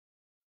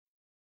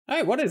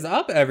Hey, what is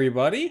up,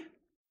 everybody?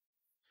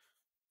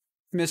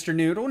 Mr.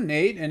 Noodle,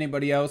 Nate,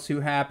 anybody else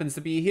who happens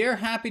to be here,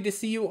 happy to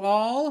see you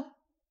all.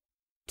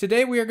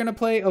 Today we are going to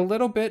play a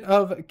little bit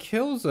of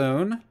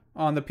Killzone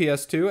on the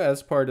PS2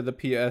 as part of the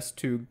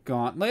PS2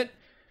 Gauntlet.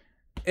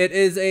 It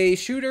is a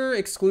shooter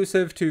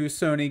exclusive to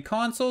Sony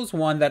consoles,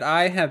 one that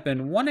I have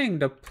been wanting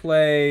to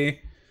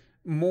play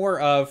more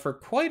of for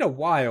quite a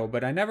while,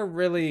 but I never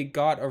really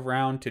got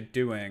around to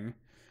doing.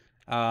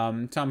 So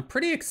I'm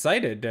pretty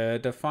excited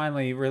to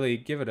finally really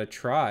give it a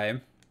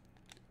try.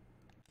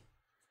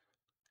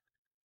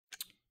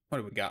 What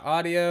do we got?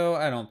 Audio.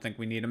 I don't think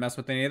we need to mess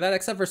with any of that,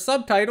 except for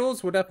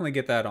subtitles. We'll definitely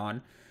get that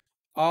on.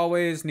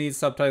 Always need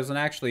subtitles, and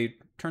actually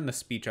turn the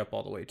speech up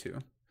all the way too.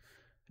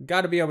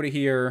 Got to be able to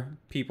hear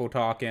people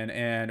talking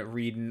and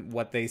reading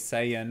what they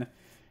saying.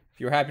 If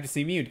you're happy to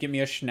see me, you'd give me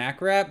a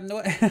snack wrap.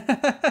 No,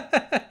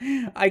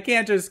 I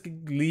can't just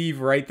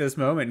leave right this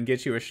moment and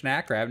get you a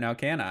snack wrap now,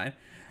 can I?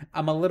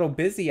 I'm a little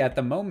busy at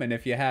the moment,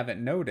 if you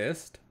haven't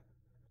noticed,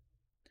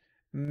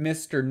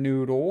 Mr.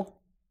 Noodle.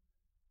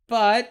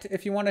 But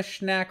if you want a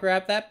snack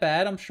wrap that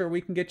bad, I'm sure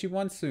we can get you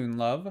one soon,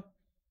 love.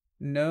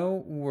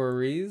 No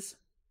worries.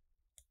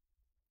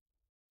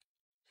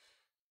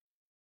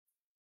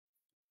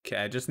 Okay,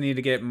 I just need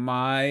to get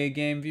my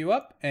game view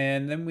up,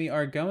 and then we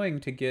are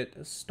going to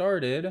get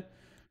started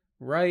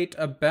right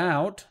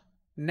about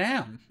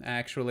now,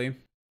 actually.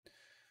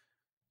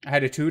 I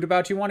had a toot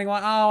about you wanting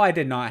one. Oh, I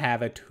did not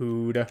have a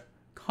toot.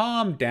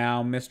 Calm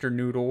down, Mr.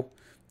 Noodle.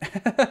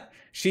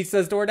 She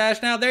says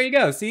DoorDash now. There you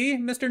go. See,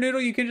 Mr.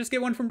 Noodle, you can just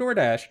get one from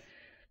DoorDash.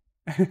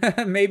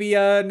 Maybe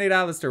Nate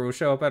Allister will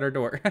show up at our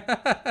door.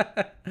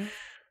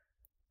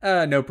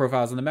 No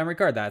profiles on the memory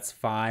card. That's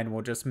fine.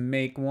 We'll just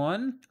make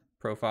one.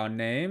 Profile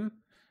name.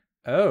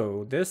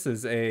 Oh, this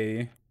is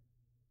a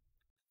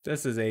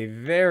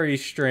very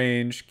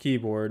strange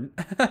keyboard.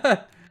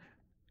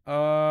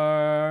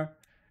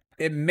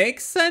 It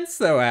makes sense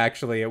though,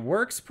 actually. It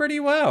works pretty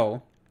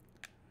well.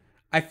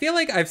 I feel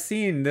like I've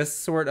seen this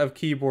sort of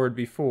keyboard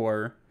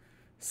before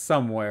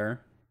somewhere.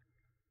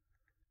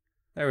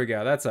 There we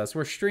go. That's us.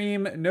 We're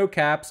stream, no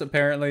caps,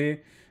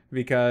 apparently,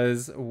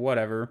 because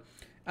whatever.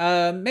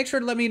 Make sure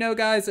to let me know,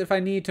 guys, if I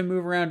need to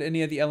move around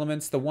any of the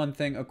elements. The one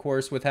thing, of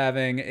course, with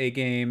having a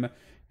game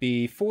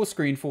be full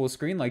screen,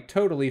 like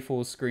totally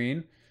full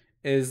screen,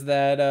 is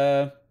that,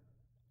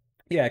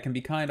 yeah, it can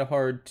be kind of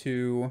hard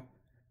to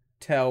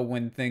tell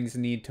when things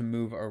need to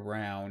move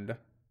around.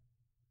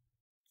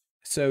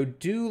 So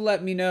do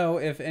let me know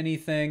if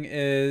anything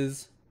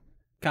is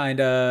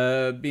kind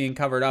of being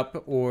covered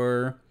up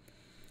or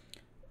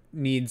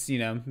needs, you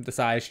know, the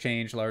size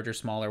change, larger,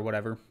 smaller,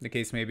 whatever the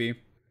case may be.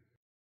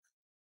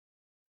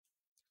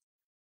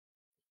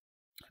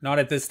 Not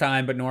at this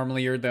time, but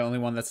normally you're the only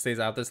one that stays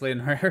out this late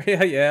in our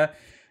area. Yeah.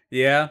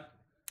 Yeah.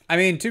 I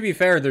mean, to be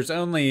fair, there's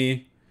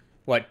only,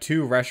 what,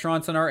 2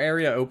 restaurants in our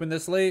area open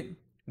this late?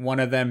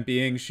 One of them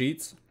being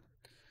Sheets.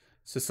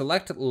 So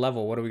select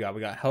level. What do we got?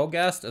 We got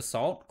Hellgast,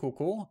 Assault. Cool,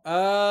 cool.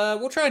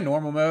 We'll try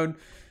normal mode.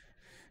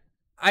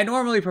 I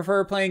normally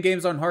prefer playing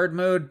games on hard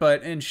mode,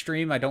 but in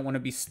stream I don't want to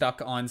be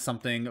stuck on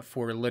something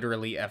for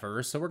literally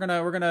ever. So we're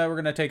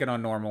gonna take it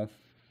on normal.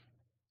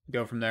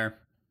 Go from there.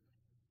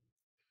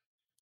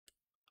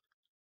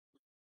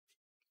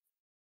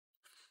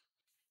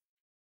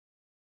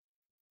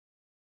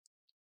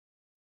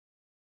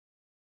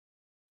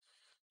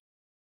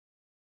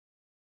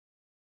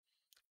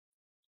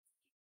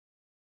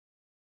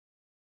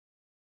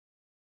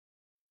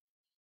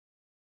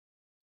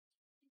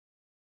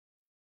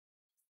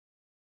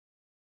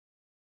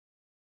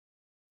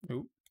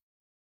 Ooh.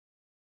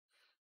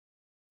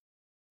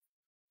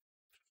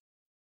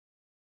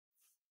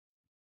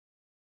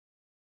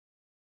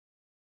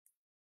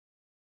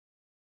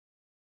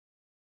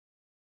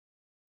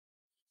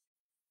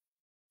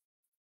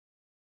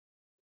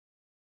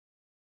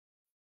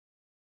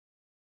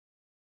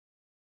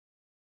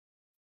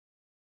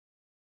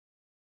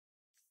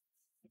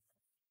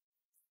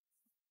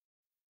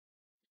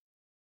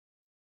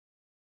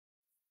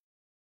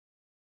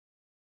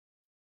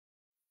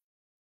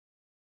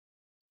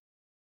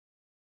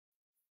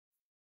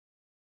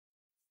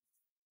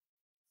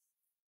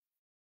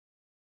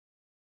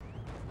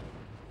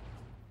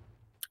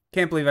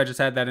 Can't believe I just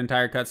had that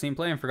entire cutscene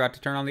play and forgot to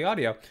turn on the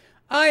audio.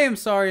 I am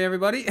sorry,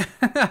 everybody.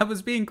 I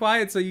was being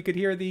quiet so you could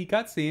hear the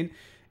cutscene,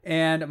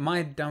 and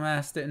my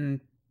dumbass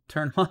didn't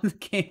turn on the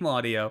game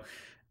audio.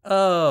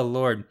 Oh,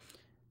 Lord.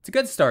 It's a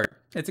good start.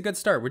 It's a good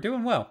start. We're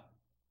doing well.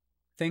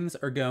 Things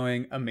are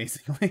going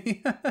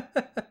amazingly.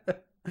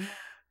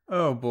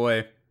 Oh,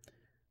 boy.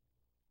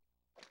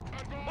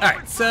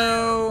 Alright,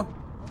 so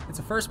it's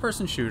a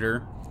first-person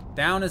shooter.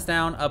 Down is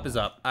down, up is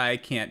up. I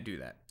can't do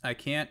that. I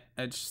can't.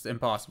 It's just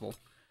impossible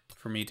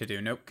for me to do.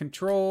 Nope.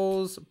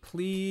 Controls,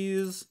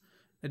 please.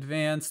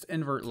 Advanced,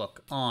 invert,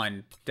 look.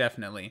 On,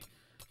 definitely.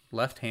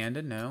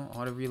 Left-handed, no.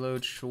 Auto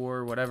reload,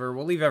 sure, whatever.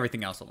 We'll leave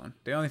everything else alone.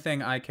 The only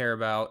thing I care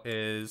about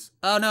is...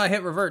 Oh, no, I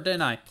hit revert,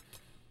 didn't I?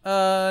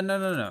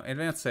 No.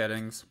 Advanced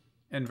settings.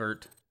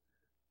 Invert.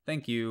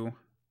 Thank you.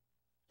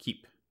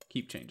 Keep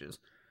changes.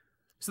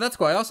 So that's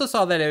cool. I also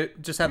saw that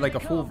it just had like a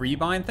full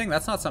rebind thing.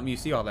 That's not something you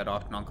see all that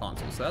often on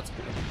consoles, so that's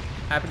cool.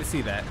 Happy to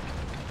see that.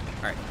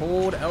 All right,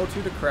 hold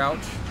L2 to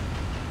crouch.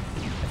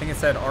 I think it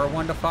said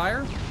R1 to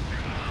fire.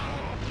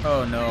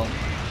 Oh no.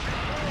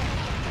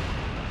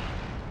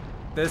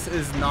 This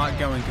is not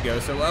going to go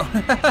so well.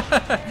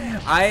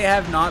 I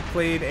have not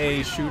played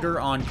a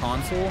shooter on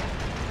console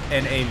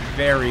in a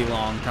very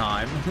long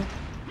time.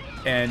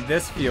 And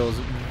this feels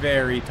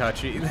very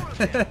touchy.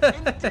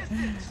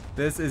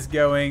 This is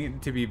going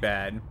to be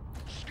bad.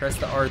 Press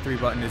the R3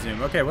 button to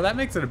zoom. Okay, well that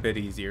makes it a bit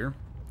easier.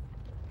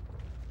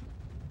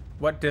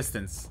 What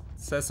distance?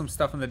 It says some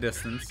stuff in the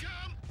distance.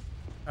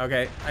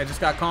 Okay, I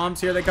just got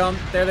comms. Here they come.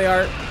 There they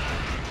are.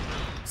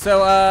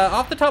 So,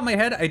 off the top of my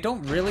head, I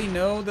don't really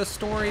know the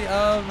story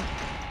of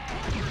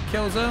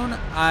Killzone.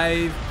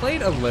 I've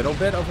played a little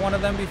bit of one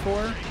of them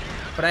before,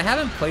 but I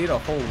haven't played a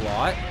whole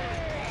lot,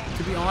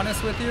 to be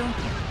honest with you.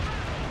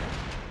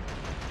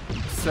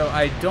 So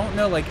I don't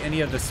know like any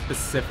of the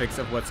specifics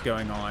of what's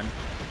going on.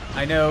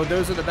 I know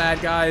those are the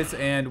bad guys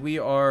and we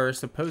are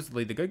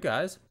supposedly the good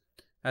guys.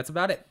 That's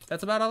about it.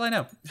 That's about all I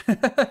know.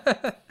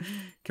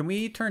 Can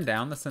we turn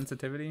down the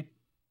sensitivity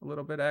a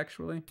little bit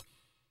actually?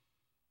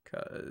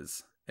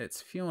 Because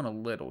it's feeling a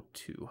little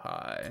too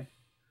high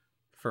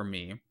for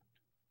me.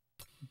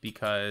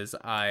 Because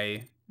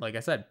like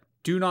I said,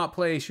 do not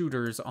play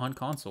shooters on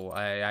console.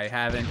 I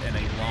haven't in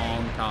a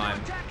long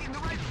time.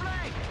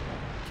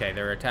 Okay,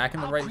 they're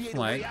attacking the right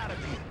flank.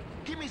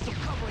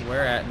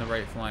 Where at in the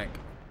right flank?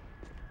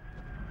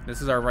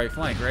 This is our right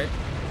flank, right?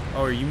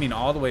 Oh, you mean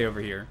all the way over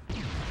here?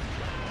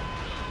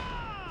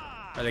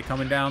 Are they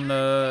coming down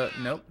the...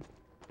 Nope.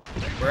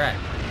 Where at?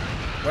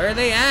 Where are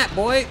they at,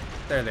 boy?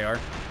 There they are.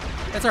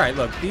 It's alright,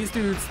 look. These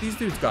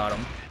dudes got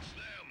them.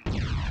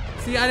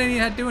 See, I didn't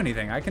even have to do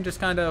anything. I can just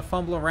kind of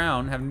fumble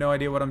around, have no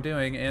idea what I'm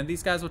doing, and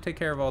these guys will take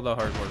care of all the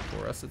hard work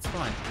for us. It's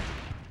fine.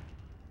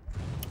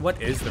 What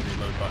is the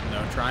reload button,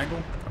 though?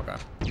 Triangle? Okay.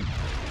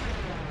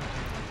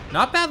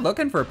 Not bad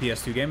looking for a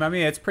PS2 game. I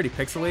mean, it's pretty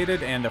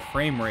pixelated, and the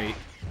frame rate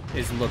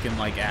is looking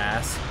like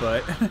ass,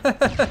 but...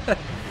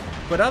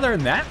 but other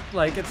than that,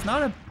 like, it's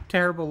not a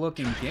terrible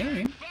looking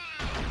game.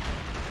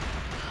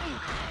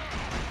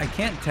 I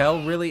can't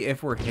tell, really,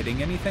 if we're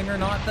hitting anything or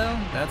not, though.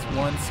 That's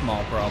one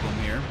small problem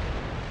here.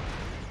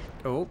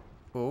 Oh,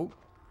 oh.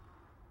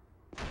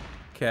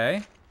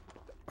 Okay.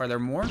 Are there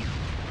more?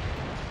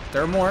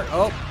 There are more.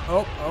 Oh,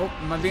 oh, oh.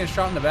 Am I being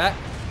shot in the back?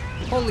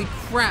 Holy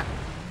crap.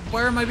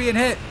 Where am I being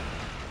hit?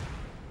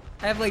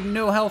 I have like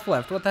no health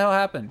left. What the hell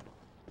happened?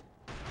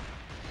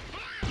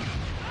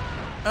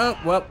 Oh,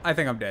 well, I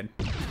think I'm dead.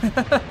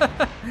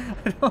 I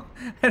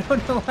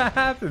don't know what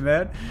happened,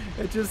 man.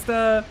 It just,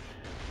 all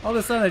of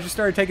a sudden I just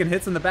started taking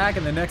hits in the back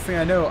and the next thing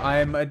I know,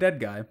 I'm a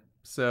dead guy.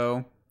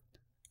 So,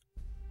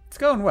 it's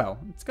going well.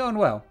 It's going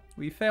well.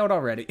 We failed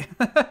already.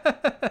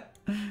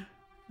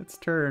 Let's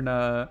turn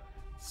the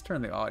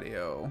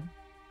audio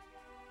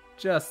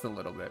just a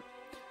little bit.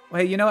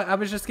 Well, hey, you know what? I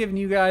was just giving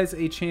you guys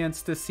a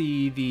chance to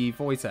see the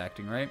voice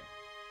acting, right?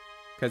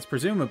 Because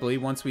presumably,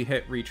 once we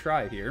hit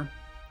retry here...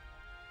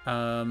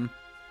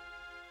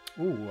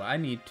 Ooh, I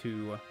need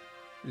to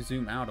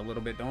zoom out a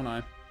little bit, don't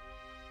I?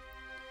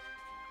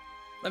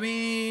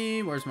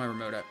 Where's my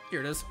remote at?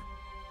 Here it is.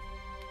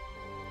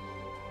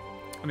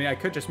 I mean, I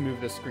could just move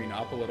this screen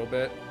up a little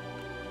bit.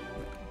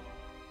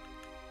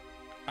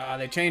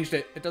 They changed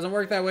it. It doesn't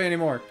work that way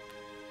anymore.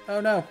 Oh,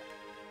 no.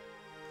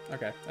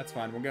 Okay, that's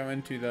fine. We'll go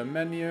into the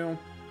menu.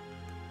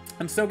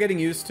 I'm still getting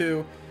used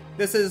to...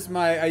 This is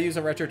I use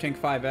a RetroTink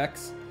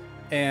 5X,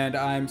 and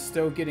I'm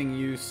still getting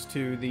used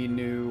to the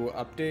new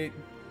update.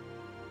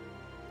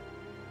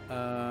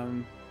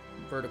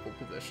 Vertical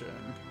position.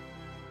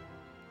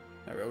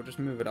 There we go. We'll just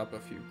move it up a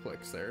few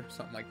clicks there.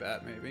 Something like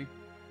that, maybe.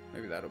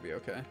 Maybe that'll be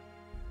okay.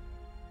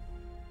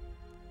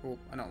 Oh,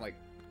 I don't like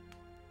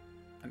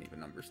uneven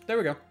numbers. There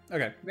we go.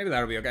 Okay, maybe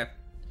that'll be okay.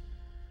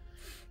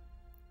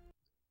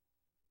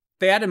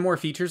 They added more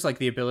features like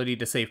the ability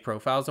to save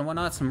profiles and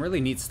whatnot. Some really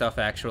neat stuff,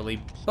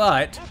 actually.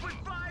 But,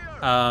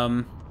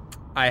 I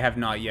have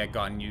not yet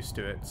gotten used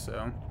to it,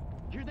 so.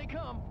 Here they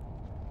come.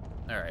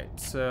 Alright,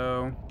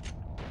 so.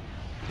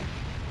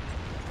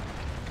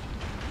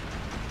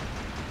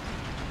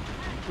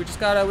 We just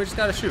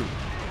gotta shoot.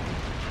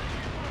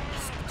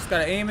 Just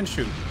gotta aim and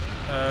shoot.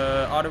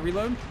 Auto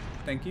reload.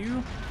 Thank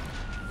you.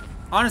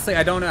 Honestly,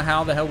 I don't know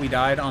how the hell we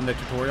died on the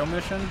tutorial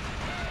mission.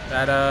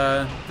 That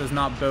does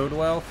not bode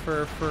well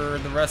for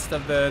the rest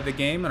of the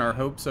game and our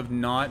hopes of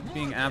not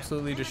being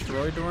absolutely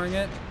destroyed during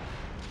it.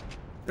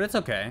 But it's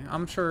okay.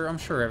 I'm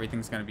sure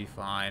everything's gonna be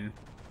fine.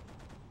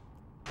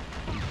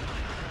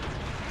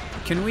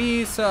 Can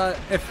we,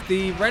 if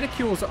the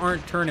reticules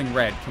aren't turning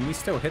red, can we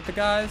still hit the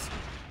guys?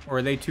 Or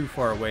are they too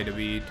far away to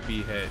be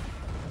hit?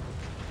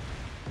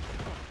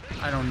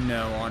 I don't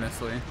know,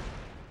 honestly.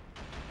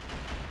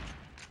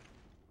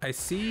 I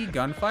see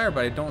gunfire,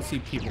 but I don't see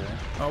people.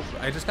 Oh,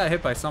 I just got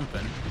hit by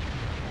something.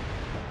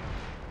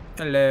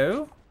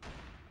 Hello?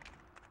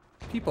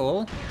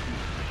 People?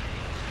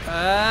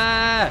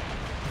 Ah!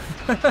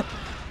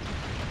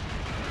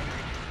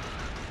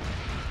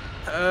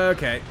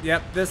 Okay,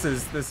 yep, this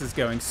is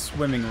going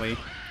swimmingly.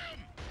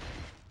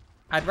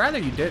 I'd rather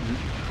you didn't.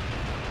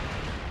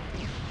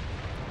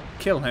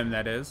 Kill him,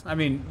 that is. I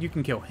mean, you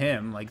can kill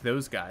him, like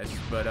those guys,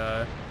 but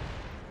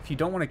if you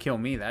don't want to kill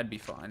me, that'd be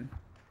fine.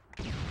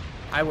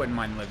 I wouldn't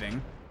mind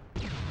living.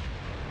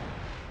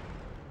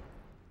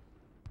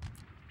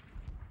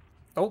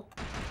 Oh,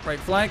 right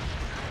flank.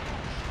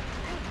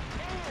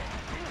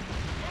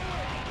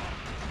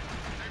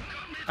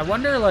 I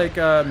wonder, like,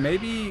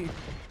 maybe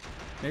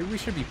we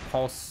should be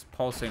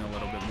pulsing a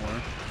little bit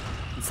more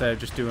instead of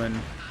just doing.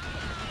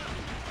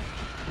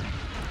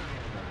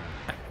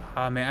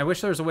 Oh man, I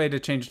wish there was a way to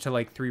change it to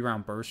like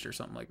 3-round burst or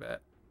something like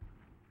that.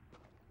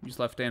 Use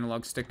left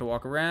analog stick to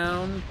walk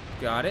around.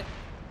 Got it.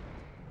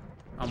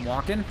 I'm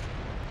walking.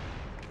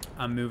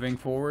 I'm moving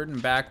forward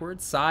and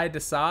backwards, side to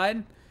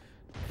side.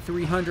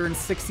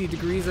 360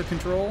 degrees of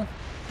control.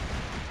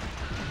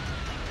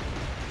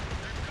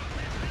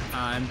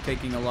 I'm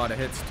taking a lot of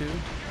hits too.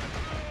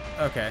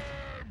 Okay.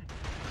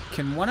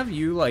 Can one of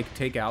you like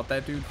take out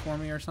that dude for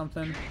me or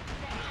something?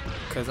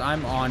 Because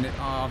I'm on it,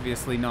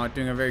 obviously not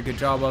doing a very good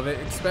job of it,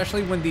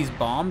 especially when these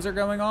bombs are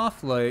going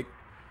off. Like,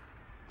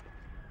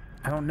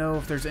 I don't know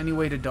if there's any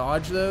way to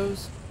dodge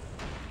those.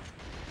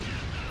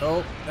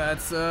 Oh,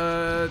 that's,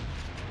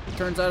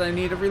 turns out I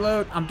need to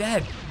reload. I'm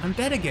dead. I'm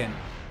dead again.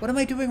 What am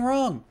I doing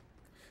wrong?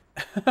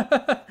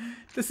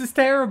 This is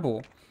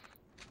terrible.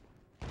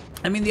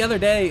 I mean, the other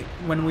day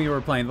when we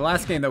were playing, the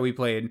last game that we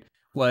played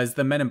was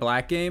the Men in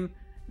Black game.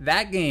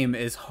 That game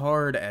is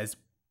hard as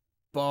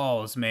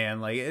balls, man.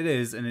 Like, it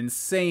is an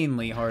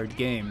insanely hard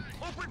game.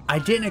 I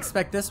didn't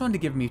expect this one to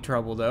give me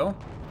trouble, though,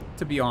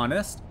 to be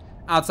honest.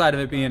 Outside of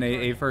it being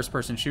a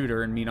first-person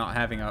shooter and me not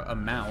having a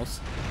mouse.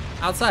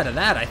 Outside of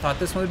that, I thought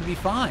this one would be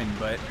fine,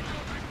 but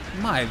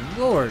my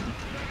lord.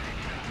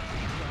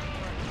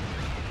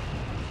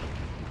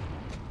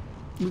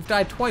 We've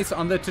died twice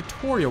on the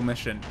tutorial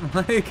mission.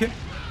 Like,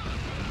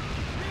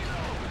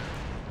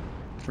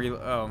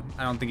 oh,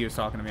 I don't think he was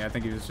talking to me. I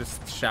think he was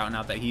just shouting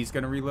out that he's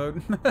gonna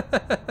reload.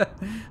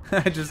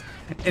 I just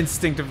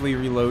instinctively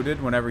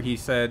reloaded whenever he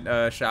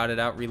said, shouted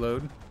out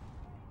reload.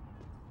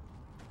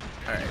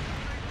 Alright.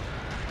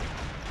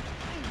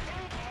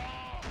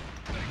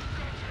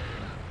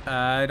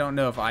 I don't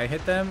know if I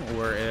hit them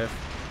or if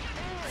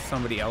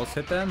somebody else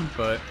hit them,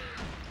 but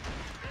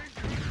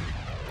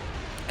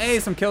hey,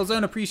 some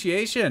Killzone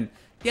appreciation.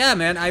 Yeah,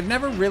 man, I've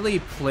never really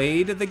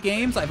played the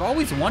games. I've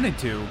always wanted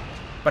to,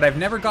 but I've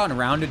never gotten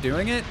around to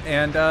doing it,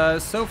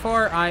 and so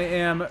far I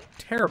am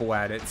terrible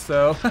at it,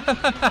 so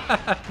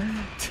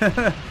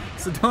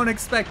so don't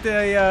expect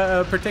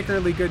a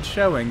particularly good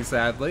showing,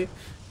 sadly.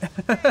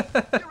 You're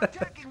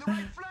attacking the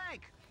right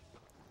flank.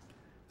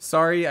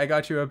 Sorry, I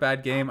got you a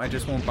bad game. I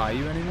just won't buy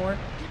you anymore.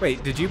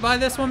 Wait, did you buy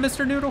this one,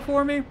 Mr. Noodle,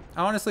 for me?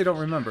 I honestly don't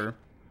remember.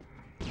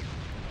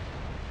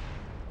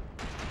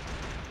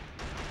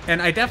 And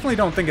I definitely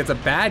don't think it's a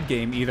bad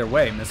game either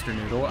way, Mr.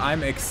 Noodle.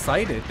 I'm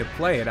excited to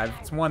play it.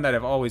 It's one that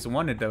I've always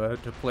wanted to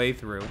play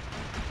through.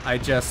 I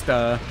just,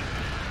 oh,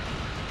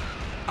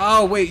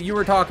 wait, you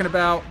were talking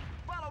about...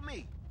 Follow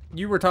me.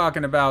 You were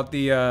talking about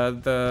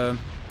the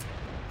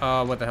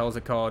what the hell is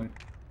it called?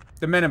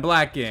 The Men in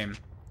Black game.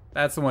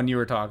 That's the one you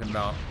were talking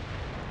about.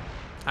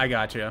 I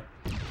gotcha.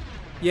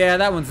 Yeah,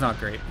 that one's not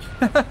great.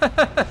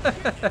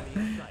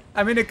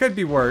 I mean, it could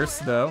be worse,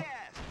 though.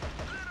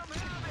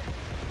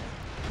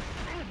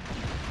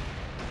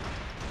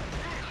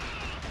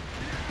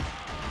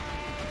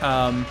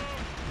 But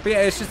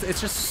yeah, it's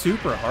just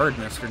super hard,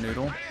 Mr.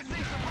 Noodle.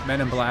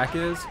 Men in Black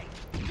is.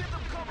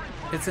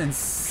 It's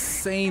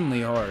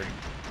insanely hard.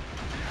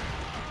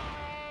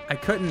 I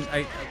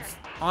was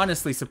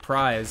honestly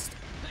surprised.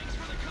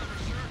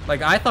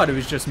 Like, I thought it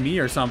was just me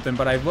or something,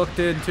 but I looked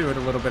into it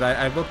a little bit.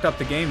 I looked up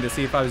the game to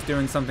see if I was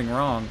doing something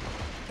wrong.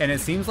 And it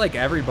seems like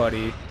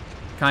everybody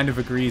kind of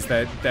agrees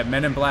that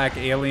Men in Black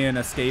Alien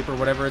Escape, or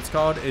whatever it's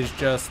called, is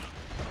just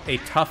a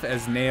tough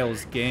as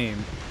nails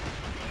game.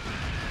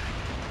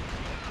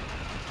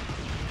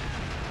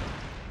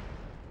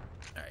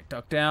 Alright,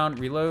 duck down,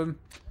 reload.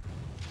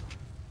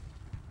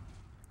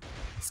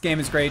 This game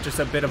is great, just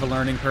a bit of a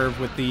learning curve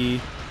with the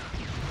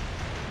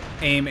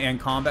aim and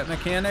combat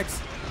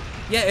mechanics.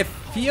 Yeah, it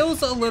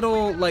feels a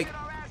little like...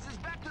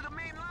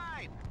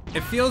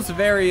 It feels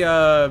very,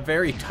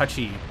 very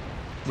touchy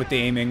with the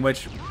aiming,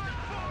 which,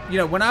 you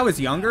know, when I was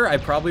younger, I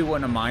probably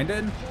wouldn't have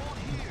minded.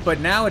 But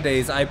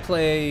nowadays, I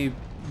play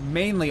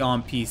mainly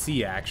on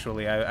PC,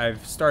 actually.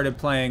 I've started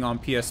playing on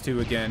PS2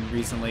 again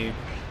recently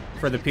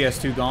for the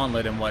PS2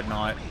 Gauntlet and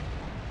whatnot.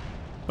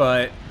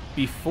 But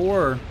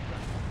before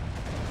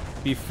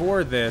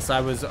this, I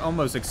was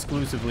almost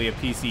exclusively a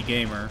PC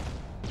gamer.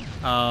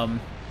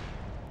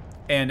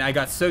 And I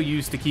got so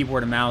used to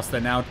keyboard and mouse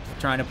that now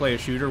trying to play a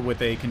shooter with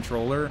a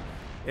controller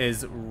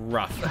is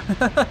rough.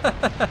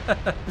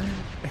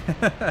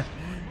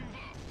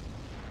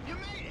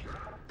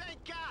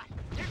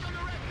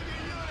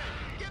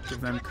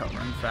 Give them cover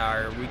and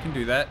fire. We can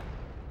do that.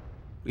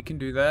 We can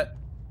do that.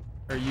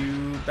 Are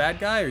you bad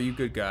guy or are you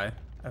good guy?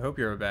 I hope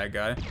you're a bad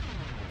guy,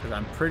 because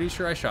I'm pretty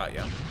sure I shot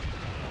you.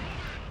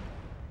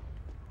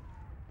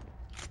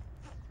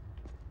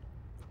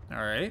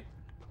 Alright.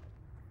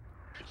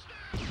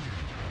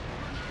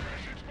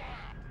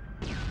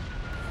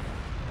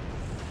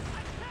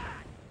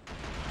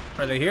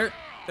 Are they here?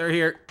 They're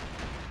here.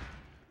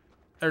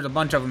 There's a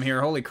bunch of them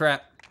here. Holy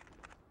crap.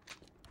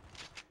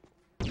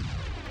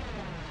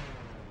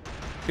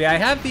 Yeah, I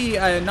have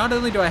the, not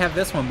only do I have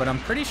this one, but I'm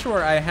pretty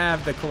sure I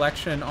have the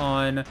collection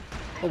on,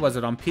 what was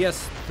it, on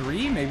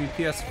PS3, maybe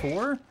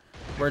PS4?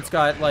 Where it's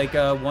got like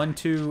 1,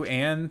 2,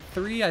 and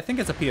 3. I think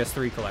it's a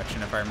PS3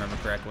 collection, if I remember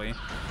correctly.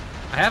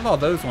 I have all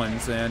those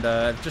ones, and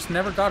just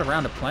never got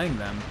around to playing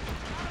them.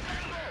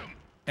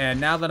 And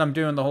now that I'm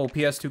doing the whole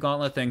PS2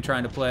 Gauntlet thing,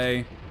 trying to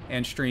play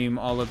and stream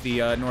all of the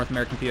North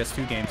American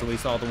PS2 games, at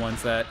least all the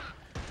ones that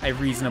I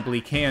reasonably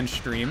can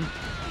stream,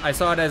 I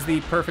saw it as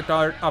the perfect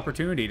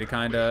opportunity to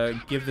kind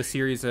of give the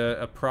series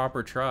a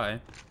proper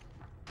try.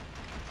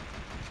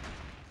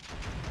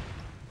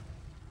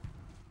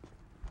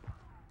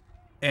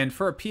 And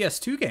for a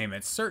PS2 game,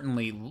 it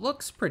certainly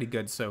looks pretty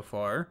good so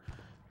far.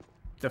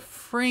 The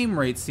frame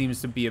rate seems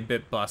to be a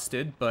bit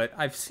busted, but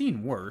I've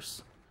seen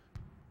worse.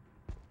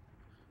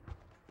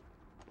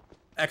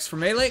 X for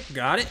melee,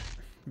 got it.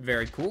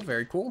 Very cool,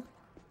 very cool.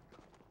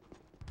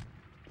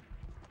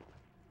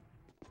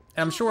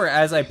 I'm sure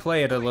as I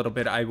play it a little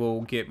bit, I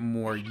will get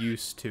more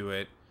used to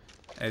it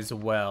as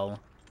well.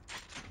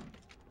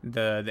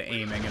 The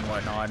aiming and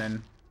whatnot,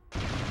 and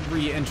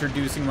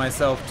reintroducing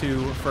myself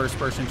to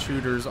first-person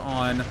shooters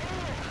on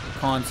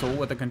console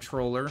with a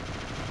controller.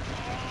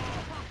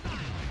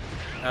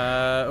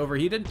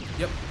 Overheated?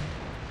 Yep.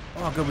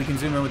 Oh, good, we can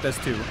zoom in with this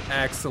too.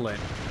 Excellent.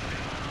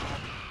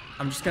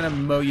 I'm just gonna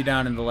mow you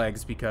down in the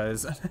legs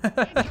because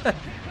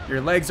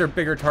your legs are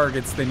bigger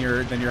targets than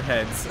your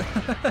heads.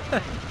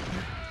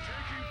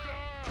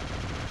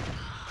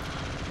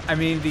 I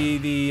mean,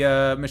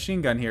 the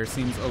machine gun here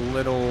seems a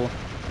little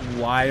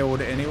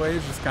wild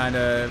anyways, just kind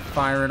of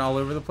firing all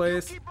over the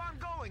place.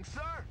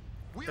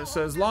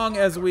 So as long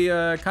as we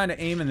kind of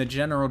aim in the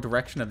general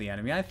direction of the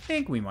enemy, I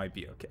think we might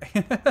be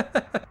okay.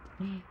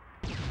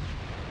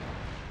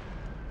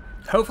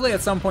 Hopefully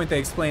at some point they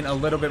explain a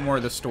little bit more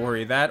of the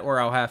story. That, or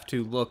I'll have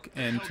to look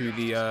into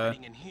the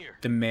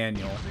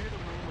manual.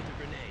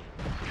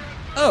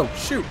 Oh,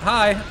 shoot.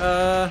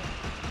 Hi.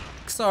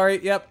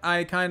 Sorry. Yep,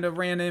 I kind of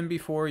ran in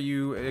before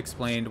you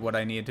explained what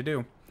I needed to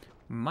do.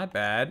 My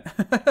bad.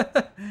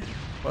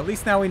 Well, at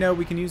least now we know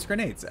we can use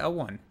grenades.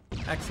 L1.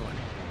 Excellent.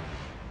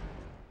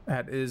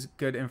 That is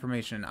good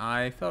information.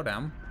 I fell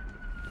down.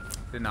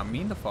 Did not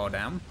mean to fall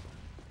down.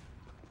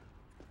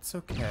 It's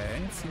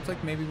okay. It seems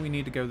like maybe we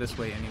need to go this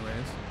way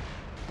anyways.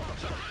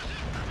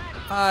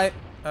 Hi.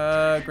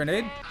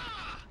 Grenade?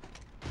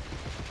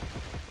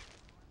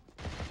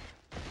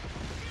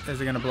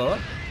 Is it gonna blow up?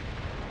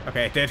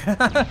 Okay, it did.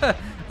 I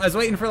was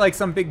waiting for like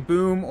some big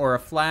boom or a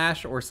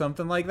flash or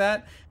something like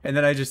that, and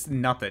then I just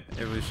nothing.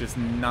 It was just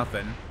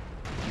nothing.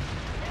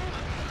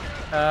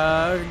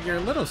 You're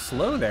a little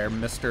slow there,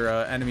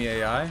 Mr. Enemy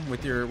AI,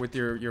 with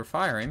your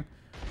firing.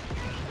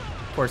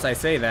 Of course, I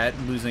say that,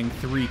 losing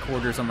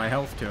 3/4 of my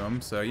health to him,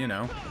 so you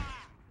know.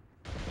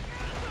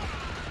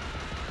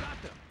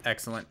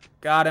 Excellent.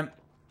 Got him.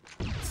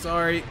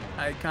 Sorry,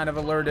 I kind of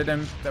alerted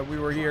him that we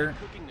were here.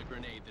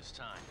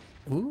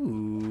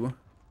 Ooh.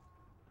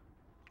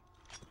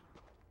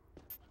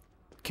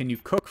 Can you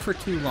cook for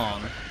too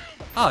long?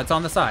 Oh, it's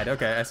on the side.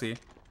 Okay, I see.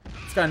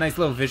 It's got a nice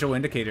little visual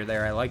indicator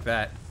there. I like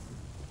that.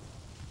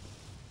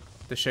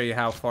 To show you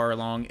how far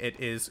along it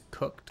is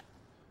cooked.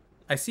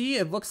 I see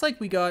it looks like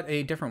we got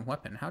a different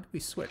weapon. How did we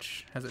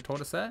switch? Has it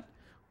told us that?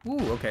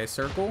 Ooh, okay,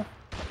 circle.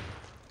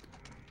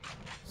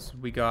 So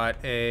we got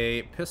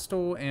a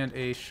pistol and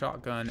a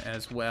shotgun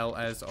as well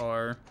as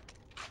our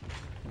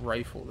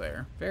rifle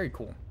there. Very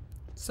cool.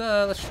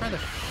 So let's try the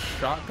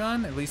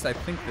shotgun. At least I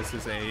think this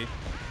is a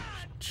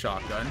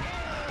shotgun.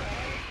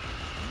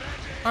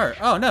 Alright,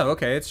 oh no,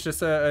 okay, it's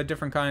just a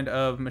different kind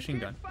of machine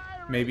gun.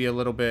 Maybe a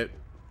little bit,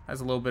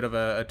 has a little bit of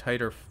a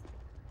tighter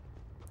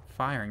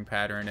firing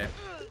pattern, it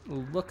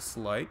looks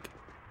like.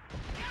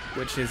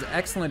 Which is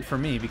excellent for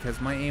me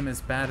because my aim is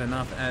bad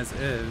enough as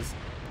is.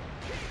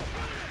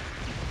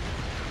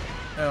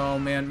 Oh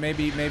man,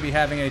 maybe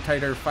having a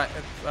tighter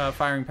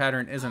firing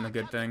pattern isn't a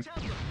good thing.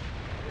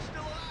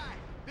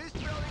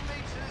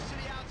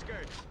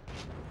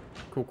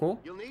 Cool,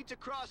 cool. You'll need to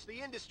cross the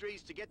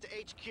industries to get to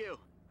HQ.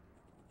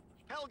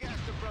 Hellgas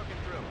have broken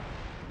through.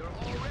 They're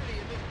already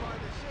in this part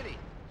of the city,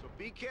 so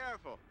be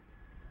careful.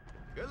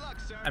 Good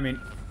luck, sir. I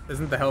mean,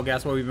 isn't the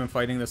Hellgas what we've been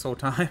fighting this whole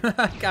time?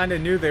 I kind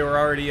of knew they were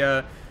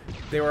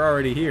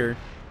already here.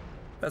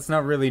 That's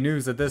not really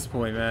news at this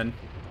point, man.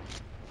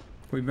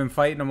 We've been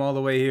fighting them all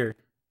the way here.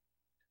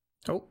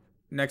 Oh,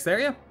 next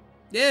area?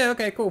 Yeah,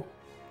 okay, cool.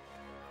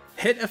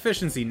 Hit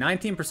efficiency,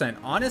 19%.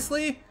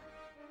 Honestly,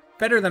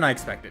 better than I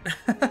expected.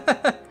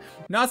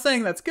 Not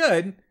saying that's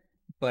good,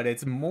 but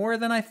it's more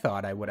than I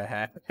thought I would have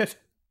had.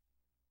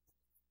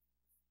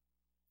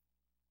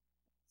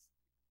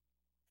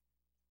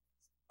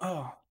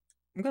 Oh,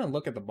 I'm gonna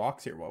look at the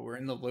box here while we're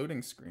in the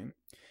loading screen.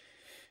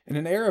 In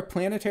an era of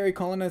planetary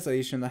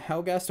colonization, the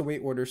Helghast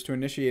await orders to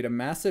initiate a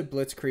massive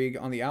blitzkrieg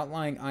on the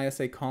outlying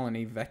ISA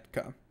colony,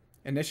 Vetka.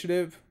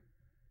 Initiative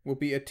will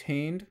be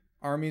attained,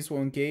 armies will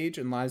engage,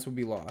 and lives will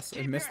be lost.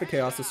 Amidst the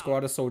chaos, a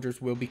squad of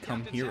soldiers will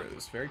become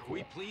heroes. Very cool.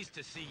 We're pleased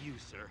to see you,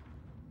 sir.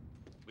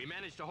 We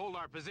managed to hold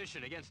our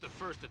position against the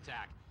first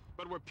attack,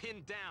 but we're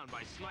pinned down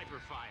by sniper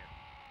fire.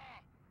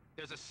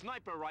 There's a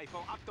sniper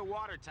rifle up the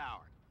water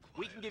tower.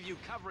 We can give you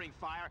covering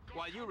fire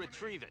while you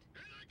retrieve it.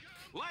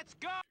 Let's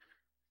go!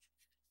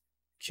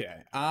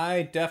 Okay,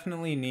 I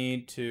definitely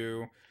need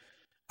to...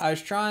 I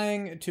was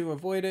trying to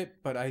avoid it,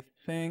 but I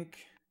think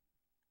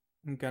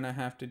I'm gonna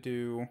have to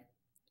do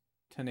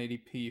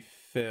 1080p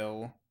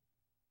fill.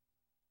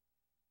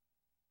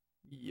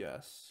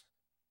 Yes.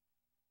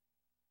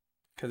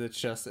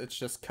 Because it's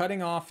just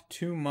cutting off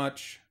too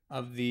much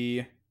of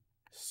the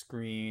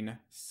screen,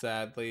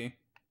 sadly.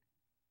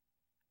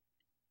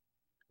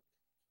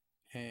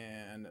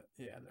 And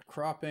yeah, the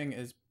cropping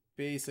is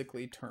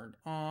basically turned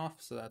off,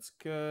 so that's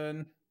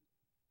good.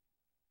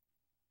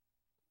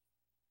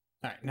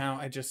 Alright, now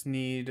I just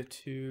need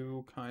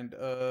to kind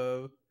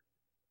of...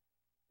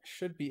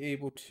 should be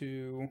able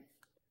to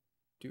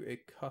do a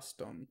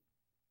custom.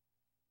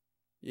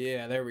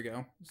 Yeah, there we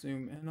go.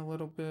 Zoom in a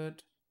little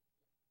bit.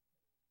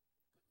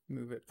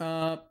 Move it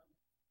up.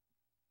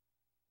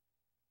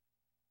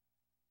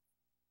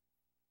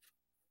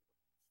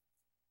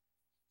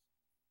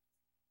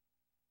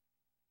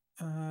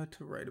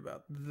 To right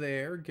about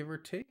there, give or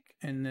take,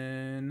 and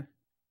then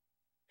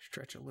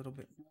stretch a little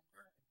bit more.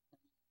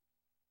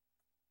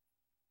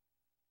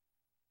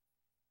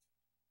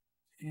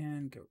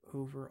 And go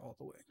over all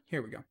the way.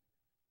 Here we go.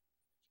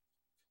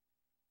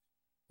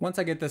 Once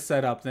I get this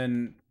set up,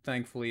 then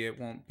thankfully it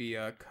won't be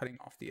cutting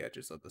off the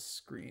edges of the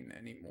screen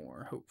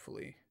anymore,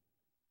 hopefully.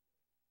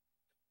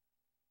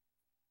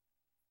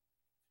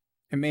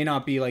 It may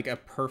not be like a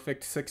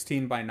perfect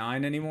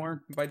 16:9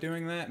 anymore by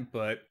doing that,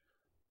 but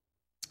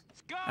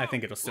I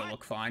think it'll still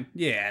look fine.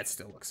 Yeah, it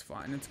still looks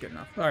fine. It's good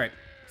enough. All right.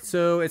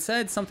 So it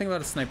said something about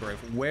a sniper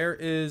rifle. Where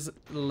is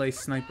Le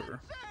Sniper?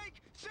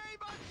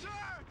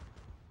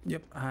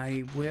 Yep,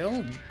 I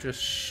will. Just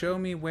show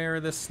me where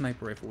this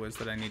sniper rifle is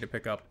that I need to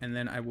pick up, and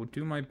then I will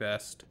do my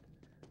best.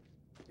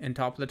 In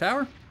top of the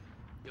tower?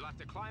 You'll have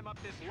to climb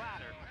up this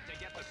ladder to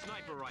get the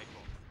sniper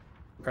rifle.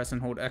 Press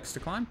and hold X to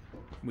climb.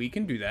 We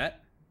can do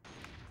that.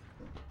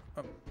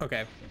 Oh,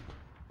 okay.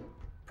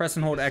 Press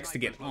and hold X to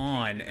get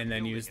on, and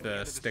then use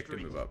the stick to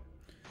move up.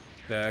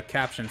 The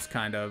captions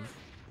kind of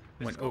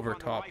went over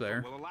top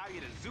there. Hold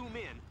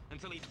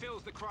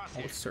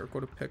circle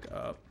to pick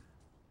up.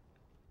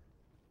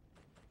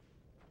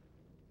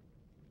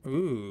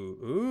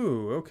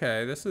 Ooh,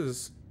 okay. This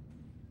is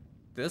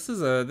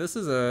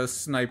a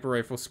sniper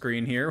rifle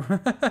screen here. No,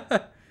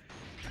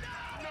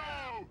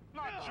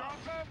 not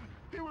Johnson.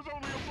 He was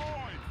only a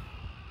boy.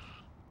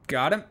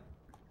 Got him.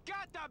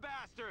 Got the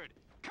bastard.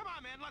 Come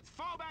on, man. Let's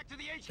fall back to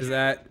the HQ.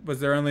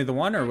 Was there only the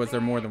one, or was there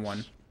more than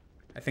one?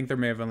 I think there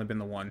may have only been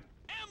the one.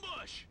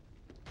 Ambush.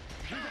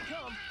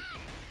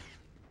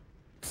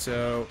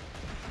 So,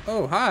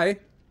 oh, hi.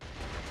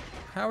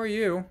 How are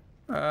you?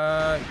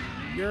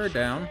 You're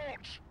down.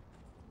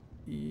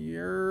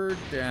 You're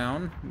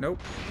down.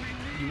 Nope.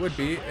 You would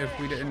be if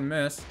we didn't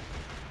miss.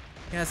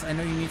 Yes, I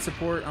know you need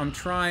support. I'm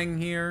trying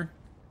here.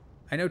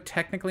 I know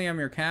technically I'm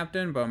your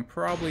captain, but I'm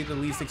probably the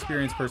least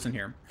experienced person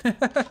here.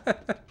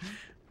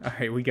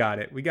 Alright, we got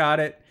it. We got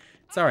it.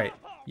 It's alright.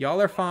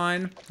 Y'all are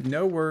fine.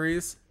 No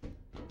worries.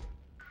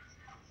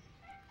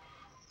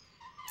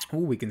 Ooh,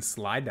 we can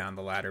slide down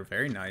the ladder.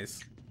 Very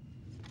nice.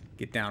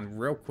 Get down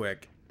real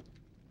quick.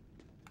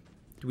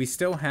 Do we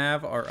still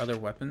have our other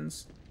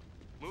weapons?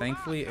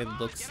 Thankfully, it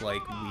looks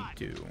like we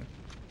do.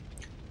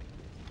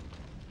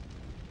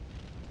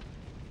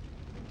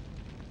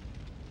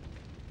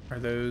 Are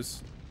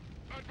those...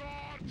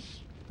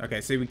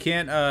 Okay, so we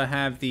can't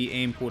have the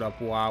aim pulled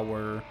up while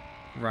we're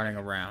running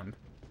around.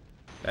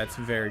 That's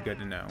very good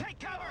to know.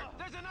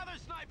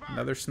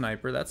 Another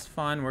sniper, that's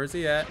fine. Where's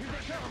he at?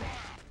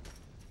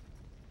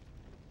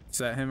 Is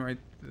that him right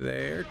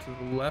there? To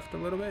the left a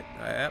little bit?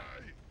 Yep.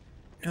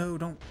 No,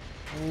 don't...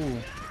 Ooh,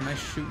 can I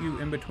shoot you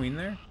in between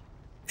there?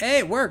 Hey,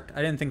 it worked!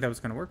 I didn't think that was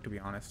gonna work, to be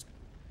honest.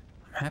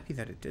 I'm happy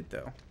that it did,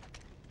 though.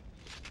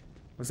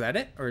 Was that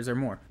it? Or is there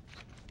more?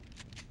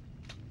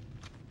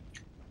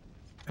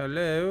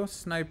 Hello,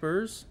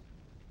 snipers.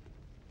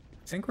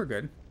 I think we're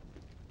good.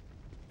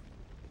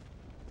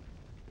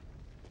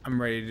 I'm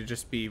ready to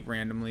just be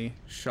randomly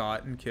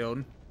shot and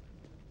killed.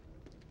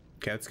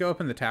 Okay, let's go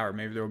up in the tower.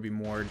 Maybe there will be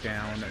more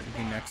down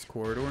the next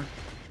corridor.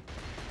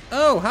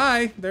 Oh,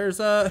 hi! There's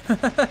there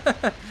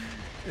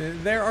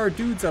are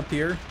dudes up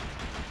here.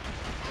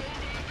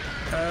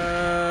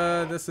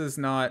 This is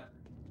not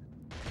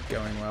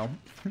going well.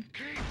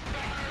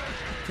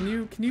 Can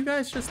you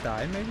guys just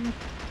die, maybe?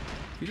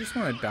 If you just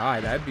want to die,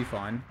 that'd be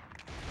fine.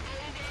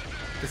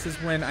 This is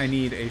when I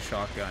need a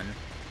shotgun.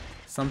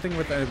 Something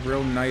with a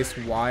real nice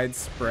wide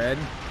spread.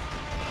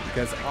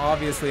 Because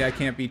obviously I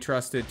can't be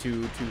trusted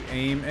to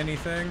aim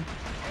anything.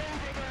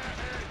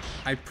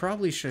 I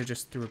probably should have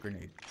just threw a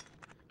grenade.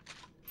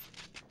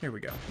 Here we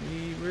go.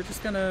 We're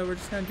just gonna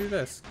do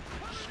this.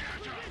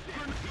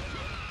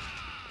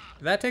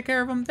 Did that take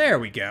care of him? There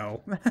we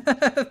go.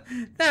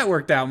 That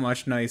worked out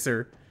much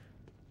nicer.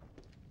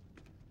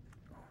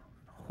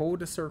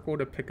 Hold a circle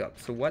to pick up.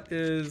 So what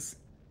is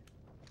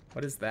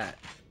that?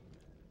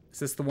 Is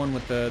this the one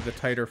with the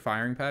tighter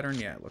firing pattern?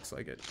 Yeah, it looks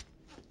like it.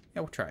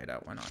 Yeah, we'll try it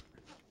out. Why not?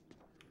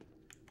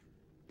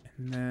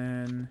 And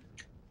then,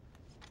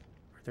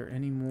 are there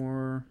any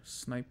more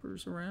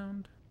snipers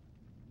around?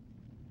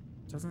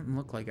 Doesn't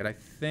look like it. I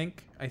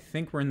think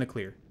we're in the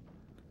clear.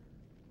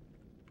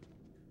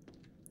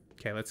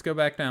 Okay, let's go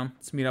back down.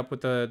 Let's meet up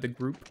with the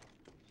group.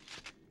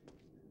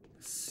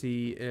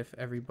 See if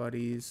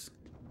everybody's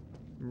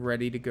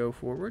ready to go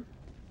forward.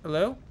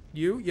 Hello?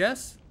 You?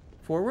 Yes?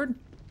 Forward?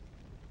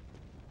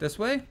 This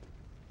way?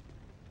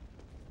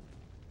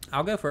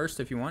 I'll go first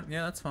if you want.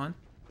 Yeah, that's fine.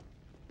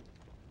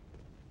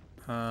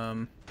 Hi.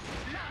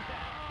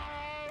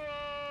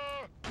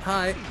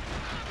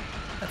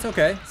 That's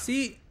okay.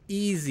 See?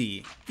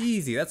 Easy.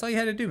 Easy. That's all you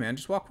had to do, man.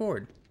 Just walk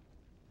forward.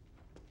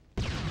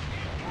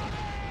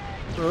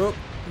 Oh,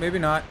 maybe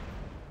not.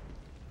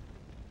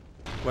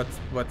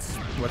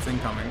 What's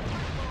incoming?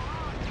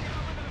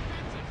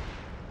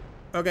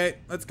 Okay,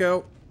 let's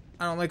go.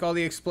 I don't like all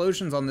the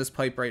explosions on this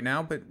pipe right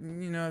now, but,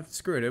 you know,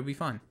 screw it. It'll be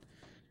fun.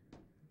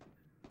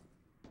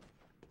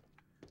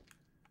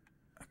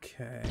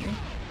 Okay.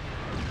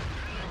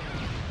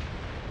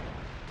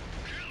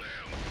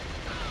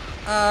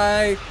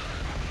 I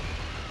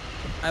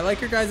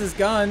like your guys'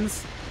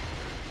 guns.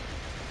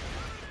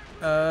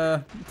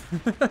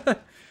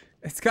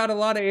 It's got a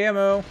lot of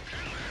ammo.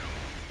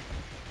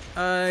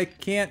 I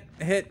can't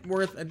hit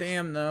worth a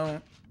damn,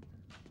 though.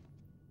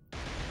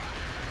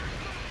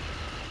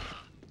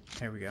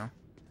 There we go.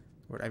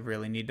 What, I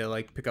really need to,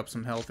 like, pick up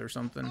some health or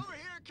something. Over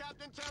here,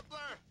 Captain Templar.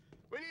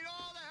 We need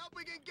all the help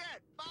we can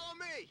get. Follow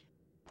me.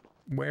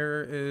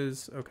 Where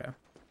is... Okay.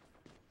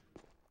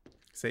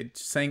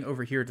 Saying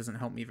over here doesn't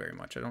help me very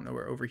much. I don't know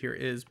where over here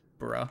is,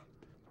 bruh.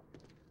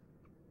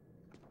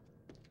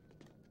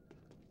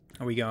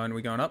 Are we going?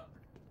 We going up?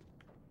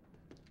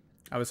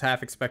 I was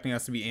half expecting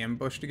us to be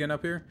ambushed again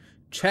up here.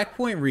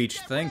 Checkpoint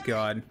reached, thank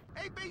God.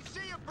 APC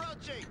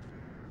approaching.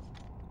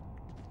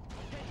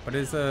 What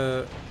is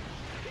a...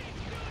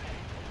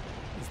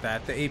 Is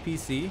that the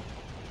APC?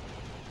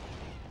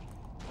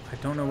 I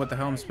don't know what the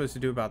hell I'm supposed to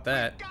do about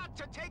that. Got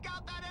to take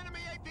out that enemy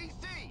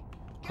APC.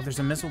 Oh, there's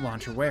a missile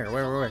launcher.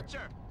 Where?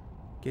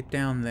 Get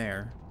down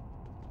there.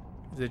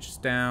 Is it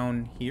just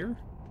down here?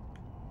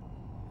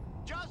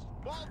 Just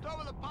vault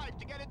over the pipe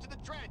to get into the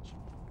trench.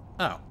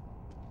 Oh.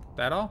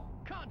 That all?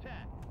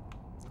 Contact.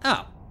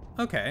 Oh.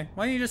 Okay.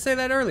 Why didn't you just say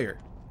that earlier?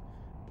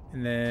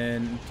 And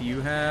then, do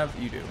you have...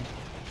 You do.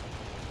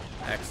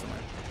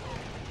 Excellent.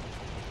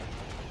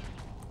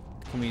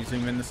 Can we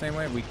zoom in the same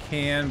way? We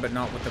can, but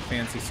not with the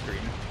fancy screen.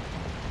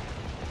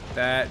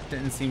 That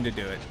didn't seem to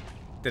do it.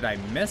 Did I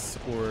miss,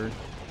 or...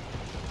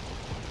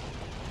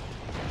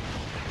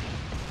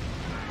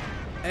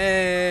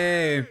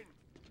 Hey!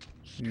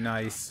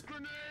 Nice.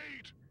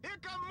 Here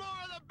come more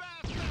of the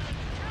bastards.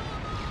 Kill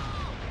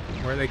 'em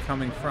all. Where are they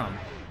coming from?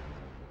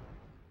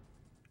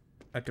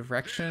 A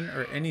direction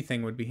or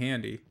anything would be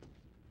handy.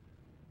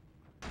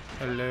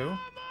 Hello?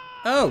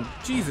 Oh,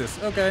 Jesus,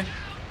 okay.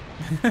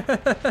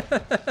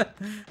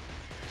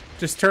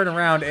 Just turn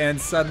around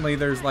and suddenly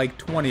there's like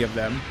 20 of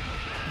them.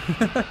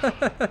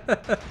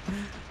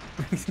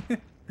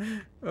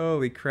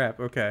 Holy crap,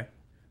 okay.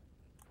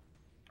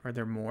 Are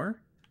there more?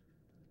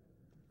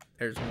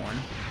 There's one.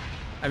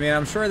 I mean,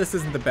 I'm sure this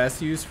isn't the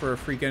best use for a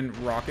freaking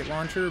rocket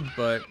launcher,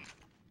 but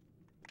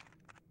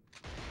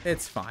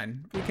it's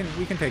fine.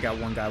 We can take out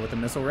one guy with a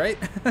missile, right?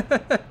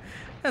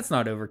 That's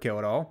not overkill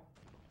at all.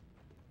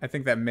 I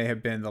think that may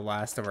have been the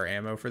last of our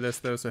ammo for this,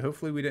 though, so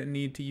hopefully we didn't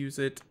need to use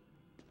it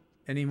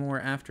anymore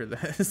after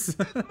this.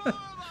 Come on,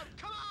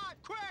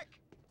 quick!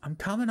 I'm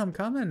coming.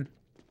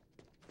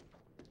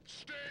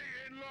 Stay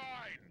in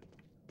line.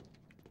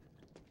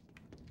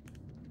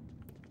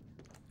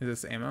 Is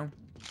this ammo?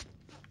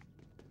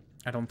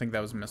 I don't think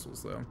that was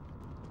missiles, though.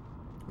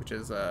 Which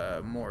is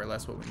more or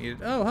less what we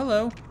needed. Oh,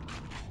 hello.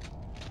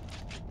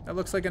 That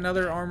looks like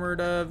another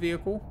armored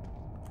vehicle.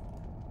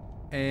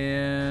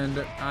 And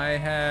I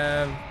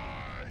have,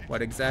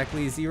 what,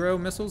 exactly 0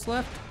 missiles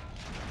left?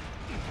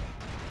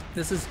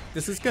 This is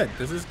good.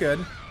 This is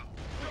good.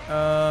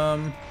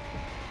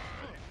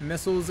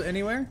 Missiles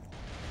anywhere?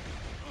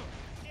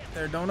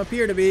 There don't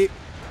appear to be.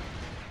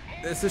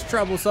 This is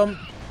troublesome.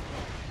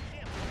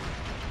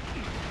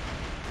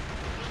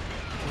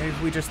 Maybe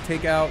if we just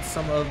take out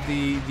some of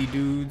the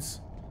dudes,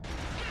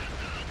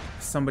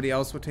 somebody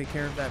else would take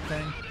care of that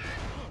thing.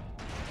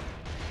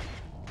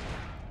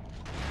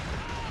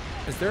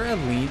 Is there a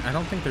lean? I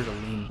don't think there's a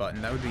lean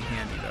button. That would be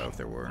handy, though, if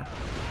there were.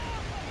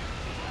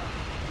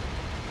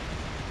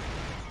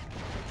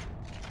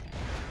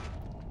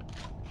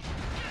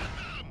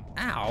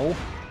 Ow!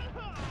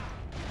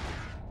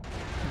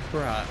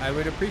 Bruh, I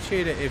would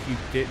appreciate it if you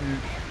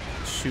didn't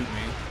shoot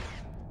me.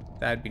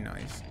 That'd be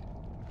nice.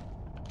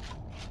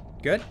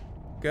 Good?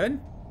 Good?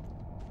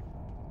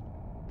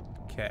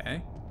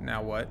 Okay.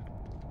 Now what?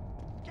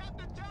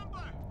 Captain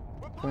Templar!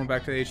 We're Going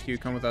back to the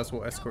HQ. Come with us.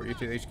 We'll escort you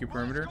to the HQ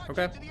perimeter.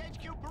 Okay. To the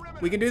HQ perimeter.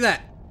 We can do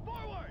that.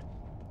 Forward!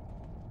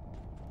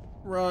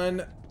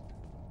 Run.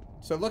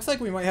 So it looks like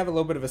we might have a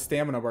little bit of a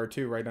stamina bar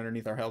too right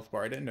underneath our health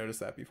bar. I didn't notice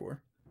that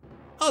before.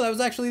 Oh, that was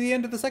actually the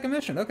end of the second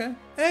mission. Okay.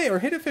 Hey, our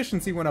hit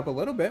efficiency went up a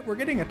little bit. We're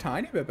getting a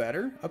tiny bit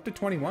better. Up to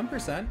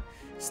 21%.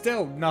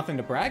 Still nothing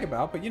to brag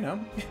about, but you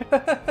know.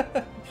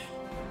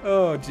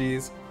 Oh,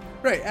 geez.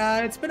 Right,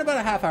 it's been about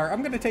a half hour.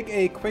 I'm going to take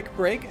a quick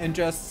break and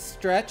just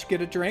stretch,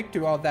 get a drink,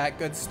 do all that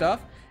good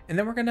stuff. And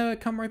then we're going to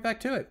come right back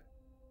to it.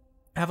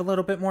 Have a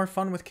little bit more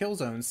fun with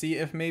Killzone. See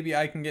if maybe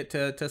I can get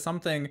to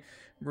something,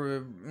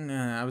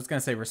 I was going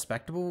to say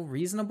respectable,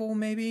 reasonable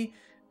maybe?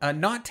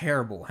 Not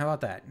terrible. How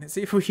about that?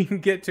 See if we can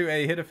get to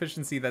a hit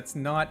efficiency that's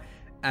not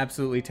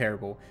absolutely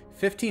terrible.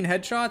 15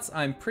 headshots,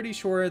 I'm pretty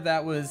sure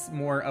that was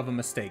more of a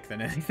mistake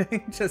than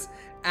anything. Just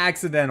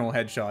accidental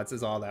headshots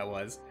is all that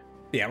was.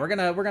 Yeah, we're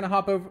gonna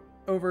hop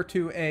over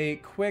to a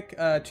quick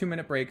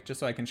 2-minute break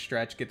just so I can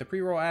stretch, get the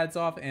pre-roll ads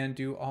off, and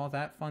do all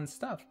that fun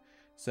stuff.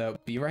 So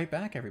be right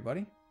back,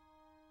 everybody.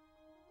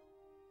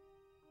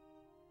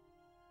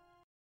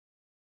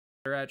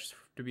 Just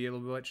to be a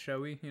little bit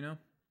showy, you know?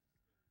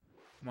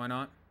 Why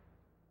not?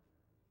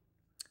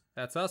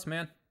 That's us,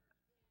 man.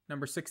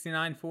 Number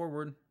 69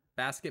 forward,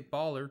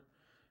 basketballer,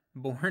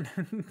 born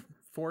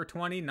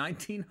 4/20,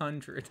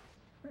 1900.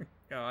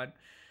 God.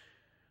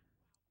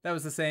 That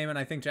was the same, and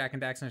I think Jak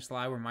and Daxter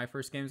Sly were my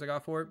first games I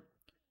got for it.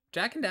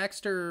 Jak and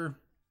Daxter,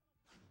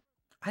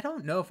 I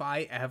don't know if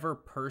I ever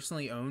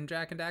personally owned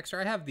Jak and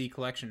Daxter. I have the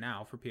collection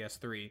now for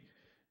PS3.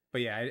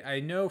 But yeah, I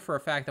know for a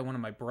fact that one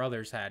of my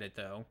brothers had it,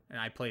 though, and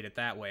I played it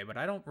that way. But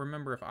I don't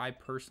remember if I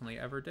personally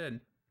ever did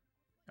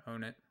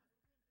own it.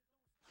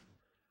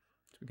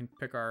 So we can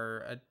pick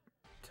our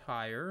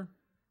attire.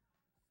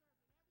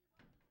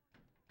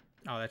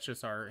 Oh, that's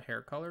just our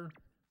hair color?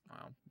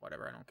 Well,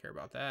 whatever, I don't care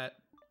about that.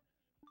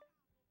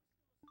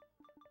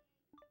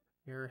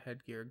 Hair,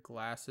 headgear,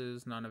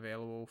 glasses, none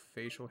available.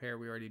 Facial hair,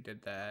 we already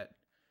did that.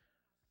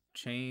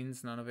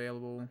 Chains, none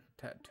available.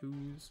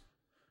 Tattoos.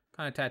 What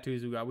kind of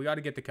tattoos we got? We got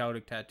to get the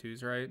Celtic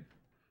tattoos, right?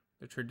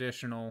 The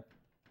traditional.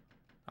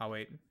 Oh,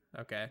 wait.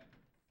 Okay.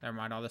 Never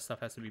mind. All this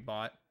stuff has to be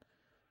bought.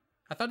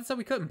 I thought it said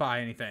we couldn't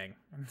buy anything.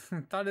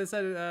 I thought it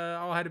said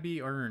all had to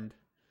be earned.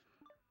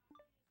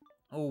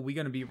 Oh, we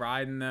gonna be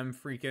riding them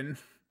freaking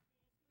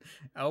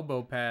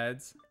elbow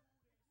pads.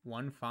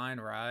 One fine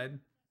ride.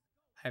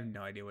 I have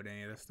no idea what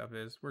any of this stuff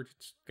is. We're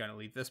just gonna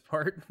leave this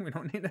part. We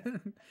don't need it.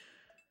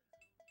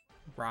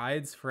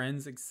 Rides,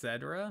 friends,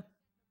 etc.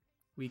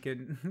 We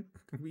can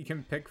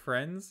pick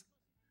friends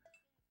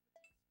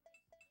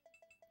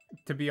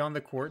to be on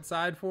the court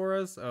side for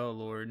us. Oh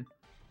Lord.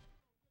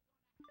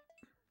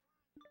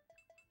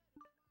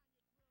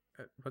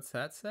 What's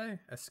that say?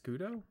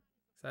 Escudo?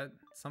 Is that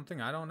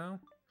something I don't know?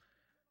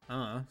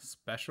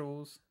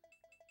 Specials.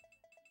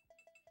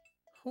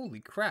 Holy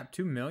crap,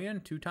 2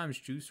 million? 2 times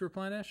juice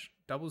replenish?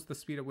 Doubles the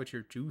speed at which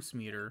your juice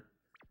meter.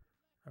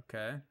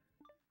 Okay.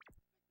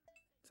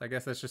 So I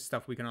guess that's just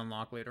stuff we can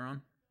unlock later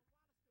on.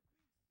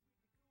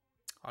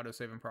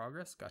 Autosave in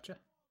progress, gotcha.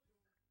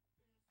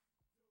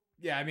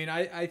 Yeah, I mean,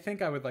 I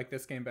think I would like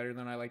this game better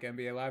than I like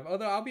NBA Live.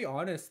 Although, I'll be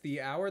honest, the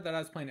hour that I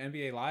was playing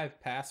NBA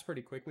Live passed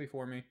pretty quickly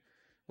for me.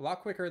 A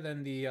lot quicker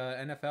than the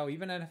NFL,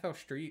 even NFL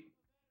Street.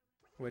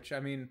 Which, I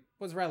mean,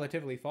 was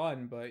relatively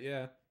fun, but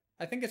yeah.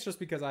 I think it's just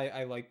because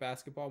I like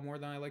basketball more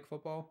than I like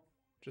football.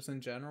 Just in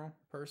general,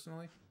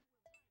 personally.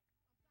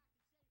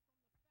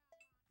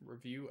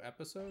 Review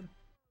episode?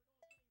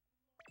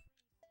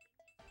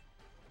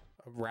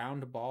 A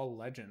round ball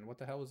legend. What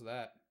the hell was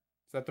that?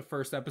 Is that the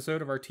first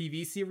episode of our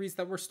TV series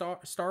that we're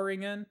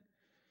starring in?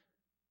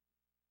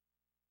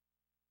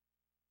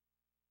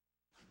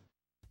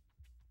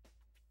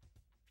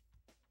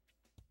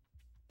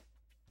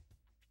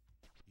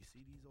 You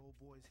see these old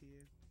boys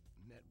here?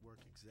 Network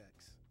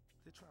execs.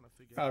 They're trying to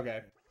figure out.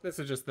 Okay. This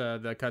is just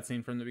the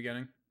cutscene from the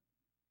beginning.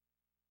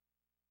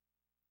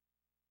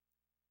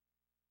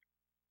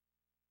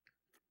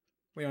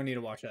 We don't need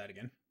to watch that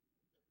again.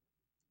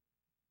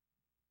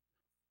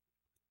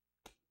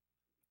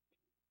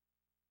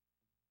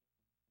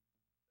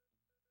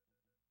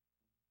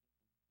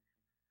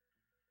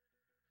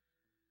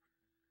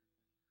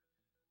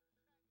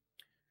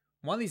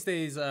 One of these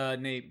days,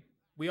 Nate,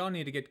 we all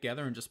need to get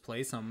together and just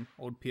play some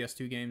old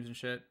PS2 games and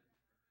shit.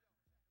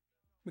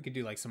 We could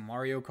do like some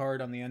Mario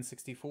Kart on the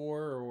N64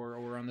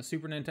 or on the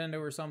Super Nintendo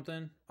or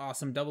something.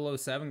 Awesome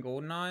 007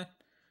 GoldenEye.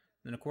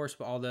 And of course,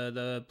 all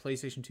the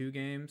PlayStation 2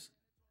 games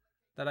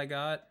that I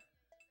got.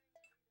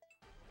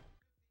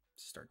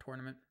 Start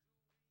tournament.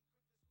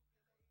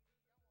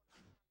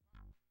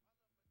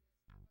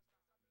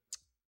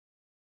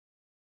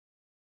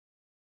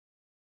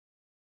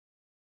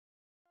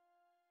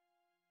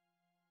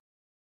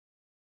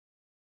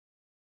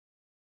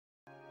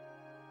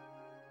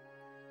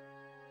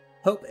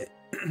 Hope it,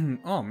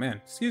 oh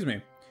man, excuse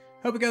me.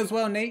 Hope it goes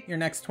well, Nate, your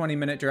next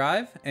 20-minute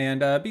drive,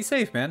 and be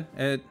safe, man.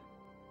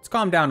 It's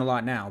calmed down a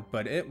lot now,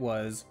 but it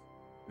was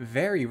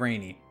very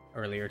rainy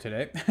earlier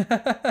today.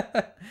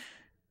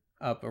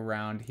 Up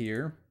around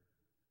here.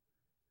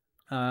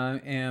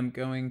 I am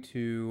going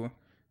to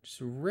just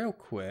real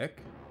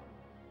quick.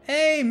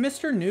 Hey,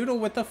 Mr. Noodle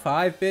with the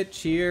 5-bit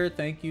cheer.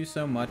 Thank you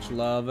so much,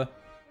 love.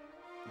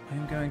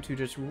 I'm going to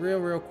just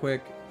real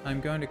quick. I'm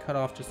going to cut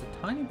off just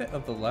a tiny bit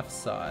of the left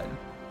side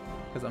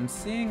because I'm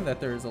seeing that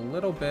there's a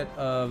little bit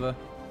of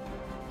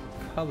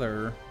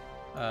color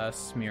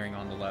smearing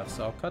on the left.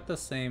 So I'll cut the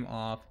same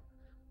off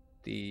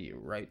the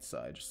right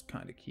side. Just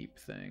kind of keep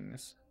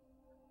things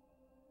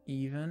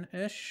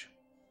even-ish.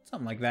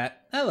 Something like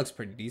that. That looks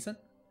pretty decent.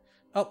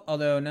 Oh,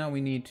 although now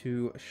we need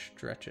to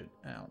stretch it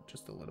out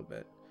just a little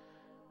bit.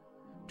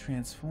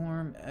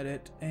 Transform,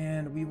 edit,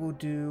 and we will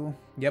do...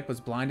 Yep,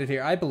 was blinded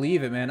here. I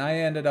believe it, man. I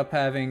ended up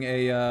having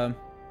a...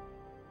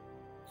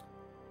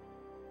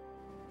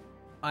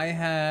 I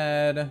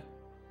had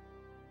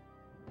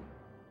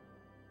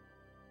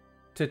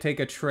to take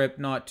a trip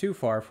not too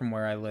far from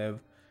where I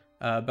live.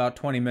 About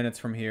 20 minutes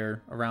from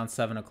here, around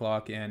 7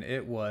 o'clock, and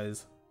it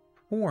was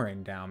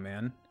pouring down,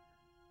 man.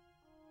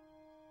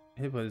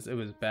 It was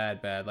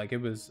bad. Like,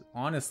 it was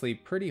honestly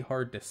pretty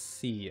hard to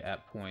see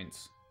at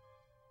points.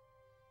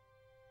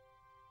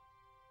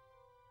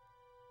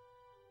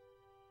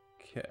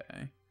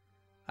 Okay.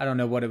 I don't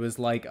know what it was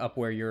like up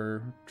where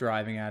you're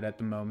driving at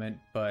the moment,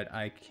 but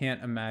I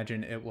can't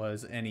imagine it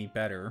was any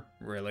better,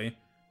 really.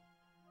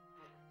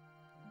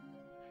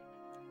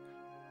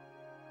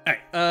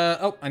 Alright,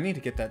 oh, I need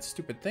to get that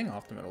stupid thing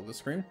off the middle of the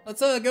screen. Let's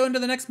go into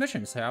the next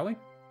mission, shall we?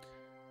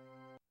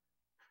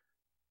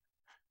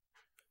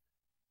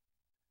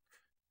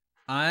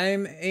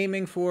 I'm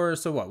aiming for,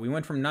 so what? We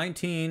went from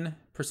 19%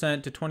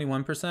 to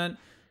 21%.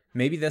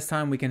 Maybe this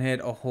time we can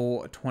hit a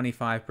whole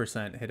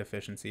 25% hit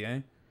efficiency, eh?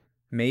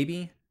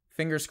 Maybe.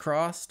 Fingers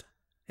crossed,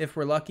 if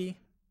we're lucky.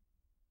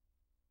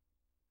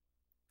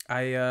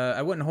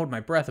 I wouldn't hold my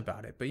breath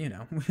about it, but you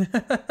know,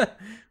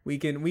 we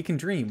can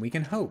dream, we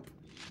can hope.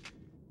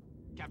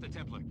 Captain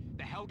Templar,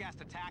 the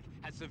Hellgast attack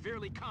has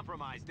severely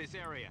compromised this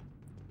area.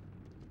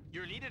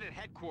 You're needed at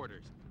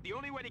headquarters. The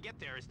only way to get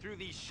there is through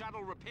these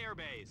shuttle repair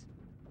bays.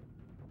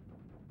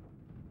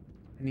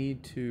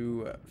 Need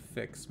to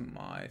fix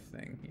my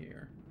thing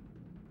here.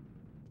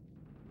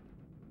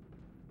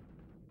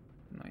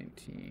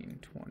 19,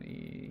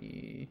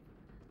 20.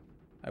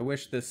 I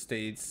wish this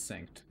stayed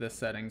synced, the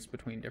settings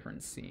between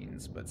different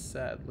scenes, but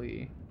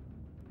sadly,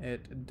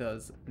 it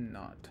does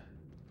not.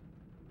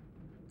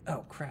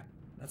 Oh, crap.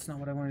 That's not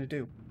what I wanted to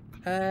do.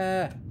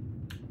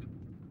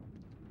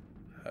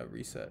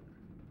 Reset.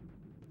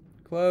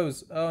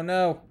 Close. Oh,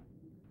 no.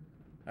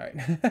 All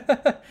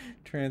right.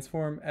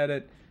 Transform,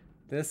 edit.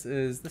 This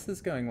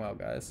is going well,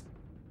 guys.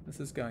 This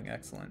is going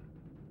excellent.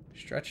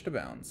 Stretch to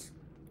bounds.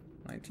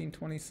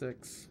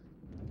 1926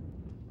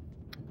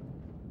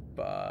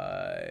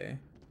 by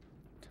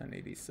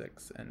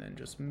 1086, and then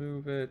just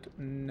move it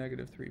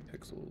 -3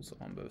 pixels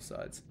on both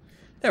sides.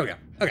 There we go.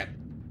 Okay,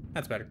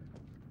 that's better.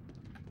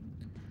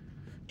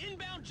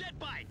 Inbound jet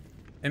bike.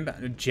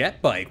 Inbound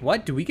jet bike.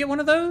 What? Do we get one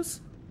of those?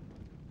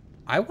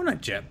 I want a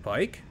jet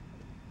bike.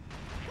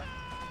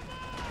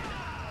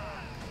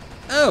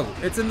 Oh,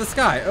 it's in the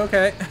sky.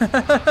 Okay.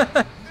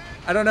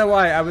 I don't know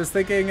why. I was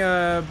thinking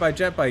by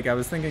jet bike, I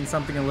was thinking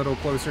something a little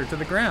closer to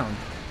the ground.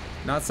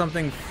 Not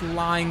something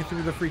flying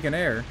through the freaking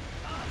air.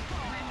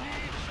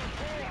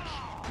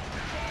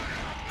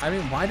 I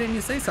mean, why didn't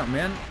you say something,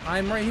 man?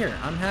 I'm right here.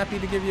 I'm happy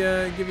to give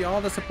you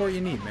all the support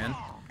you need, man.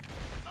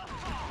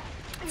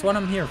 That's what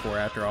I'm here for,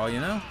 after all,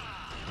 you know?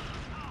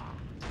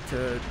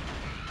 To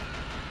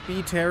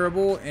be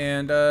terrible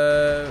and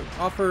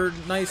offer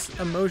nice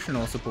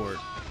emotional support.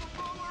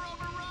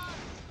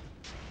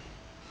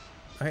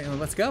 Alright, well,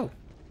 let's go.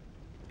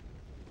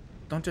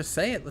 Don't just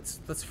say it. Let's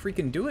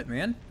freaking do it,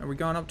 man. Are we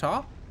going up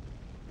top?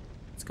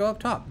 Let's go up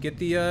top. Get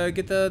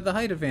the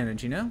height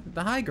advantage, you know?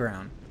 The high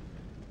ground.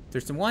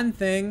 There's the one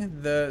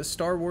thing the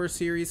Star Wars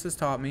series has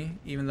taught me,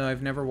 even though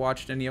I've never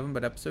watched any of them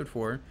but episode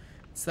 4.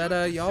 It's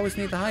that you always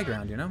need the high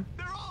ground, you know?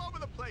 They're all over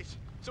the place,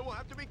 so we'll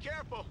have to be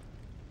careful.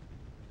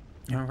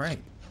 All right.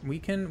 We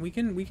can be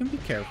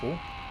careful.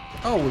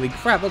 Holy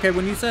crap. Okay,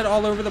 when you said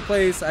all over the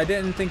place, I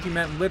didn't think you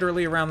meant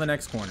literally around the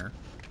next corner.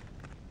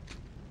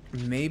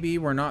 Maybe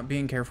we're not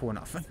being careful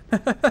enough.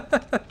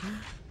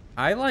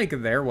 I like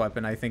their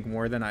weapon, I think,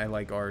 more than I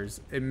like ours.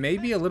 It may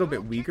be a little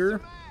bit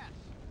weaker,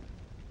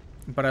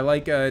 but I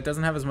like it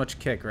doesn't have as much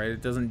kick, right?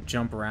 It doesn't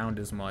jump around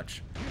as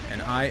much,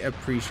 and I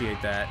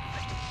appreciate that.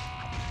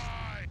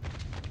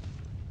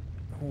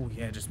 Oh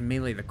yeah, just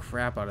melee the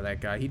crap out of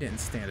that guy. He didn't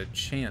stand a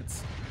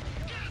chance.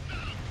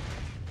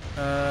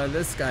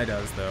 This guy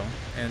does though,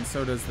 and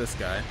so does this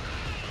guy.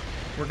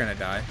 We're gonna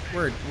die.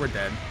 We're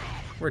dead.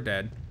 We're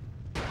dead.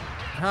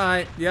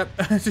 Hi. Yep.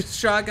 Just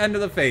shotgun to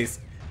the face.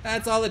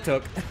 That's all it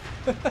took.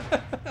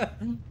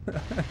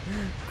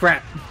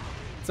 Crap.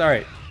 It's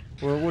alright.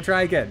 We'll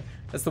try again.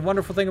 That's the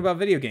wonderful thing about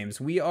video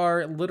games. We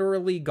are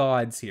literally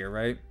gods here,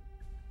 right?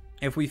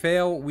 If we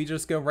fail, we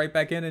just go right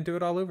back in and do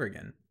it all over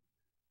again.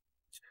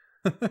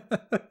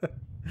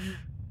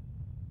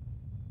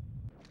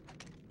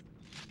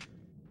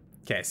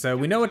 Okay, so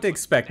we know what to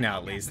expect now,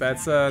 at least.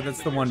 That's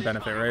the one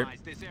benefit, right?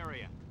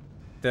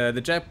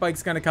 The jet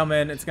bike's gonna come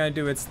in, it's gonna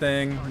do its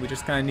thing. We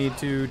just kind of need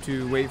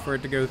to wait for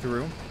it to go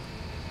through.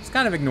 Just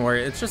kind of ignore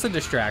it. It's just a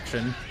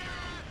distraction.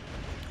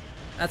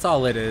 That's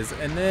all it is.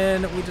 And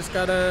then we just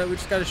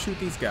gotta shoot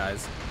these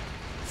guys.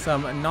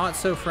 Some not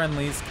so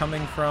friendlies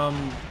coming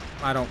from,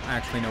 I don't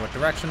actually know what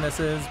direction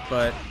this is,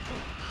 but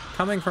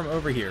coming from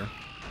over here.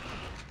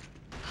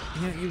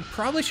 You know, you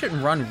probably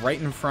shouldn't run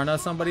right in front of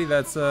somebody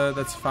that's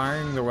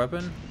firing their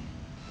weapon.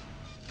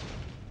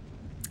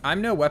 I'm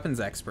no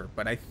weapons expert,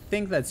 but I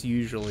think that's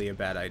usually a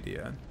bad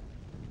idea.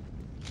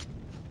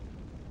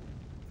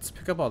 Let's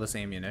pick up all this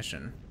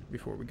ammunition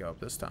before we go up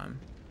this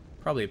time.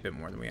 Probably a bit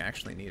more than we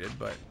actually needed,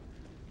 but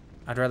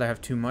I'd rather have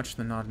too much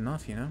than not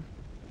enough, you know?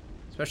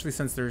 Especially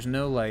since there's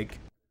no, like,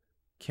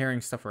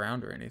 carrying stuff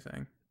around or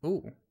anything.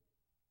 Ooh.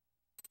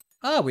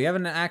 Oh, we have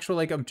an actual,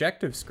 like,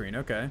 objective screen.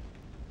 Okay.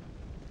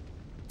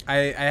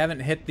 I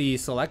haven't hit the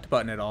select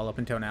button at all up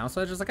until now, so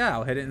I was just like, ah,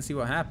 I'll hit it and see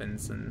what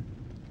happens, and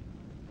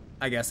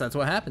I guess that's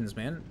what happens,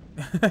 man.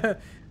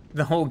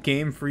 The whole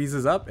game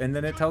freezes up, and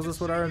then it tells us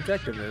what our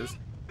objective is.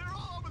 They're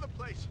all over the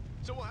place,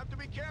 so we'll have to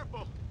be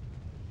careful.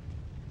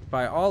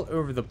 By all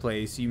over the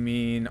place, you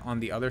mean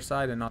on the other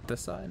side and not this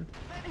side?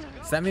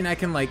 Does that mean I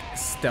can, like,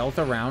 stealth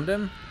around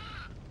him?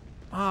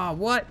 Ah,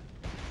 what?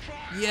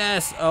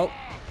 Yes. Oh,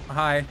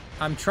 hi.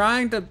 I'm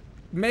trying to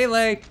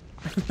melee.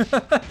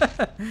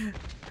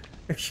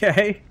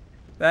 Okay.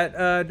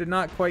 That did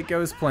not quite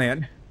go as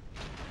planned.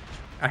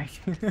 I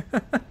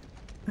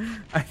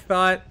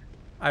thought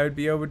I would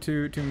be able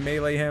to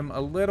melee him a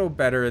little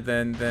better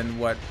than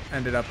what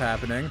ended up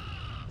happening.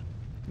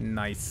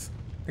 Nice.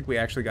 I think we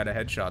actually got a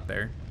headshot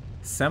there.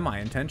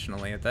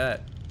 Semi-intentionally at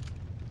that.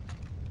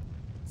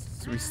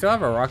 So we still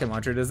have a rocket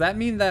launcher. Does that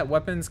mean that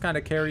weapons kind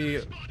of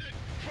carry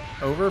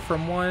over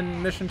from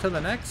one mission to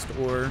the next,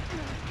 or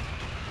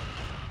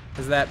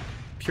is that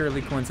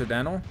purely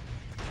coincidental?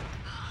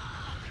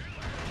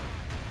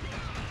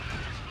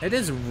 It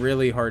is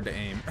really hard to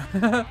aim.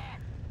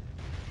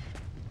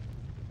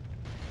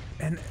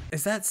 And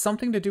is that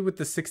something to do with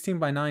the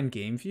 16:9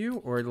 game view,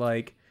 or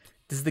like,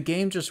 does the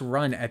game just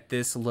run at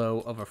this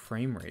low of a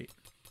frame rate?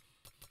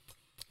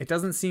 It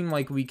doesn't seem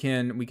like we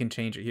can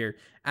change it here.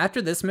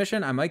 After this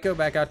mission, I might go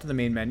back out to the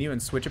main menu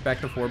and switch it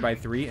back to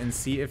 4x3 and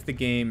see if the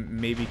game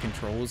maybe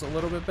controls a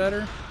little bit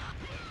better.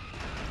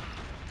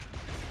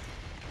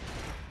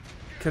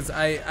 Because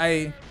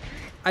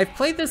I've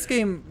played this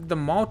game, the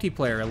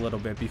multiplayer, a little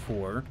bit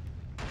before.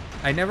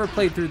 I never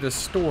played through the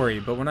story,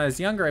 but when I was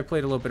younger, I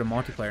played a little bit of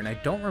multiplayer, and I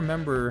don't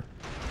remember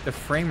the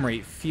frame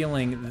rate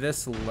feeling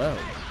this low.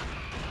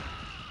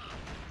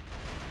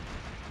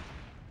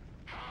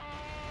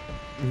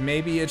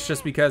 Maybe it's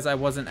just because I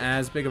wasn't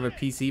as big of a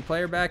PC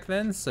player back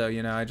then, so,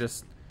 you know, I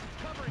just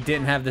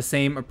didn't have the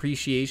same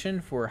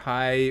appreciation for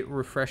high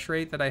refresh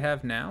rate that I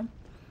have now.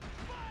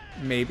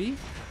 Maybe.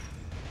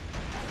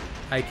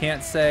 I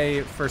can't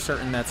say for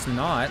certain that's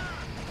not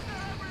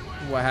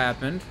what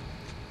happened.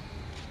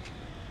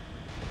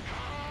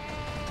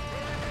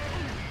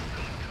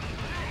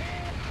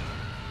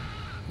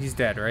 He's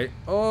dead, right?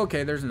 Oh,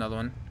 okay, there's another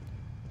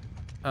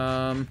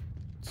one.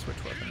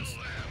 Switch weapons.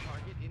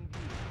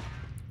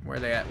 Where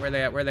they at? Where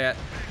they at? Where they at?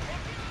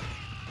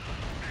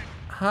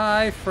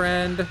 Hi,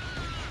 friend.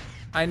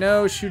 I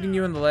know shooting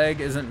you in the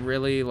leg isn't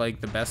really, like,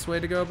 the best way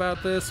to go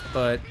about this,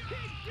 but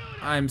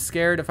I'm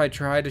scared if I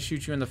try to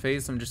shoot you in the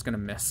face, I'm just gonna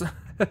miss.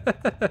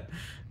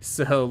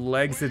 So,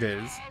 legs it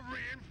is.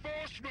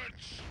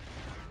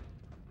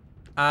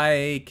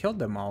 I killed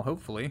them all,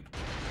 hopefully.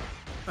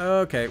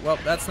 Okay, well,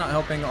 that's not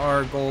helping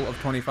our goal of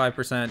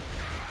 25%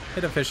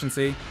 hit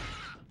efficiency.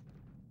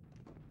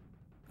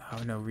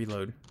 Oh, no,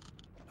 reload.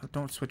 Oh,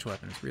 don't switch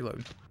weapons,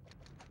 reload.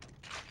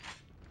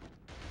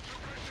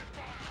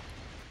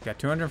 Got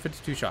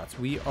 252 shots.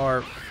 We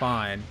are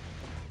fine.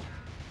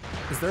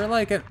 Is there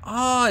like an...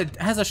 Oh, it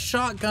has a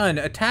shotgun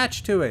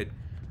attached to it.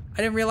 I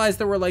didn't realize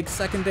there were like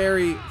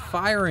secondary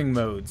firing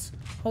modes.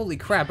 Holy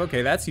crap,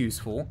 okay, that's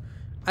useful.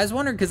 I was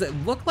wondering because it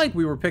looked like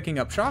we were picking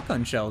up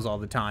shotgun shells all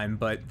the time,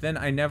 but then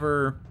I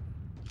never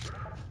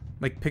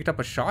like picked up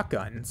a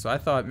shotgun. So I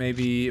thought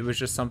maybe it was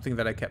just something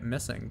that I kept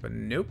missing, but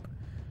nope.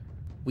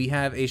 We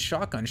have a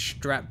shotgun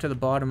strapped to the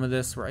bottom of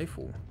this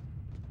rifle.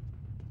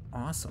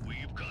 Awesome.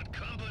 We've got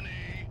company.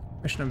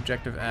 Mission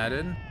objective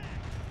added.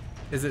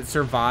 Is it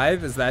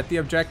survive? Is that the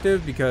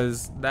objective?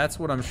 Because that's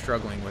what I'm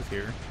struggling with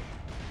here.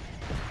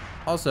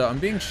 Also, I'm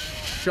being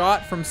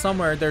shot from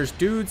somewhere. There's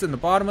dudes in the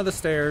bottom of the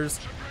stairs.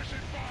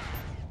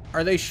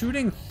 Are they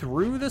shooting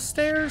through the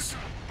stairs?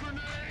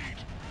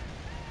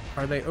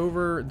 Are they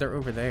over? They're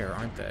over there,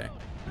 aren't they?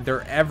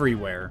 They're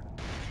everywhere.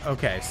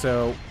 Okay,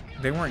 so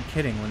they weren't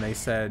kidding when they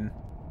said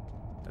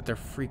that they're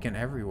freaking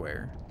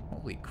everywhere.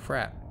 Holy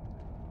crap.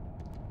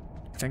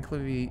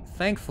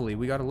 Thankfully,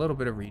 we got a little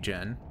bit of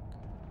regen.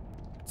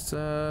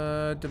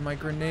 Did my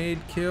grenade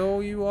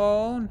kill you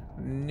all?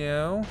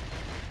 No.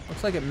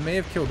 Looks like it may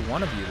have killed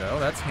one of you, though.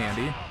 That's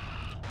handy.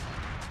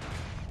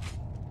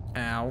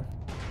 Ow.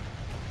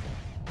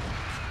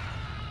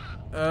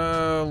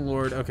 Oh,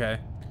 Lord. Okay.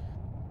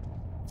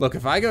 Look,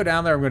 if I go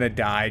down there, I'm going to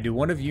die. Do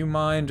one of you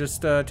mind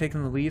just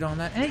taking the lead on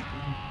that? Hey,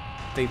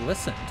 they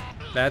listened.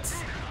 That's...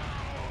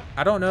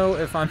 I don't know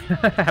if I'm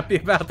happy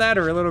about that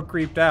or a little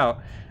creeped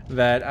out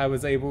that I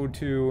was able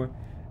to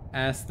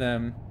ask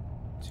them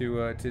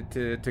to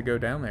go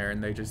down there,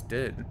 and they just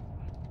did.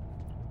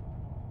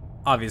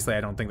 Obviously,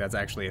 I don't think that's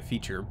actually a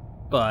feature,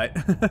 but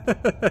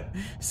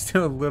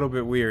still a little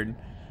bit weird.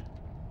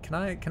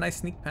 Can I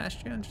sneak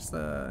past you just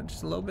a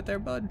little bit there,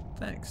 bud?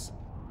 Thanks.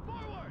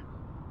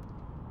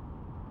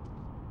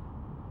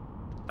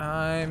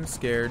 I'm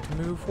scared to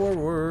move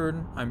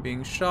forward. I'm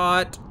being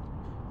shot.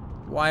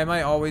 Why am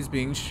I always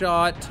being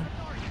shot?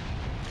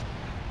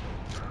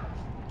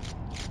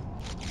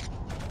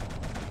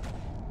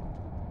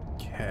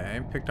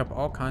 Okay, picked up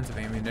all kinds of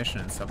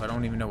ammunition and stuff. I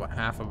don't even know what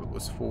half of it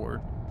was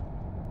for.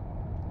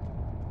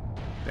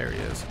 There he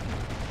is.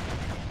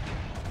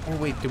 Oh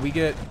wait, did we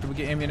get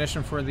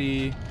ammunition for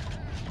the...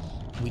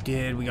 We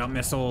did, we got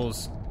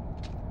missiles.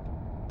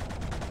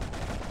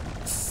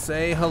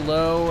 Say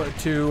hello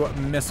to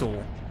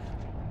missile.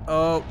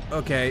 Oh,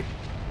 okay.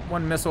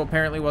 One missile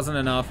apparently wasn't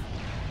enough.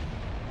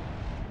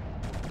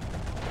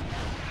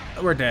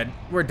 We're dead.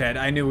 We're dead.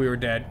 I knew we were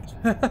dead.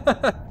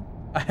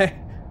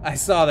 I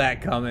saw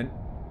that coming.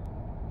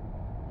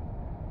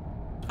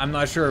 I'm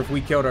not sure if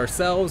we killed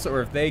ourselves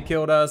or if they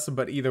killed us,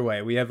 but either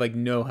way, we have like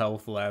no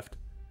health left.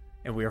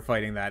 And we are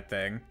fighting that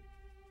thing.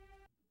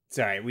 It's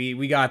alright,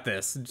 we got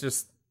this.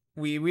 Just,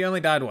 we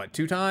only died, what,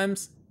 2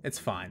 times? It's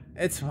fine.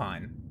 It's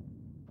fine.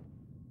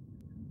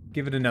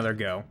 Give it another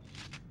go.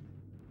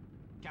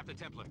 Captain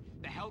Templar,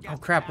 oh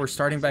crap, we're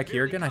starting back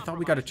here again? I thought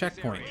we got a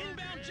checkpoint.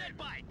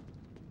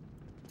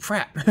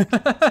 Crap.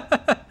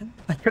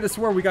 I could have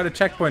swore we got a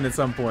checkpoint at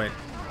some point.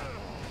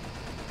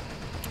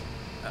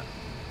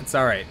 It's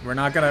alright. We're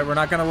not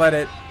gonna let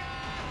it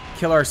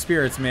kill our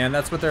spirits, man.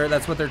 That's what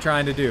they're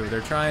trying to do.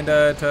 They're trying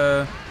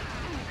to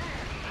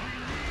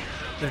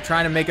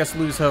make us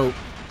lose hope,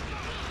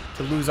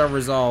 to lose our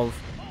resolve.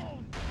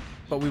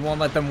 But we won't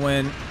let them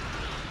win.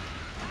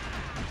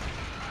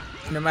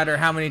 No matter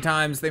how many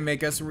times they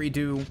make us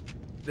redo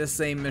this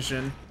same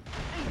mission,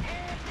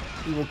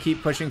 we will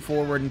keep pushing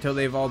forward until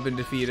they've all been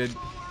defeated.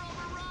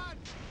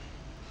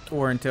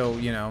 Or until,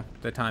 you know,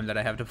 the time that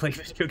I have to play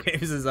video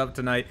games is up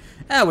tonight.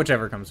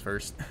 Whichever comes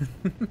first.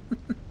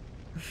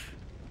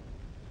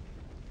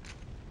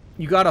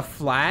 You got a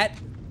flat?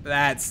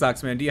 That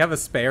sucks, man. Do you have a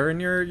spare in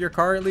your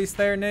car at least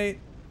there, Nate?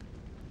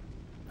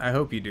 I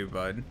hope you do,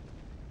 bud.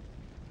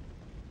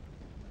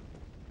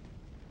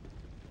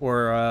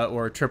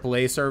 Or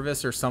AAA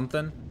service or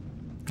something.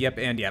 Yep,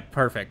 and yep,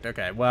 perfect.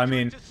 Okay, well, I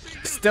mean,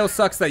 still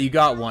sucks that you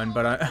got one,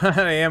 but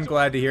I am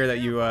glad to hear that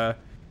you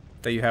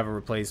have a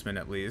replacement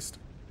at least.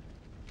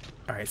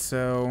 All right,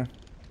 so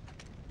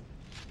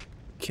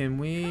can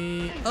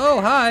we?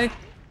 Oh, hi.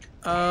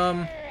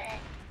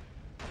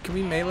 Can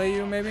we melee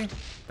you maybe?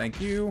 Thank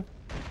you.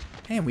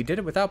 Damn, we did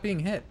it without being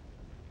hit.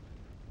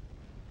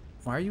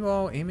 Why are you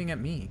all aiming at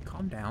me?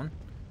 Calm down.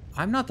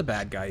 I'm not the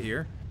bad guy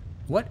here.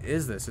 What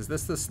is this? Is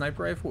this the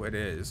sniper rifle? It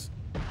is.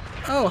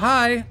 Oh,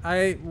 hi.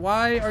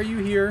 Why are you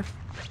here?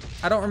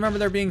 I don't remember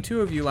there being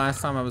 2 of you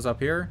last time I was up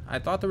here. I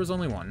thought there was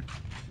only 1.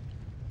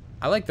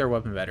 I like their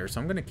weapon better,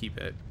 so I'm gonna keep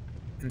it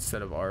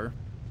instead of our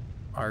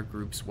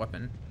group's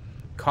weapon.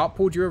 Cop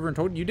pulled you over and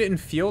told you didn't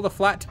feel the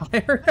flat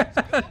tire?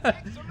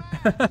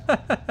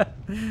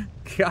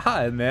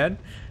 God, man.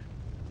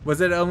 Was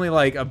it only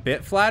like a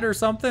bit flat or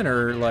something?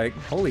 Or like,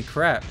 holy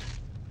crap.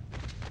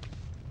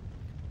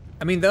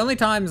 I mean, the only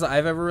times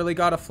I've ever really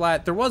got a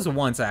flat, there was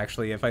once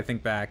actually, if I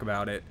think back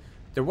about it.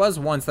 There was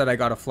once that I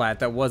got a flat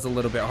that was a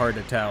little bit hard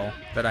to tell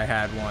that I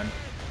had one.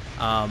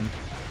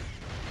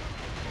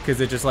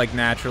 Because it just like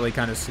naturally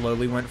kind of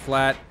slowly went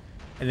flat.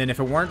 And then if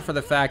it weren't for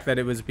the fact that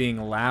it was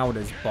being loud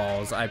as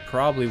balls, I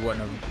probably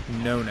wouldn't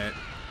have known it.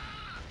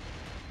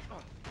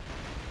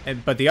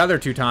 But the other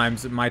 2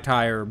 times, my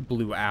tire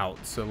blew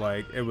out. So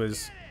like, it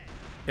was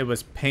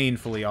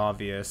painfully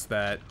obvious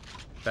that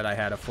I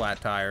had a flat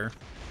tire.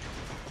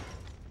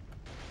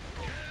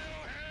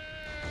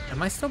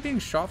 Am I still being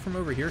shot from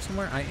over here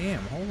somewhere? I am.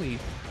 Holy.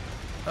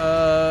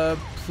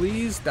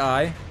 Please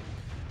die.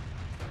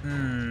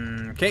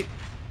 Okay.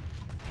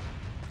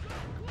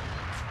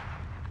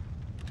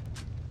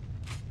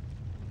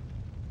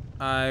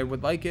 I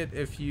would like it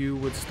if you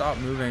would stop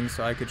moving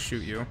so I could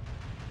shoot you.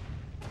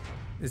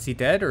 Is he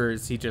dead or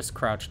is he just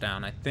crouched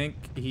down? I think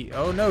he...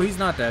 Oh, no, he's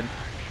not dead.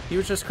 He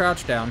was just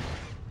crouched down.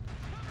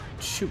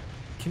 Shoot.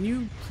 Can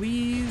you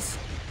please...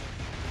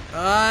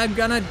 I'm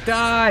gonna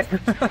die.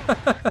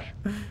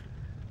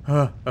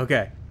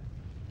 Okay.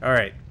 All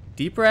right.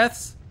 Deep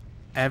breaths.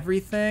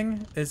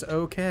 Everything is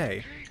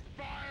okay.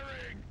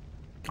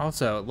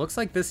 Also, it looks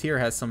like this here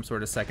has some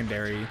sort of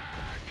secondary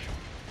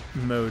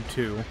mode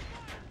too.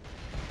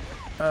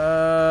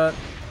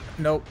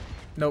 Nope.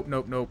 Nope,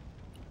 nope, nope.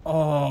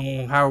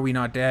 Oh, how are we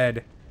not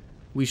dead?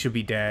 We should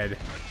be dead.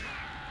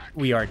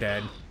 We are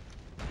dead.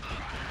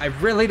 I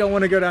really don't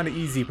want to go down to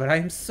easy, but I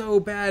am so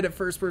bad at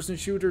first-person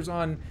shooters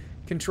on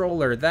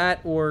controller.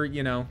 That or,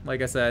 you know,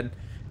 like I said,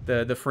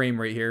 the frame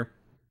rate here.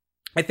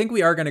 I think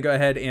we are going to go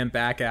ahead and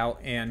back out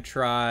and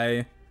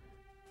try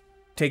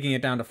taking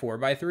it down to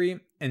 4:3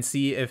 and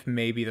see if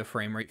maybe the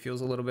frame rate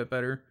feels a little bit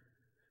better.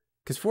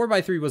 Because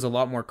 4:3 was a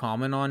lot more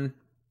common on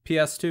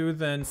PS2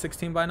 than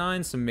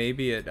 16:9, so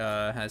maybe it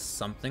has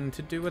something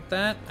to do with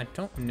that. I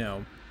don't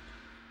know.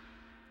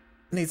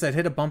 Nate said,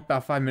 hit a bump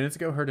about 5 minutes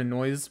ago, heard a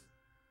noise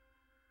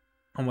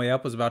on way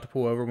up, was about to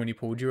pull over when he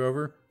pulled you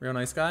over. Real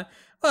nice guy.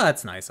 Well,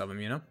 that's nice of him,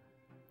 you know?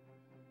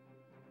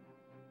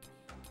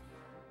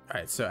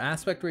 Alright, so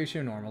aspect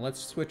ratio normal.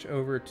 Let's switch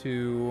over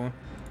to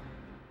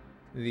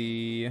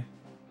the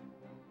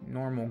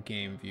normal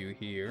game view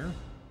here.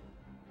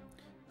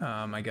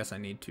 I guess I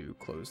need to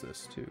close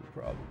this too,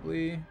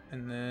 probably.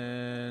 And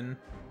then...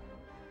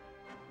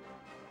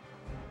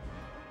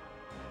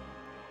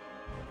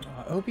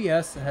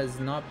 OBS has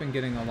not been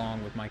getting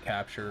along with my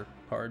capture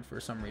card for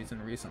some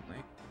reason recently.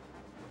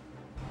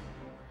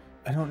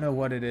 I don't know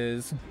what it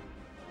is.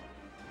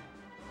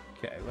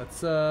 Okay,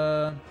 let's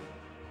turn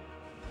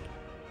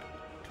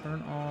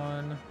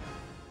on...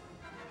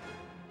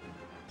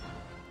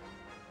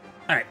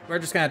 Alright, we're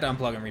just gonna have to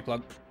unplug and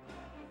replug.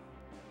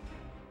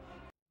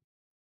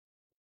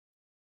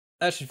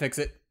 That should fix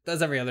it.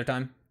 Does every other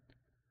time.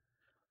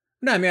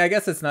 No, I mean, I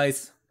guess it's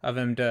nice of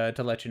him to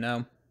let you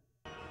know.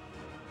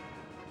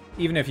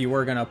 Even if you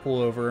were gonna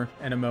pull over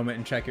in a moment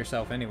and check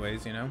yourself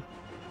anyways, you know?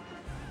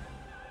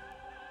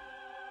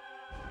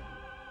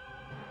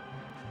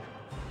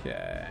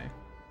 Okay.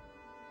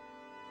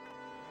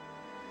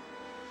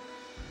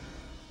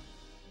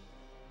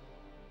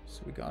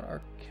 So we got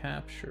our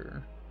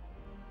capture.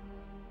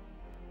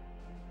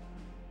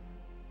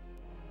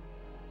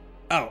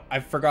 Oh, I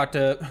forgot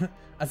to...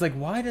 I was like,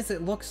 why does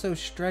it look so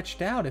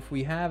stretched out if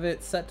we have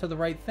it set to the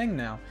right thing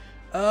now?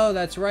 Oh,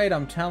 that's right.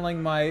 I'm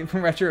telling my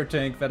retro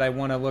tank that I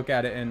want to look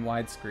at it in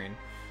widescreen.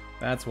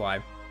 That's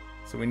why.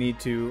 So we need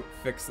to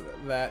fix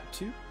that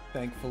too.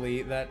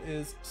 Thankfully, that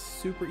is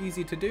super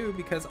easy to do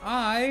because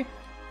I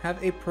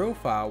have a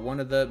profile, one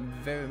of the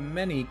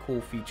many cool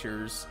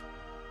features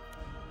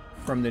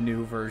from the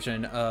new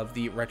version of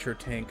the retro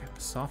tank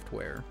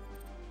software.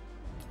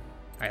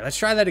 All right, let's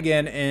try that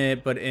again,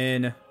 but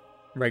in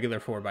regular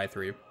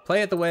 4:3.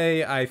 Play it the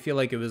way I feel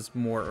like it was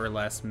more or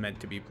less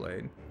meant to be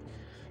played.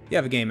 You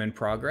have a game in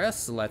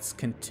progress. Let's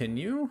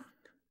continue.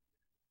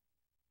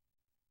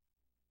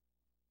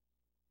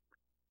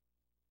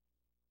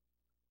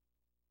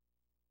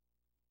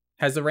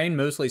 Has the rain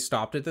mostly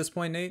stopped at this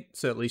point, Nate?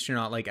 So at least you're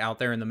not like out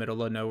there in the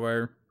middle of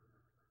nowhere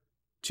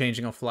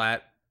changing a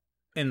flat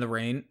in the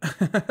rain.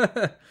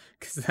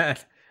 Because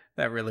that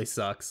really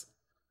sucks.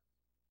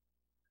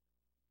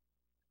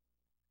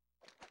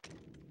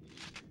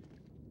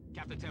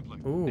 Captain Templar,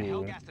 Ooh. the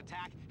Hellgast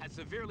attack has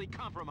severely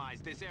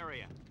compromised this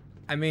area.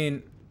 I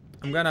mean,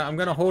 I'm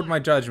gonna hold my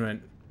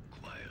judgment.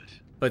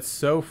 But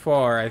so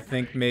far, I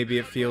think maybe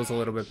it feels a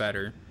little bit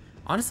better.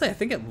 Honestly, I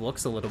think it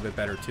looks a little bit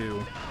better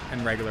too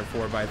in regular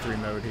 4:3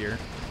 mode here.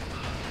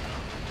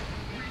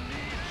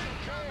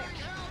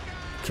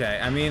 Okay,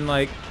 I mean,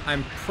 like,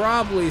 I'm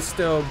probably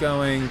still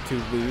going to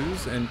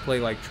lose and play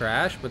like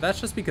trash, but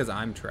that's just because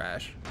I'm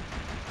trash.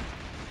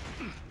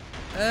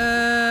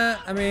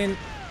 I mean,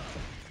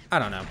 I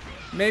don't know.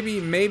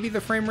 Maybe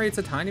the frame rate's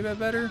a tiny bit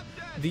better.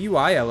 The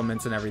UI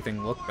elements and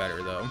everything look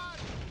better though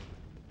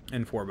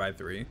in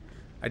 4:3.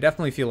 I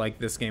definitely feel like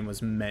this game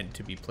was meant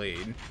to be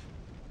played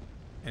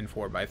in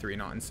 4:3,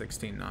 not in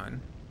 16:9.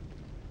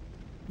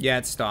 Yeah,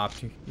 it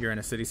stopped. You're in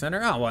a city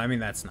center. Oh, well, I mean,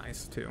 that's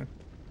nice too.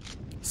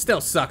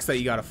 Still sucks that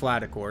you got a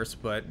flat, of course,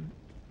 but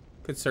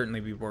could certainly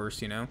be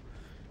worse, you know?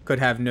 Could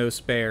have no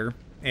spare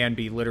and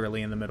be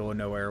literally in the middle of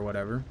nowhere or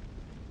whatever.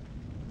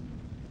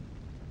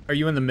 Are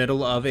you in the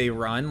middle of a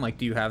run? Like,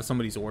 do you have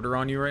somebody's order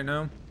on you right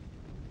now?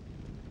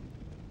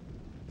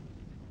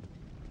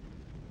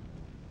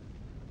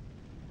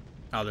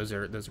 Oh, those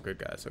are good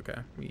guys.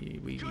 Okay,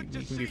 we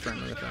can be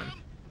friendly with them.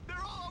 They're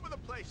all over the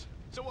place,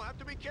 so we'll have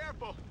to be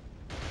careful.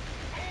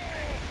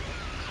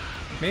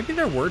 Maybe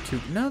there were two.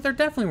 No, there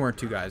definitely weren't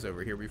two guys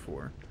over here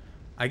before.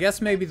 I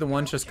guess maybe the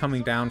one's just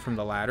coming down from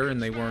the ladder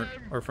and they weren't,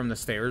 or from the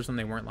stairs and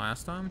they weren't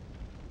last time.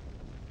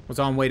 Was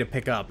on way to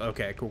pick up.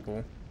 Okay,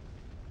 cool.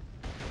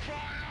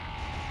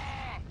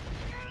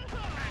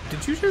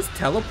 Did you just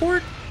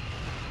teleport?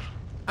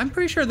 I'm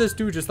pretty sure this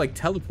dude just like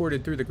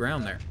teleported through the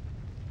ground there.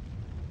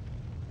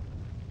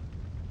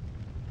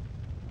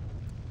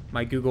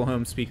 My Google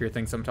Home speaker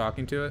thinks I'm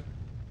talking to it.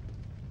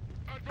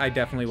 I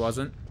definitely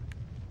wasn't.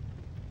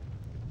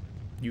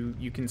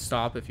 You can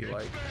stop if you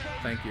like.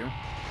 Thank you.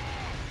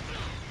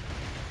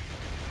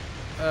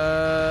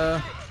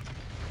 Alright,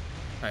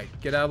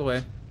 get out of the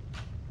way.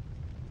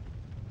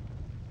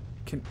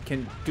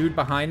 Can dude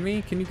behind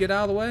me? Can you get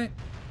out of the way?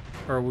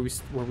 Or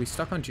were we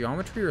stuck on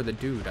geometry or the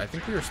dude? I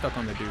think we were stuck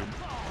on the dude.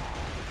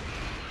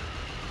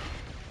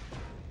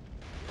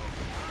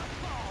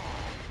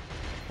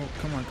 Oh,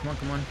 come on.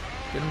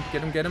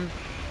 Get him.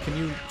 Can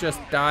you just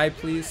die,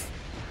 please?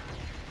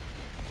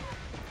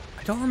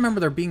 I don't remember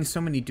there being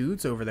so many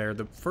dudes over there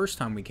the first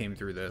time we came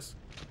through this.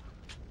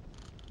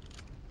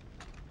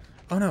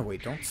 Oh no,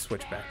 wait, don't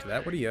switch back to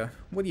that. What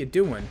are you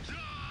doing?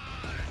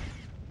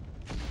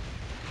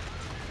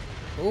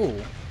 Oh.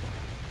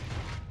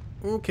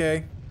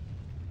 Okay.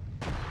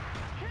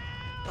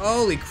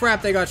 Holy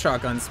crap, they got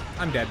shotguns.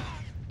 I'm dead.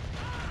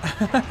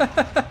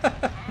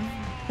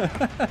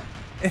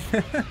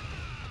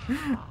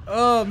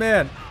 Oh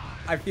man,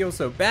 I feel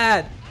so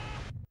bad.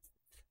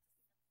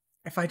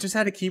 If I just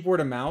had a keyboard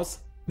and mouse,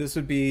 this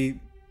would be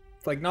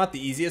like not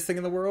the easiest thing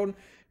in the world,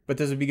 but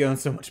this would be going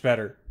so much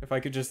better. If I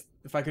could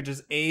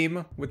just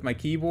aim with my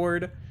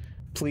keyboard,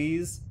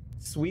 please.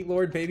 Sweet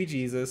Lord baby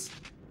Jesus.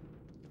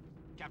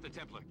 Captain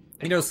Templar.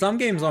 You know, some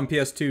games on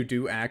PS2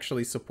 do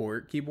actually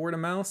support keyboard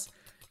and mouse.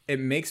 It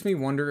makes me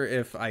wonder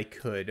if I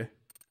could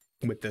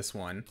with this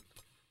one.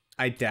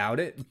 I doubt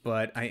it,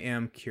 but I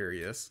am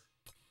curious.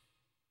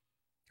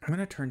 I'm going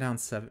to turn down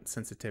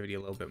sensitivity a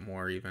little bit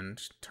more even.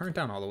 Just turn it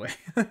down all the way.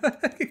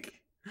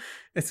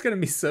 It's going to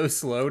be so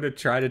slow to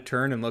try to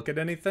turn and look at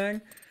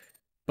anything.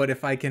 But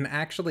if I can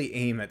actually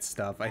aim at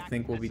stuff, I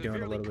think we'll be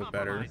doing a little bit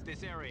better.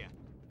 This area.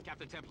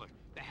 Captain Templar,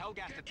 the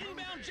Hellgaster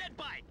inbound jet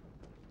bike.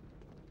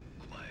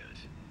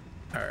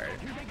 Alright.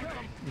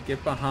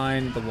 Get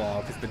behind the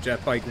wall, because the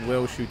jet bike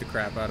will shoot the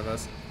crap out of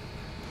us.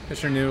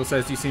 Mr. Noodle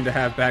says you seem to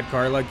have bad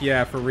car luck.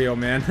 Yeah, for real,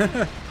 man.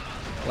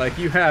 Like,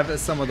 you have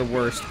some of the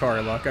worst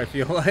car luck, I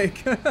feel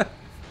like.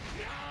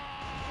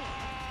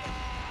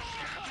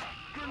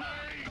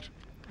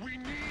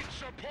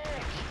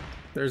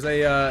 There's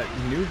a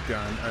noob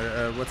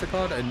gun. What's it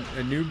called? A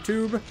noob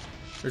tube?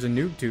 There's a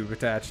noob tube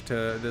attached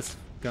to this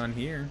gun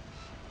here.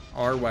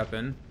 Our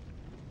weapon.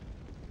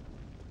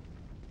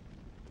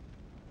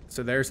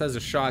 So theirs has a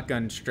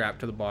shotgun strapped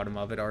to the bottom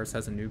of it. Ours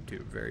has a noob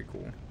tube. Very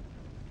cool.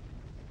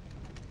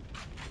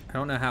 I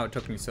don't know how it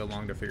took me so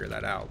long to figure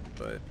that out,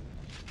 but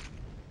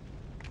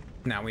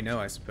now we know,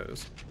 I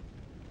suppose.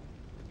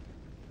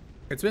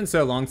 It's been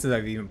so long since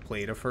I've even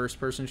played a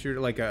first-person shooter,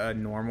 like a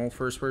normal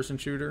first-person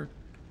shooter.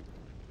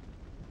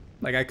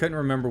 Like, I couldn't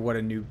remember what a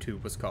noob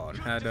tube was called.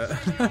 Had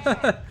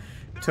to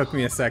took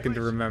me a second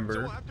to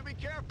remember.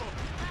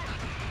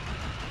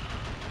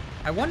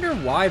 I wonder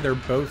why they're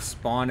both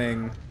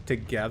spawning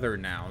together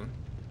now.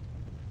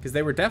 Because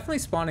they were definitely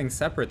spawning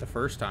separate the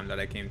first time that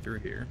I came through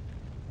here.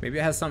 Maybe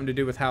it has something to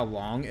do with how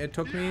long it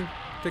took me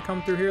to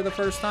come through here the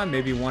first time.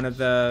 Maybe one of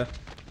the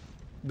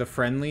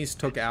friendlies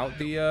took out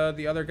the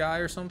other guy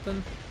or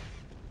something.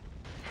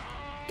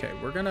 Okay,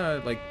 we're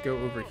gonna like go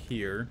over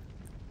here.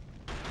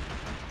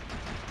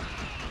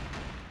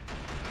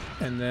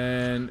 And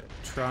then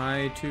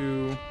try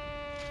to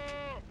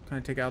kind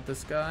of take out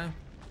this guy.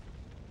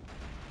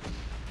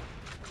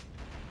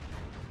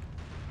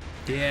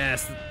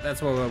 Yes,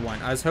 that's what I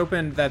want. I was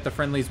hoping that the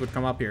friendlies would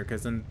come up here,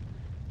 because then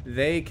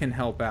they can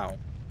help out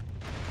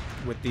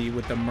with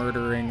the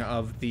murdering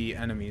of the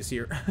enemies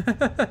here.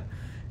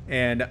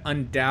 And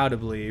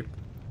undoubtedly,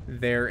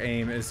 their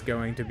aim is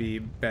going to be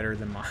better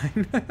than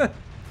mine.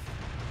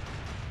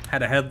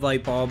 Had a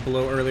headlight bulb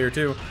blow earlier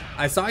too.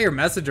 I saw your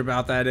message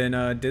about that in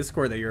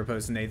Discord that you were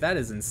posting, Nate. That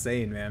is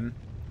insane, man.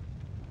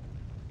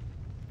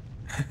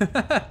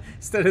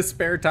 Instead of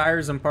spare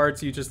tires and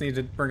parts, you just need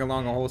to bring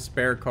along a whole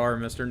spare car,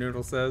 Mr.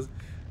 Noodle says.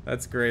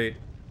 That's great.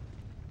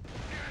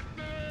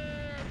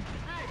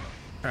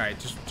 Alright,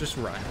 just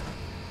run.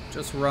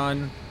 Just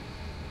run.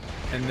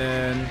 And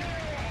then...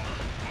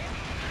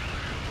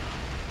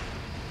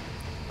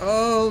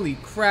 Holy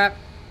crap.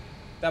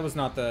 That was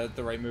not the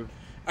right move.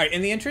 Alright,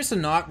 in the interest of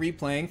not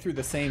replaying through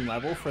the same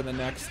level for the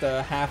next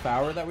half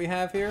hour that we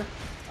have here,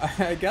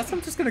 I guess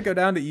I'm just gonna go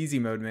down to easy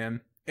mode,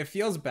 man. It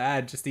feels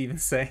bad just even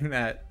saying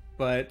that,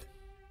 but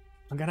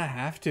I'm gonna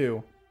have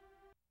to.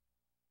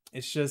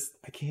 It's just,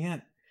 I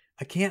can't.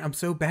 I'm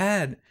so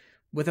bad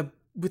with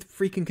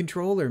freaking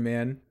controller,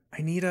 man.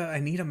 I need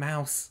a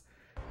mouse.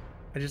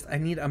 I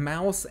need a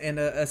mouse and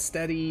a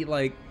steady,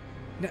 like,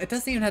 no, it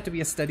doesn't even have to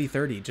be a steady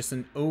 30, just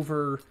an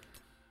over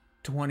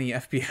 20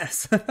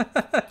 FPS.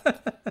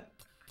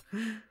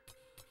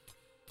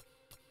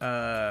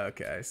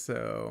 Okay,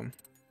 so,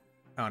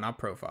 oh, not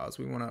profiles.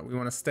 We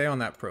wanna stay on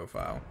that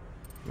profile.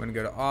 We wanna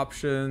go to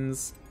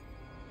options,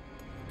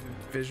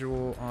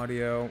 visual,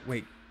 audio.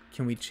 Wait,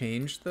 can we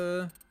change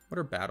what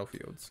are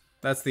battlefields?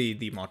 That's the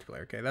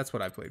multiplayer. Okay, that's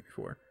what I played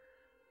before.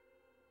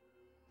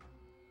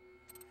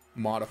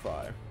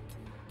 Modify.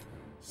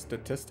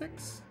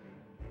 Statistics?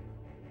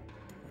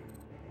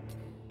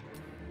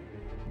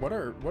 What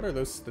are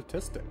those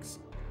statistics?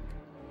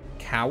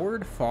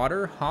 Coward,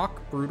 fodder,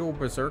 hawk, brutal,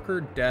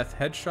 berserker, death,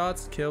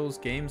 headshots, kills,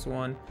 games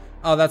won.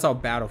 Oh, that's all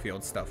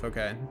battlefield stuff.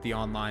 Okay, the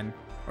online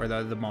or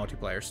the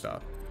multiplayer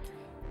stuff.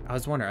 I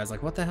was wondering. I was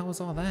like, what the hell is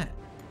all that?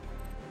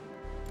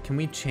 Can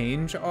we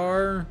change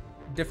our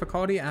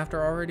difficulty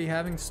after already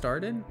having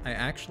started? I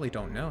actually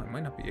don't know. I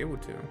might not be able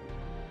to.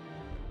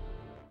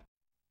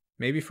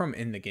 Maybe from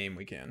in the game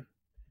we can.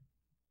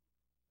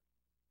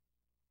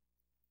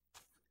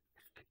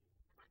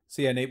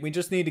 So yeah, Nate, we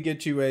just need to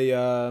get you a,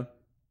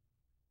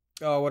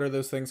 oh, what are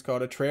those things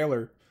called? A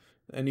trailer.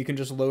 And you can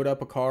just load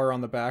up a car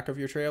on the back of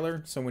your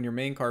trailer. So when your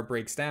main car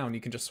breaks down,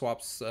 you can just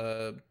swap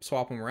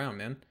them around,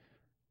 man.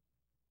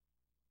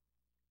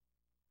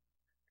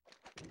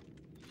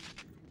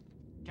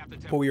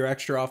 pull your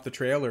extra off the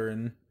trailer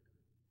and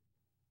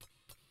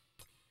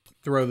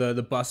throw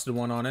the busted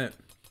one on it.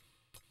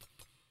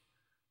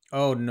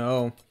 Oh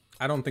no,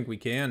 I don't think we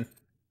can.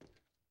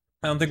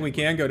 I don't think we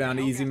can go down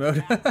to easy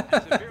mode.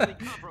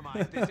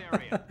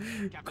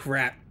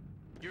 Crap.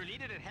 You're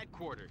needed at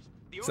headquarters.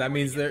 So that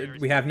means that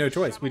we have no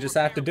choice. We just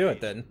have to do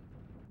it then.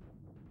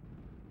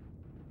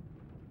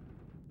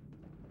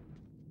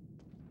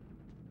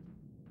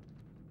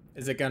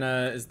 Is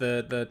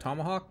the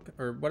Tomahawk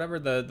or whatever,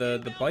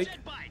 the bike?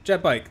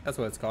 Jet bike, that's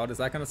what it's called. Is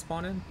that gonna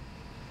spawn in?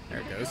 There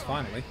it goes,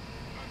 finally.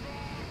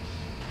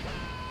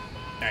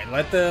 Alright,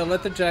 let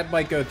the jet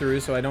bike go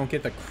through so I don't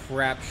get the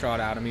crap shot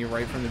out of me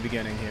right from the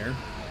beginning here.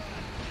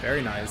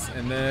 Very nice.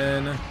 And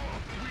then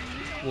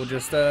we'll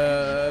just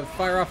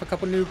fire off a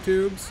couple noob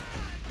tubes.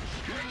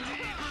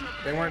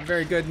 They weren't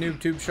very good noob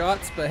tube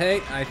shots, but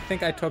hey, I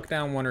think I took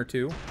down one or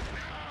two.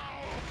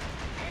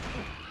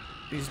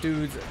 These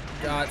dudes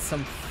got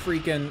some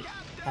freaking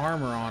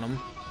armor on them.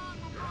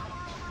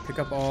 Pick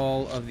up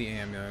all of the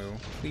ammo.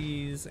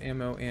 Please,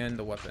 ammo and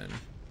the weapon.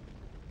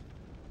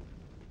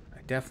 I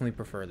definitely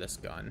prefer this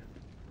gun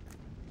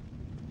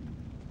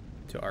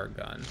to our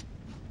gun.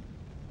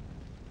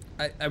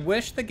 I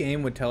wish the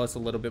game would tell us a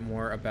little bit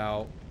more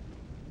about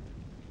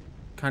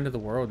kind of the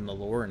world and the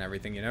lore and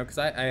everything, you know, because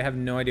I have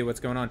no idea what's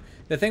going on.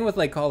 The thing with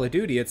like Call of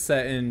Duty, it's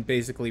set in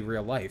basically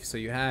real life, so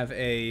you have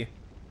a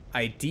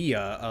idea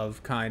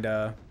of kind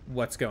of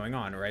what's going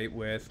on, right?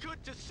 With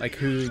like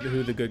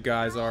who the good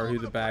guys are, who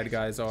the bad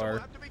guys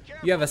are.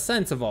 You have a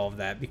sense of all of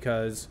that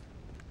because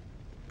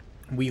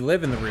we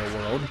live in the real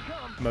world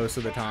most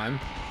of the time.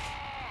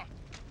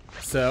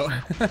 So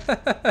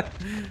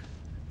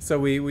so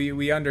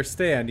we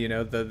understand, you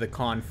know, the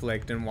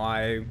conflict and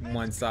why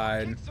one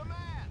side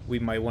we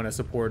might want to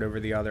support over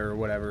the other or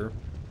whatever.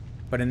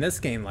 But in this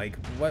game, like,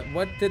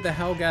 what did the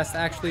Helghast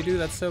actually do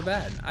that's so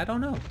bad? I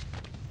don't know.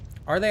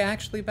 Are they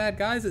actually bad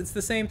guys? It's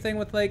the same thing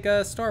with, like,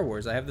 Star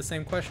Wars. I have the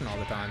same question all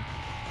the time.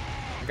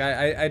 Like,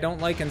 I don't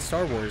like in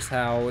Star Wars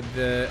how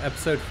the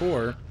Episode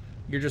 4,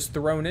 you're just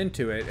thrown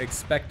into it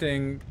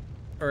expected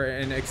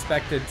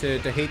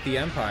to hate the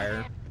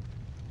Empire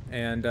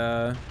and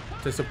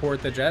to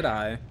support the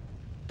Jedi,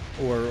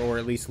 or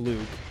at least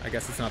Luke. I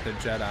guess it's not the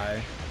Jedi.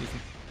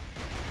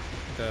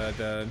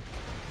 The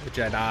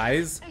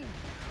Jedis.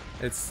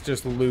 It's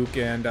just Luke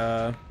and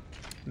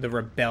the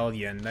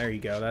Rebellion. There you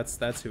go.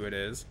 That's who it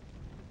is.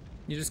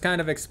 You just kind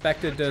of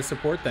expected to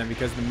support them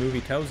because the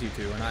movie tells you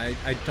to, and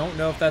I don't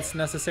know if that's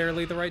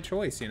necessarily the right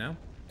choice, you know?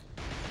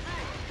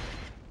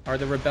 Are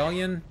the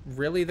Rebellion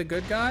really the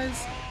good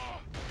guys?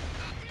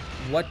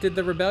 What did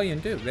the Rebellion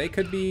do? They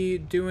could be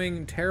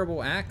doing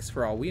terrible acts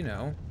for all we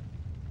know,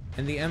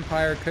 and the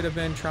Empire could have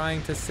been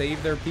trying to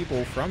save their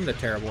people from the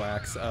terrible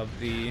acts of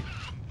the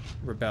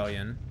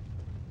Rebellion.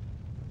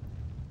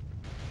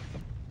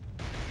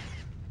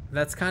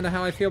 That's kind of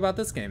how I feel about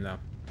this game, though.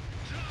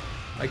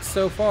 Like,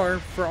 so far,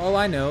 for all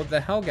I know,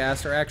 the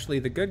Helghast are actually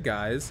the good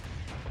guys,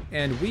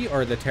 and we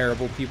are the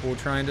terrible people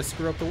trying to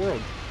screw up the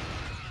world.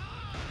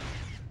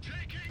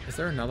 Is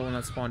there another one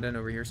that spawned in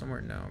over here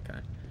somewhere? No, okay.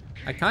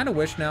 I kind of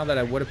wish now that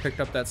I would have picked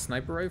up that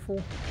sniper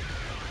rifle.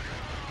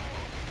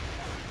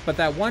 But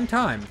that one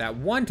time,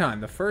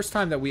 the first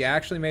time that we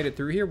actually made it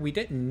through here, we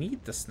didn't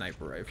need the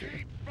sniper rifle.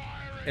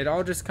 It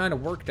all just kind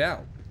of worked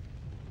out.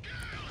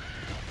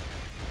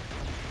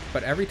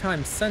 But every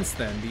time since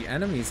then, the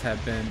enemies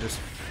have been just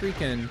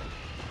freaking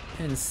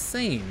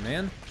insane,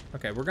 man.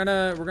 Okay, we're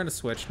gonna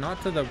switch,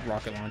 not to the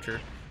rocket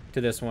launcher, to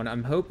this one.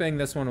 I'm hoping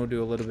this one will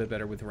do a little bit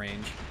better with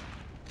range,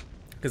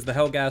 because the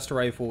Helghast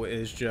rifle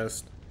is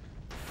just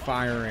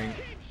firing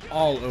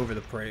all over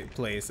the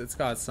place. It's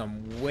got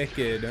some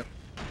wicked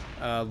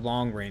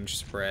long range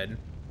spread.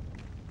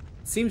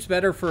 Seems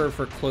better for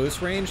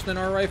close range than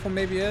our rifle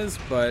maybe is,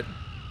 but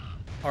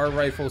our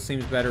rifle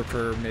seems better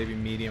for maybe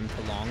medium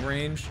to long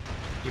range,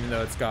 even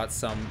though it's got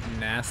some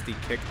nasty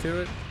kick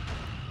to it.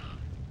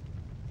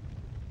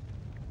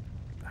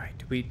 Alright,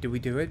 did we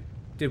do it?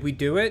 Did we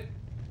do it?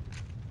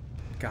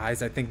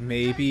 Guys, I think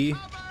maybe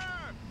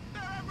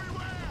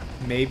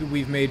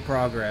we've made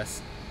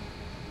progress.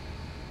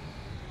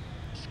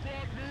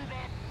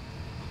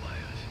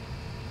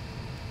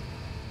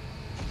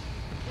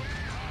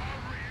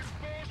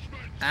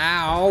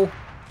 Ow!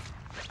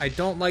 I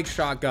don't like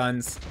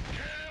shotguns.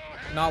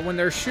 Not when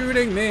they're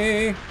shooting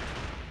me.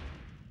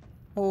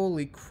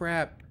 Holy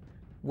crap.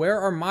 Where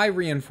are my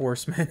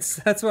reinforcements?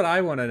 That's what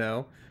I want to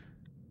know.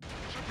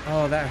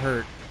 Oh, that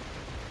hurt.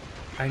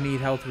 I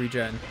need health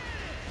regen.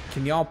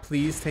 Can y'all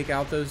please take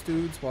out those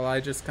dudes while I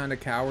just kind of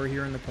cower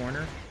here in the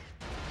corner?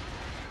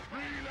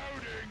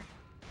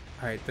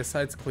 Alright, this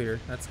side's clear.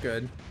 That's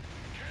good.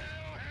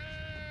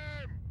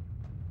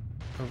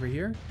 Over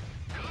here?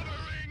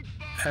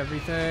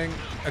 Everything.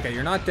 Okay,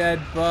 you're not dead,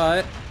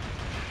 but...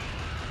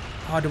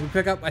 Oh, did we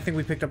pick up? I think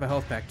we picked up a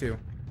health pack, too.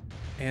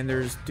 And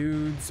there's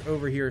dudes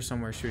over here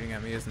somewhere shooting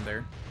at me, isn't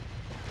there?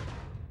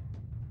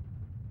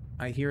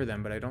 I hear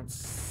them, but I don't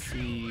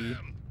see...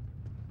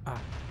 Ah.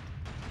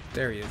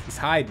 There he is. He's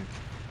hiding.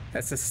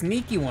 That's a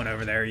sneaky one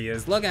over there he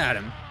is. Look at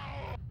him.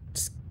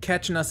 Just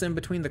catching us in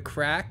between the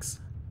cracks.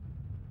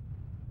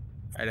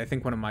 Alright, I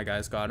think one of my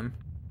guys got him.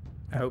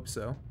 I hope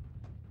so.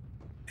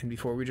 And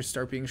before we just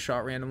start being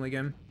shot randomly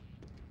again.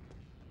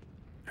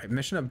 Alright,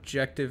 mission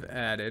objective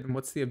added.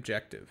 What's the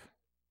objective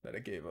that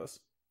it gave us?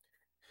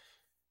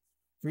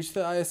 Reach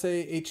the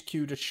ISA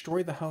HQ,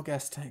 destroy the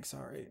Hellgas tanks.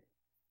 Alright.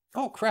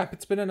 Oh crap,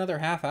 it's been another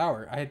half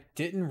hour. I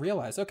didn't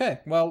realize.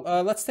 Okay, well,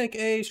 let's take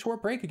a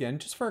short break again,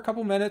 just for a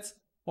couple minutes,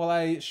 while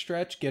I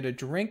stretch, get a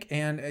drink,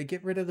 and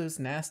get rid of those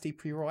nasty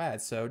pre-roll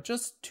ads. So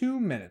just 2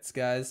 minutes,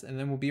 guys, and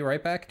then we'll be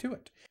right back to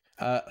it.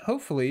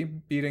 Hopefully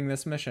beating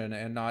this mission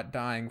and not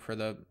dying for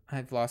the,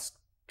 I've lost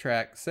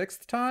track,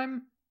 6th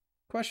time?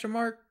 Question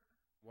mark?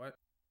 What?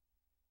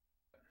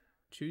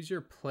 Choose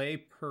your play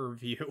per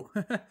view.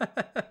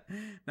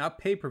 Not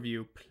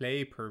pay-per-view,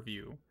 play per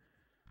view.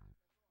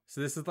 So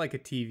this is like a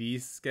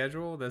TV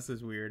schedule? This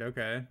is weird.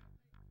 Okay.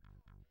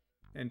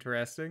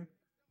 Interesting.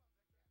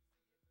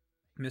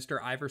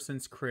 Mr.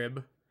 Iverson's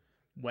Crib.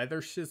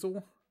 Weather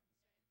Shizzle.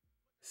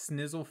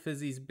 Snizzle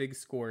Fizzy's Big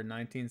Score,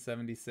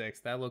 1976.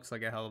 That looks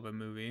like a hell of a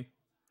movie.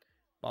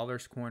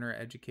 Baller's Corner,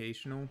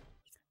 educational.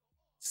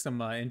 Some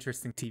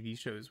interesting TV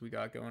shows we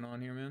got going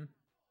on here, man.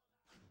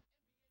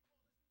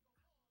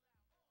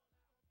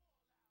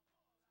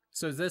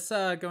 So is this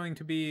going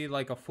to be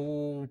like a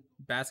full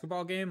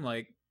basketball game?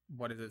 Like,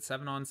 what is it,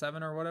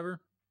 7-on-7 or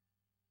whatever?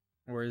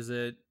 Or is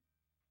it...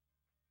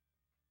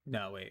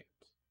 No, wait.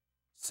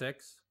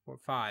 6 or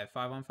 5?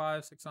 5-on-5?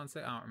 6-on-6?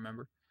 I don't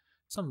remember.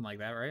 Something like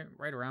that, right?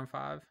 Right around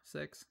 5,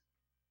 6?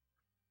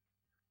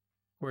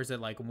 Or is it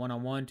like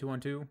 1-on-1,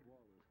 2-on-2?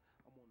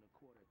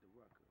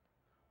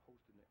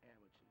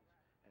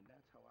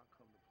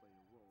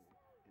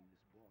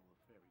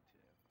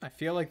 I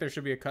feel like there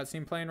should be a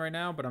cutscene playing right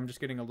now, but I'm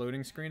just getting a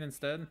loading screen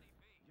instead.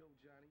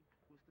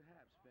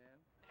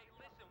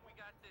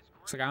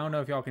 It's like, I don't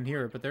know if y'all can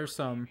hear it, but there's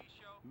some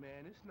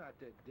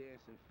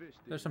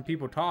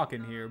people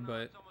talking here,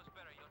 but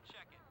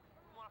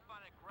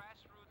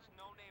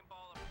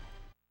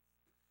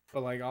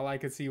like all I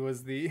could see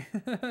was the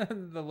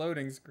the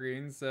loading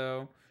screen.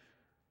 So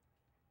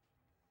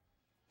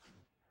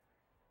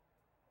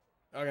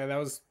okay,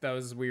 that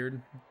was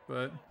weird,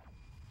 but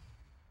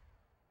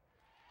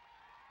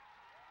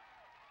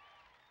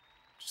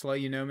just to let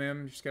you know,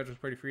 ma'am, your schedule's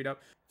pretty freed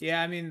up.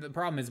 Yeah, I mean, the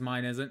problem is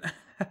mine isn't.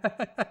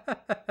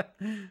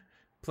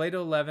 Play to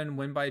 11,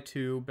 win by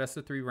 2, best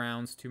of 3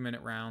 rounds,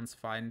 2-minute rounds,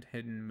 find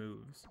hidden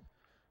moves.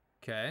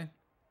 Okay.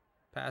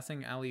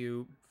 Passing,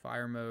 alley-oop,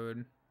 fire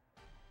mode.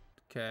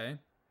 Okay.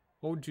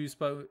 Hold juice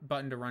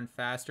button to run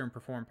faster and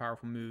perform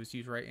powerful moves.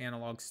 Use right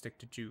analog stick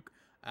to juke.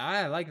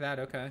 I like that,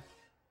 okay.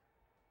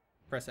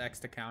 Press X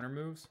to counter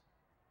moves.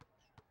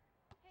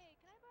 Hey,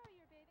 can I borrow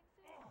your bathing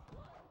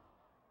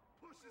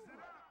suit?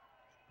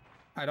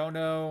 I don't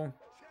know.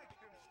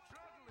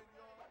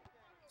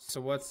 So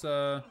what's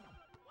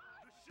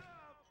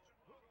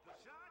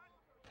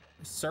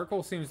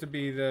circle seems to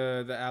be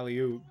the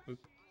alley-oop.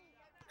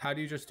 How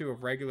do you just do a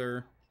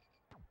regular?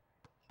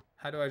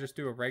 How do I just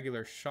do a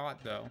regular shot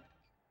though?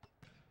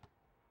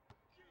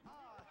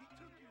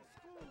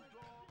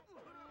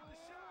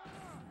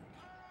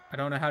 I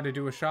don't know how to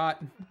do a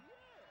shot.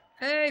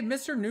 Hey,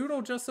 Mr.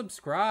 Noodle just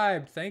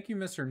subscribed. Thank you,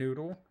 Mr.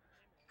 Noodle.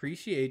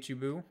 Appreciate you,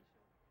 boo.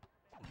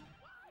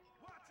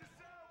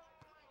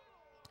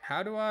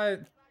 How do I...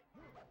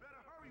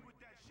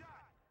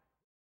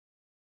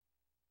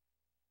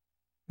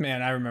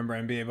 Man, I remember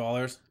NBA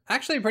Ballers.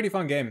 Actually, a pretty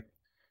fun game.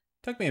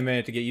 Took me a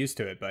minute to get used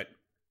to it, but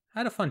I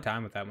had a fun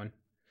time with that one.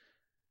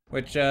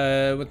 Which,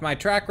 with my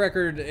track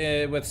record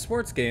with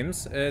sports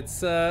games,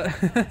 it's that's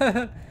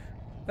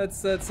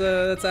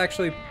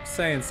actually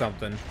saying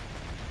something.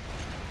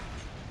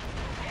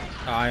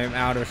 I am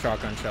out of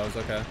shotgun shells.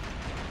 Okay.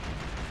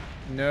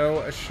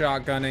 No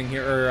shotgunning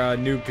here, or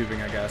noob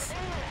tubing, I guess.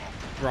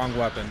 Wrong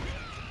weapon.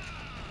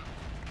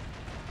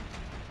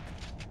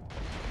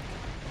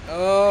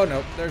 Oh,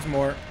 nope, there's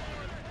more.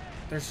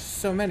 There's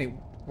so many.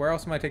 Where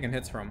else am I taking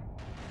hits from?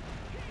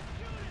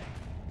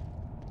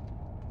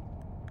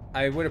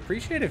 I would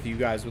appreciate if you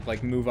guys would,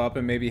 like, move up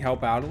and maybe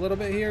help out a little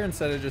bit here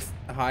instead of just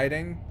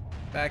hiding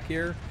back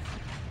here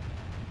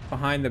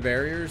behind the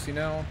barriers, you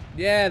know?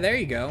 Yeah, there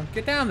you go.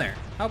 Get down there.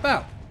 Help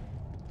out.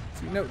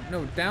 See,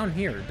 no, down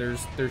here.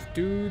 There's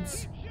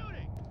dudes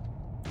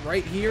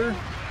right here.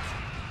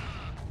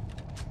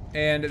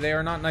 And they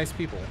are not nice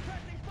people.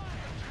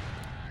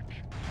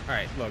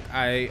 Alright, look,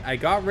 I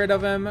got rid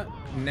of him.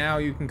 Now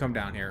you can come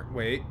down here.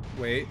 Wait.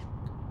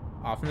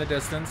 Off in the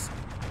distance.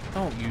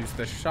 Don't use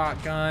the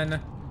shotgun.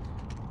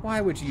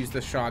 Why would you use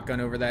the shotgun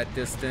over that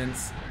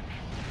distance?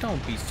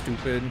 Don't be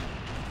stupid.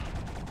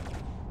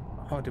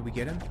 Oh, did we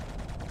get him?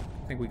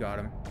 I think we got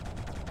him.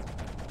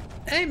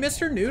 Hey,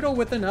 Mr. Noodle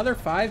with another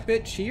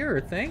 5-bit cheer.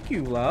 Thank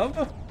you,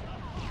 love.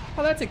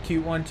 Oh, that's a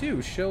cute one,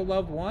 too. Show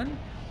love 1.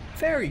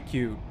 Very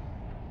cute.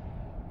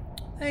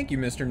 Thank you,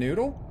 Mr.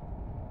 Noodle.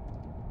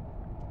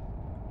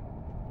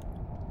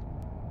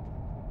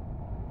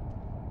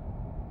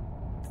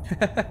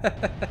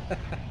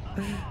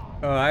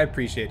 Oh, I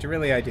appreciate you.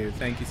 Really, I do.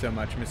 Thank you so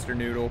much, Mr.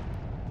 Noodle.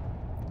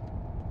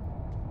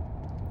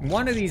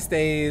 One of these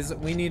days,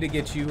 we need to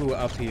get you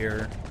up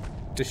here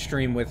to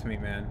stream with me,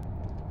 man.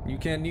 You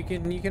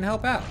can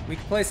help out. We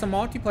can play some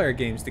multiplayer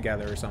games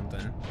together or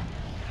something.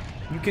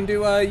 You can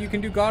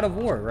do God of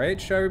War, right?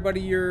 Show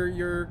everybody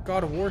your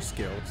God of War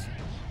skills.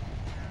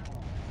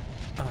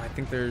 Oh, I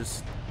think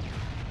there's.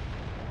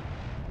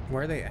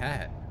 Where are they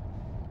at?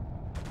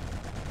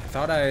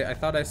 I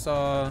thought I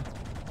saw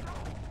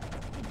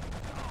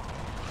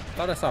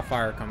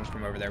fire coming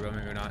from over there, but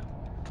maybe not.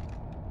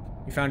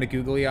 You found a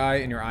googly eye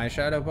in your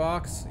eyeshadow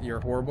box? You're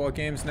horrible at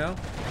games? No?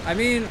 I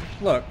mean,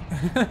 look.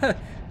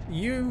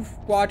 You've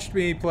watched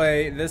me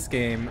play this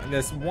game,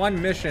 this one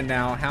mission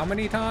now, how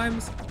many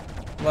times?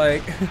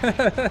 Like,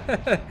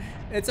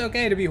 it's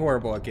okay to be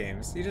horrible at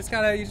games. You just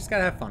gotta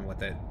have fun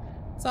with it.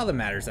 That's all that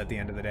matters at the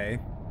end of the day.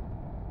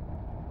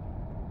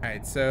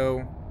 Alright,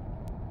 so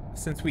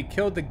since we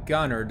killed the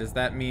gunner, does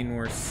that mean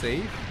we're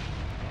safe?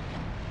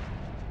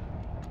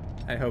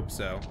 I hope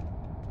so.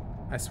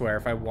 I swear,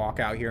 if I walk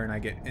out here and I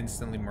get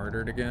instantly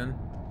murdered again.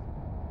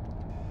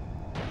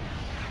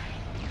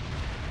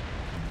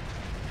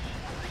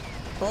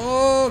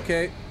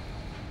 Okay.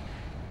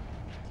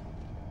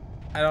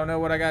 I don't know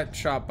what I got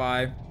shot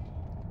by.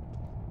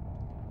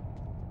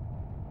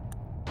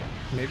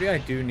 Maybe I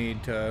do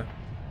need to...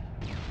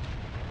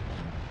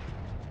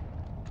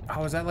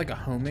 Oh, is that like a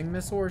homing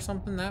missile or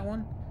something, that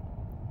one?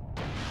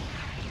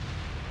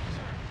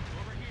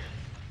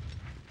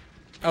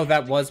 Oh,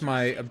 that was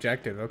my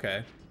objective,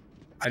 okay.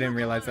 I didn't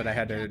realize that I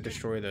had to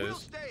destroy those. We'll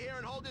stay here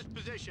and hold this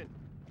position.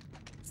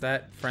 Is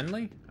that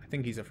friendly? I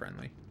think he's a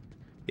friendly.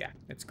 Yeah,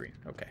 it's green,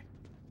 okay.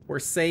 We're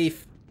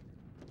safe.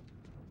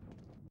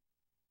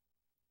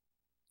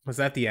 Was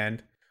that the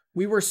end?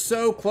 We were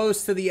so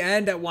close to the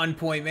end at one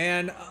point,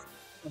 man.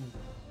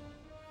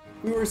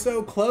 We were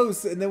so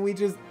close, and then we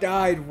just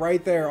died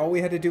right there. All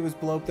we had to do was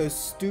blow up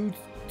those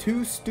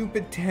two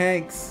stupid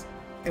tanks,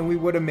 and we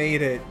would have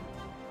made it.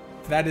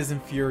 That is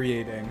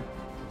infuriating.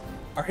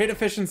 Our hit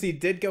efficiency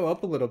did go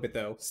up a little bit,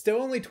 though. Still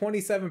only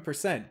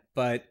 27%,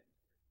 but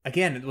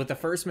again, with the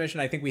first mission,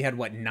 I think we had,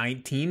 what,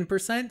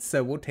 19%?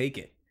 So we'll take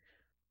it.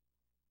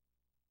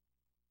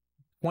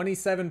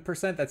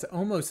 27%, that's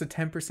almost a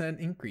 10%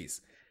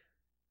 increase.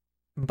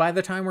 By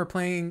the time we're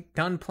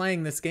done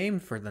playing this game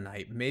for the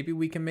night, maybe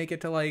we can make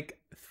it to like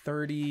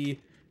 30,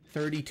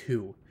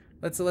 32.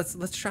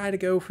 Let's try to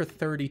go for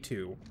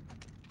 32.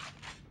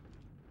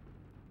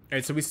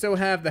 Alright, so we still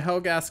have the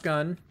Hellgas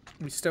gun.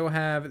 We still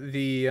have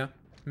the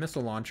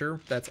missile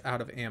launcher that's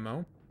out of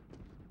ammo.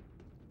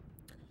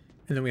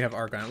 And then we have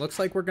our gun. It looks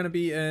like we're going to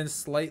be in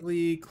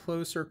slightly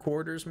closer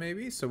quarters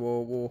maybe, so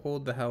we'll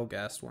hold the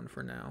Hellgas one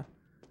for now.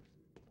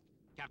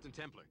 Captain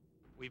Templar,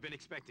 we've been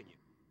expecting you.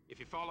 If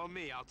you follow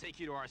me, I'll take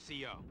you to our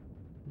CO.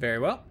 Very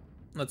well.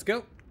 Let's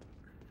go.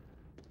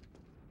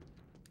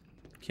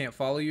 Can't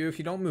follow you if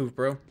you don't move,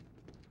 bro.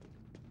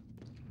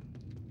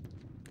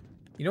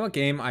 You know what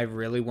game I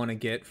really want to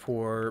get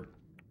for...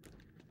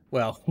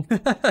 Well,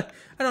 I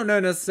don't know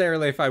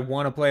necessarily if I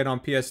want to play it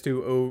on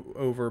PS2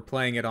 over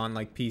playing it on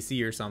like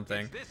PC or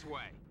something. It's this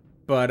way.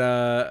 But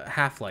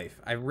Half-Life.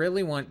 I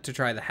really want to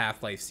try the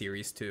Half-Life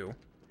series too.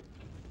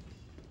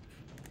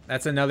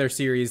 That's another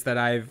series that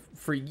I've,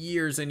 for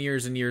years and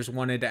years and years,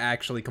 wanted to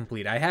actually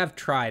complete. I have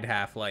tried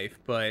Half-Life,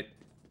 but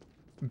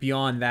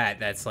beyond that,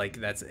 that's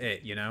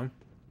it, you know?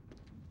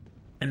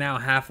 And now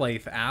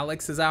Half-Life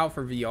Alyx is out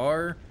for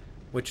VR,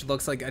 which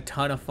looks like a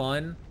ton of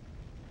fun.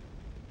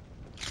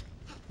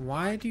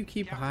 Why do you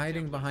keep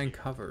hiding behind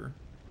cover?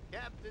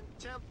 Captain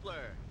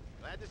Templar,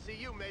 glad to see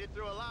you made it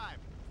through alive.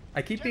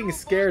 I keep being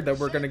scared that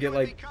we're gonna get,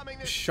 like,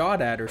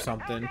 shot at or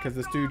something, because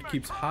this dude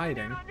keeps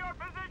hiding.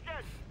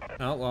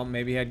 Oh, well,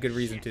 maybe he had good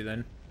reason to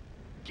then.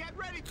 Get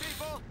ready,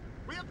 people!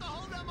 We have to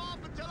hold them off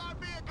until our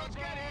vehicles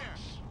get here!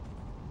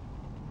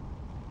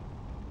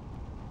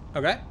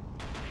 Okay.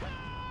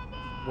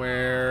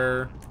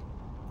 Where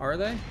are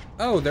they?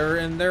 Oh, they're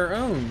in their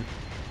own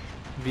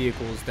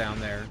vehicles down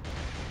there.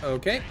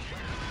 Okay.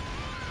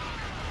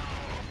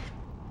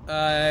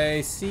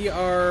 I see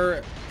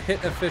our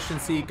hit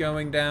efficiency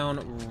going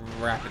down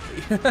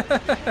rapidly.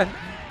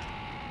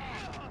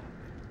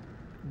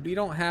 We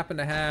don't happen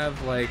to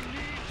have, like,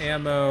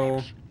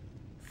 ammo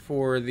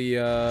for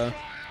the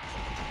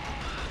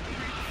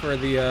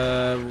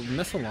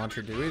missile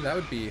launcher, do we? That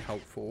would be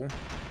helpful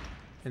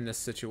in this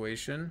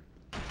situation.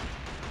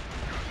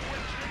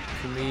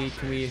 Can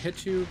we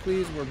hit you,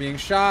 please? We're being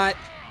shot.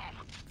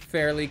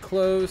 Fairly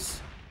close.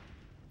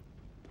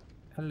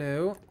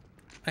 Hello.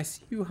 I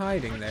see you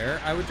hiding there.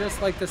 I would just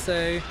like to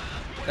say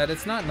that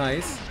it's not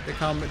nice to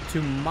come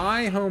to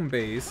my home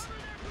base,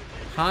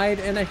 hide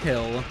in a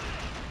hill,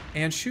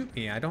 and shoot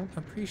me. I don't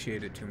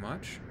appreciate it too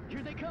much.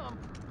 Here they come.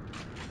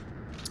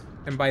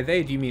 And by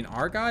they, do you mean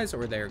our guys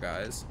or their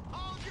guys?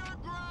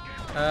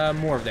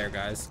 More of their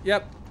guys.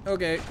 Yep.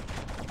 Okay.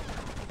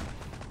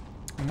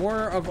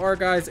 More of our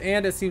guys,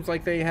 and it seems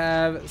like they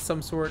have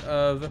some sort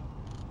of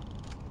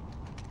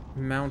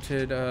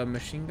mounted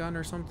machine gun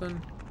or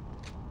something.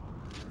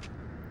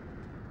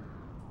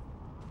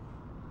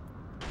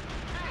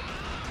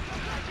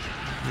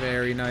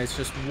 Very nice.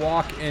 Just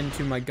walk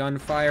into my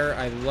gunfire.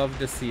 I love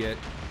to see it.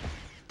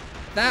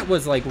 That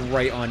was like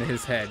right on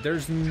his head.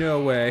 There's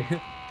no way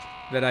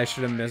that I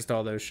should have missed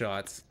all those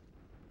shots.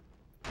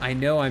 I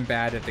know I'm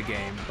bad at the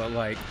game, but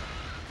like,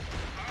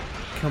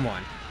 come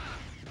on.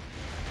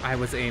 I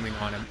was aiming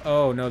on him.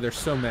 Oh no, there's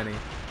so many.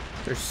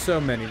 There's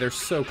so many. They're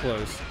so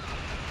close.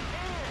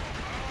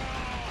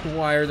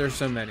 Why are there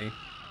so many?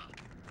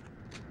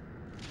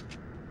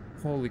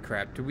 Holy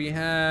crap. Do we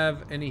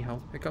have any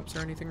health pickups or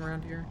anything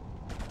around here?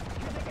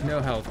 No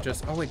health,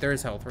 just... Oh wait, there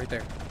is health right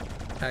there.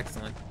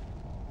 Excellent.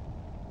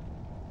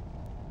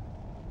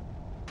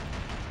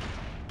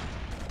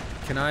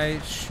 Can I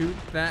shoot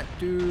that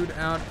dude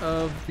out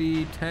of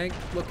the tank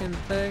looking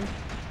thing?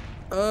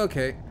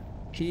 Okay.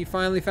 He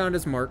finally found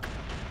his mark.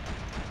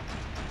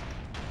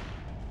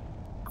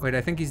 Wait,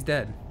 I think he's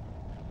dead.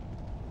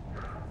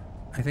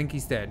 I think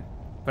he's dead.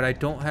 But I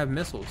don't have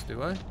missiles,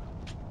 do I?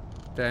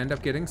 Did I end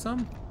up getting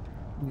some?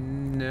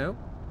 No.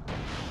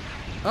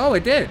 Oh,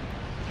 it did!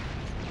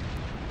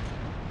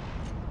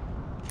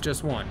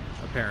 Just one,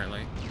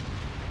 apparently.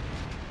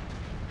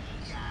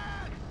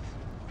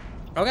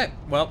 Okay,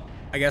 well,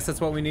 I guess that's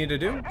what we need to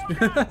do.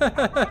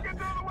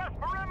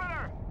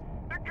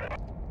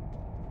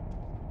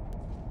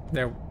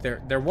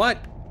 They're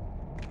what?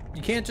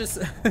 You can't just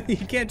you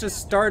can't just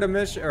start a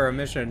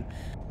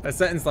a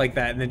sentence like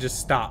that and then just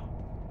stop.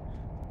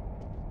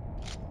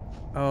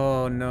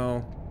 Oh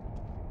no.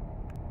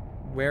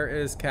 Where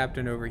is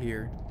Captain over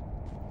here?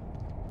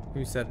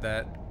 Who said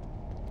that?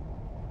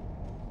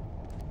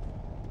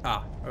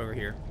 Ah, over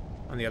here.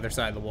 On the other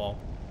side of the wall.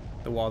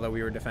 The wall that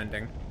we were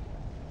defending.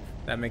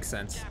 That makes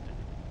sense. Captain,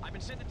 I've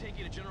been sent to take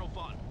you to General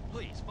Vaughn.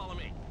 Please, follow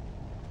me.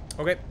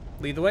 Okay,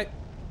 lead the way.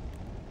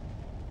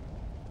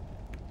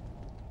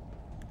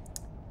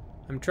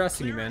 I'm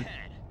trusting you, man.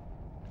 Ahead.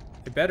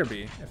 It better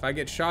be. If I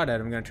get shot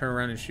at, I'm gonna turn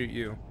around and shoot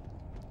you.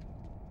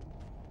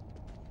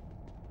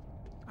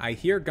 I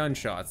hear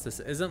gunshots. This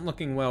isn't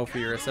looking well for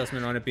your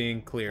assessment on it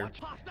being clear.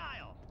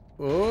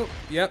 Oh,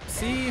 yep,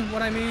 see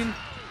what I mean?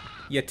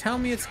 You tell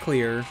me it's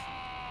clear,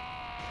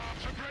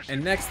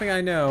 and next thing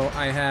I know,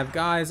 I have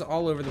guys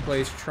all over the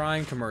place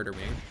trying to murder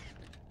me.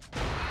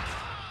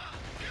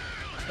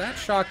 That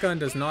shotgun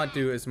does not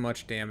do as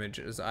much damage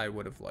as I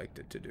would have liked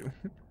it to do.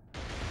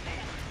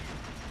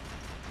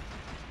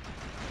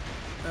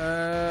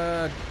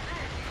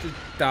 Just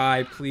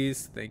die,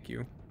 please. Thank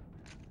you.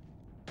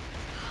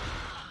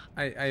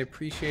 I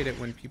appreciate it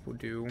when people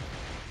do.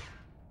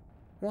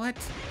 What?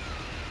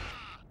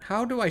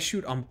 How do I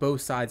shoot on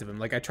both sides of him?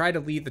 Like, I try to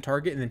lead the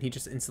target and then he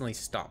just instantly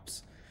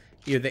stops.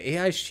 Either the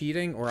AI's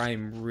cheating or I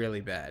am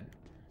really bad.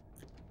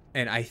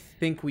 And I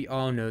think we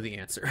all know the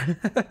answer.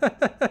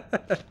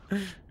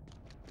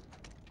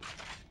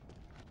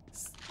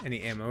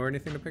 Any ammo or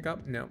anything to pick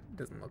up? No,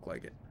 doesn't look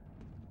like it.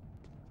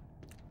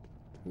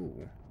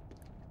 Ooh.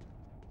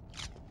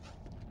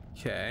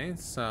 Okay,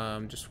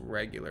 some just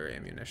regular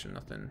ammunition,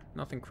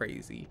 nothing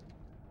crazy.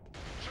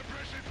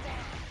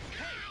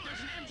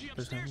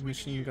 There's a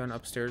machine gun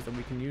upstairs that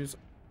we can use.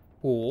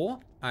 Or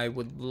I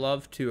would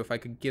love to if I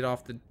could get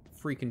off the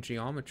freaking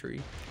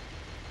geometry.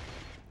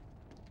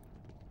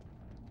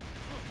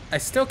 I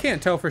still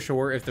can't tell for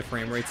sure if the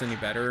frame rate's any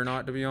better or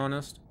not, to be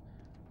honest.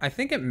 I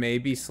think it may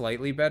be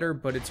slightly better,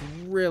 but it's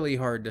really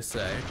hard to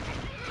say.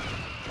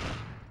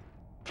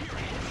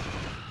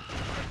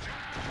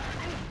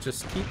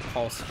 Just keep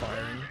pulse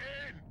firing.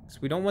 So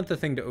we don't want the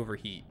thing to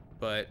overheat,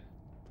 but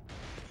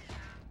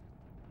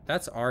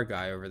that's our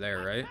guy over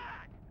there, right?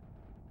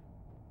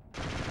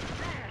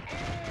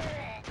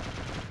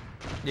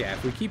 Yeah,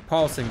 if we keep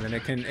pulsing, then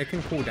it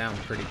can cool down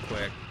pretty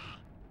quick.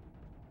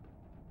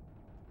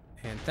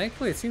 And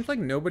thankfully, it seems like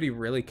nobody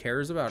really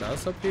cares about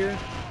us up here.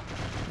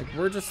 Like,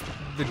 we're just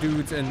the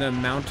dudes in the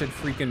mounted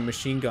freaking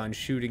machine gun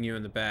shooting you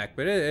in the back,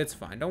 but it's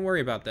fine. Don't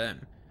worry about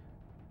them.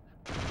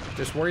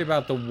 Just worry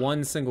about the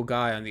one single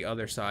guy on the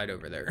other side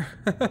over there.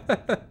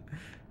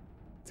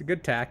 It's a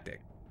good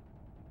tactic.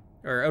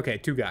 Or, okay,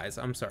 two guys.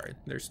 I'm sorry.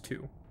 There's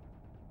two.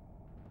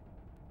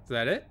 Is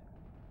that it?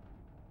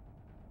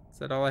 Is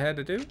that all I had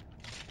to do?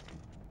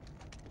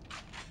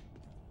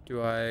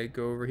 Do I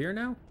go over here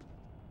now?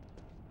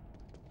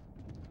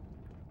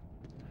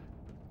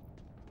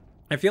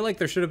 I feel like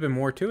there should have been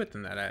more to it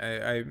than that.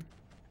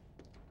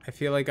 I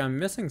feel like I'm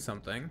missing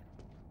something.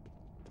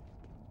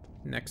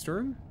 Next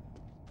room?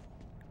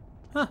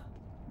 Huh.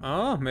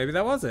 Oh, maybe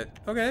that was it.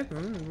 Okay,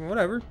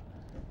 whatever.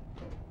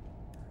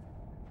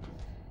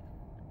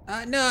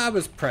 No, I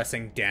was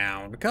pressing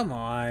down. Come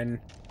on.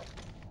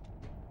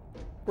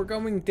 We're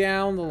going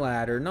down the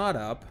ladder, not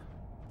up.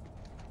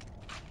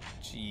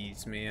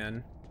 Jeez,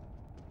 man.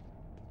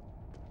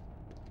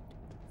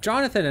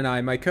 Jonathan and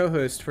I, my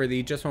co-host for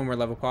the Just One More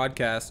Level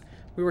podcast,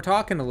 we were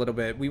talking a little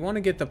bit. We want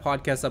to get the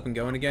podcast up and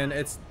going again.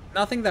 It's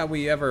nothing that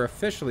we ever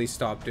officially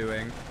stopped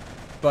doing.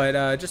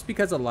 But just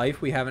because of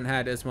life, we haven't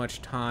had as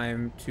much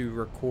time to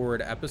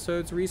record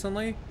episodes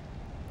recently.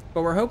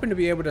 But we're hoping to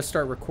be able to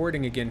start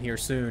recording again here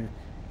soon.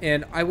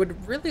 And I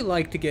would really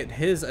like to get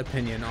his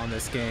opinion on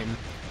this game.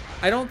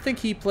 I don't think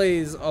he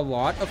plays a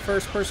lot of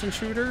first-person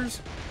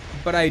shooters,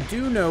 but I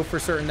do know for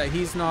certain that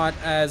he's not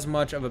as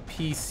much of a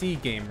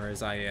PC gamer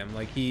as I am.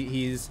 Like,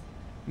 he's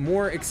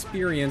more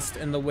experienced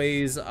in the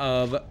ways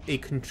of a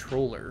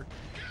controller.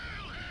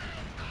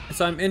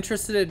 So I'm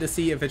interested to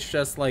see if it's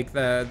just like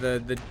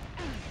the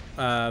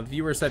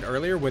viewer said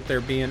earlier, with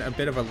there being a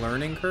bit of a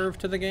learning curve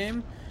to the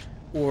game,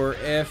 or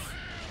if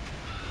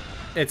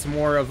it's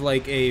more of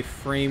like a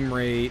frame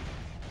rate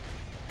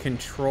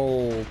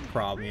control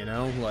problem, you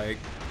know, like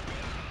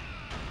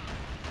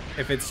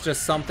if it's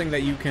just something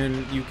that you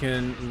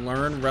can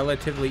learn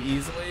relatively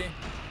easily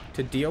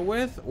to deal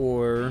with,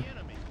 or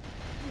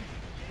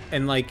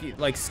and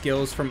like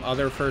skills from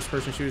other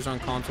first-person shooters on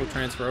console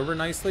transfer over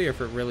nicely, if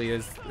it really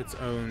is its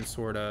own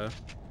sort of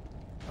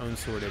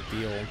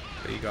deal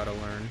that you gotta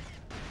learn.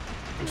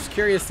 I'm just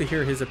curious to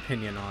hear his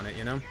opinion on it,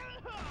 you know?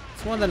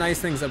 It's one of the nice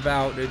things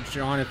about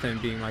Jonathan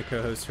being my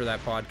co-host for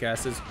that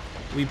podcast is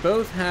we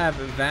both have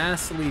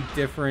vastly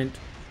different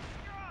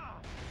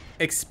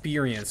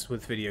experience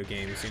with video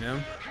games, you know?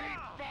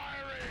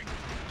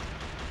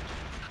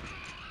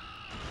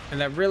 And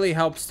that really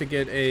helps to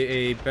get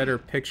a better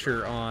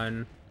picture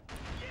on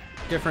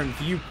different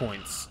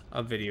viewpoints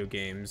of video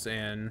games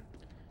and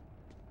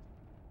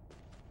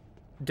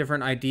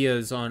different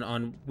ideas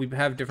on we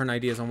have different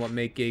ideas on what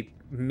make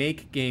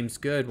games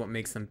good, what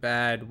makes them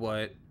bad,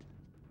 what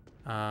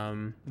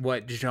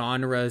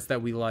genres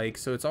that we like.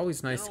 So it's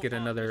always nice to get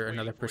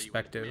another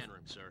perspective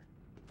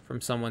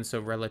from someone so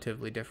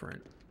relatively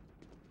different.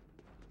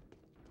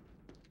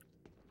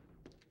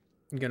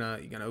 You gonna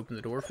open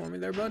the door for me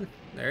there, bud?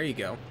 There you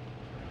go.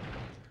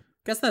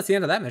 Guess that's the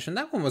end of that mission.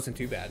 That one wasn't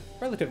too bad.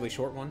 Relatively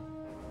short one.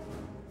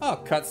 Oh,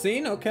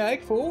 cutscene. Okay,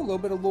 cool. A little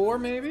bit of lore,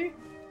 maybe.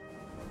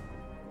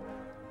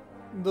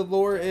 The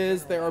lore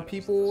is there are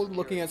people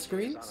looking at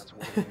screens.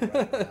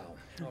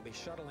 I'll be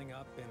shuttling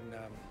up in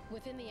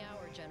Within the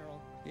hour,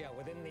 General. yeah,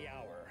 within the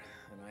hour,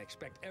 and I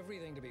expect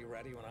everything to be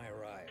ready when I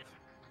arrive.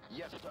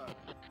 Yes, sir.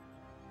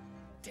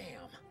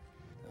 Damn.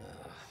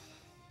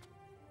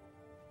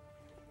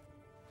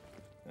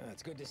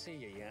 It's good to see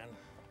you, Yan.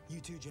 You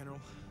too, General.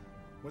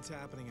 What's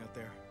happening out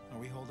there? Are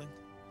we holding?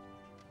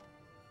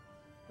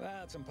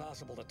 Well, it's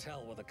impossible to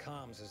tell with the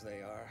comms as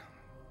they are,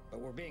 but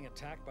we're being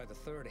attacked by the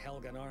 3rd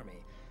Helgan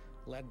Army,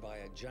 led by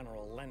a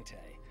General Lente.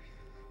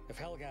 If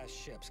Helga's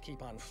ships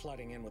keep on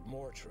flooding in with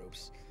more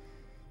troops,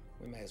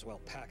 we may as well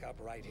pack up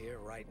right here,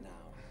 right now.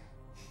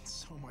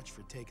 So much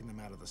for taking them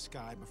out of the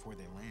sky before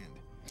they land.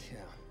 Yeah.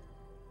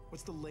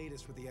 What's the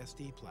latest with the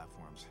SD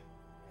platforms?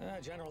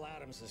 General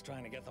Adams is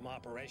trying to get them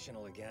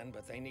operational again,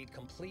 but they need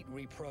complete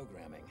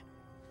reprogramming.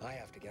 I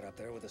have to get up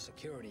there with a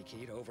security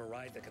key to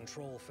override the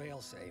control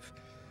failsafe.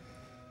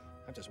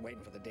 I'm just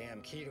waiting for the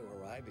damn key to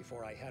arrive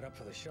before I head up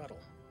for the shuttle.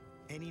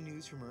 Any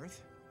news from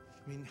Earth?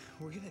 I mean,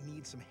 we're gonna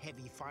need some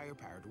heavy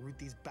firepower to root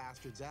these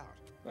bastards out.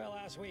 Well,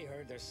 as we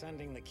heard, they're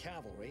sending the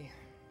cavalry.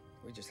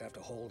 We just have to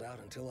hold out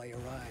until they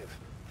arrive.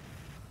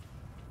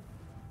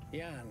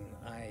 Yan,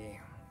 I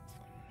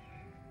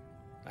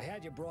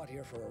had you brought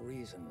here for a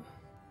reason.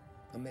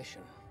 A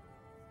mission.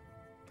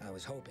 I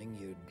was hoping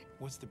you'd...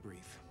 What's the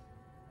brief?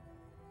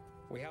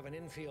 We have an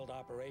infield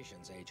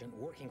operations agent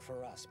working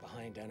for us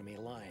behind enemy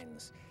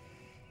lines.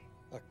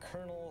 A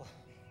Colonel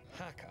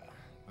Haka.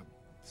 A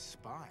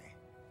spy?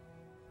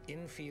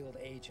 Infield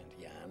agent,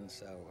 Yan,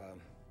 so,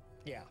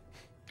 yeah,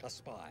 a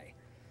spy.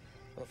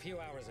 A few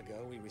hours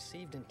ago, we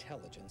received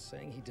intelligence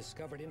saying he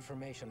discovered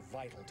information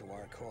vital to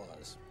our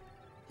cause.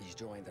 He's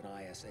joined an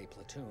ISA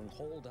platoon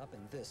holed up in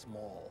this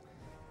mall,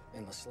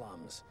 in the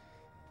slums.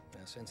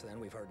 Now, since then,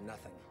 we've heard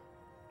nothing.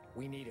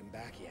 We need him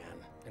back,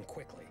 Yan, and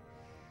quickly.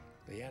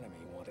 The enemy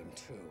want him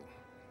too.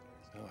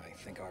 So I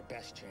think our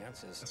best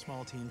chance is... A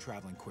small team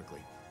traveling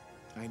quickly.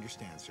 I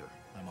understand, sir.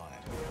 I'm on it.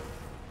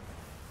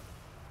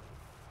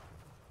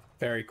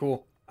 Very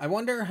cool. I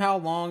wonder how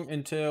long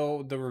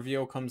until the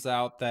reveal comes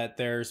out that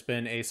there's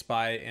been a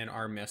spy in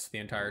our midst the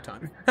entire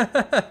time.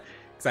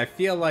 Because I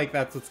feel like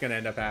that's what's going to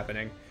end up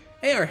happening.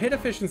 Hey, our hit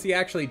efficiency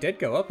actually did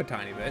go up a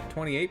tiny bit.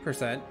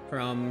 28%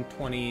 from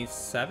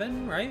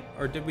 27, right?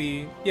 Or did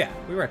we... Yeah,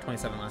 we were at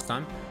 27 last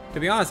time. To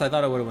be honest, I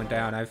thought it would have went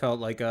down. I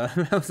felt like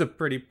that was a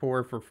pretty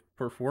poor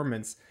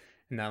performance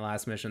in that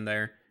last mission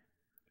there.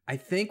 I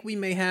think we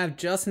may have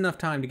just enough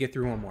time to get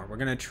through one more. We're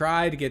going to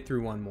try to get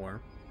through one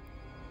more.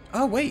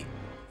 Oh, wait.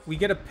 We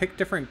get to pick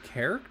different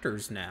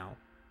characters now.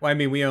 Well, I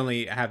mean, we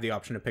only have the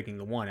option of picking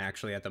the one,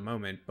 actually, at the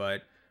moment,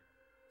 but...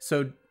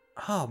 So...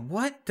 Oh,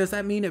 what? Does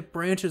that mean it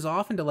branches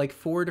off into, like,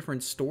 4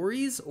 different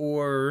stories?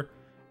 Or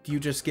do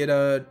you just get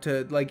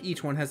like,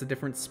 each one has a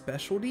different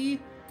specialty?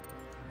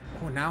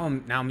 Oh, now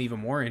I'm even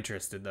more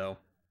interested, though,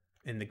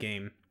 in the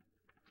game.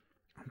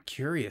 I'm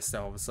curious,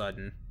 all of a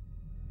sudden.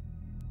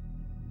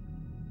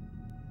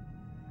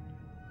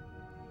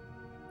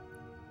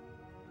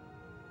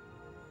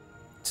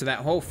 So that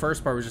whole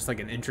first part was just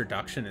like an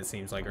introduction, it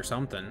seems like, or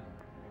something.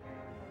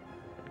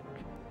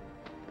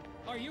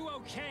 Are you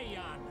okay,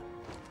 Yan?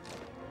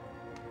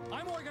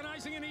 I'm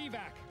organizing an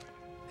evac.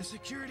 The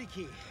security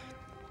key.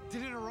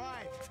 Did it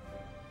arrive?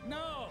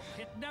 No,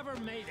 it never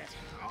made it.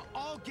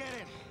 I'll get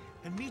it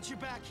and meet you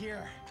back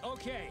here.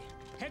 Okay,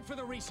 head for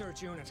the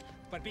research unit.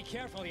 But be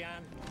careful,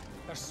 Jan.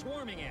 They're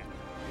swarming in.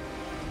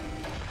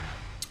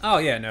 Oh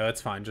yeah, no,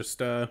 it's fine.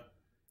 Just I'll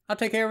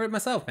take care of it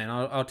myself, man.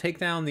 I'll take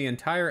down the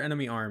entire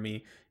enemy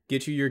army,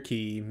 get you your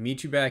key,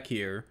 meet you back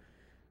here.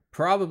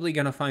 Probably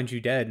gonna find you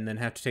dead and then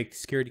have to take the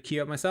security key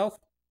up myself.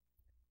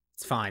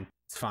 It's fine.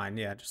 It's fine.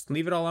 Yeah, just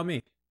leave it all on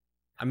me.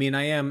 I mean,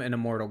 I am an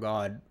immortal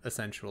god,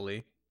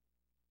 essentially,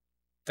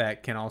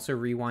 that can also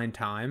rewind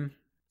time.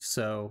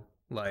 So,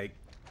 like,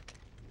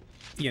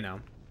 you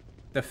know,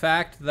 the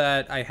fact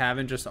that I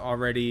haven't just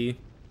already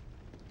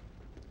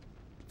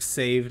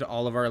saved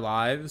all of our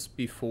lives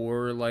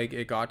before, like,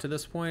 it got to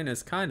this point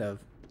is kind of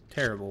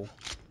terrible,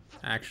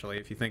 actually,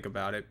 if you think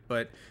about it.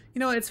 But, you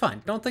know, it's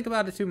fine. Don't think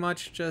about it too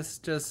much.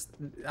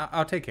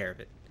 I'll take care of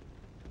it.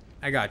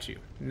 I got you.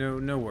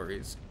 No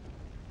worries.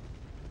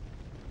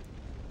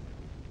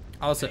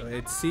 Also,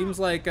 it seems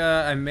like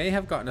I may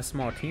have gotten a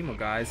small team of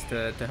guys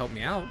to help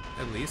me out,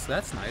 at least.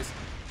 That's nice.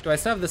 Do I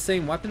still have the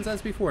same weapons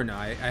as before? No,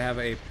 I have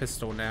a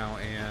pistol now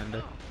and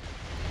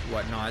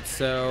whatnot,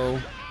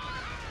 so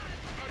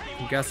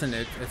I'm guessing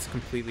it's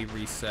completely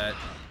reset.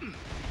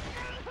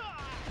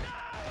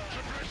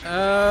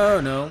 Oh,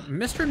 no.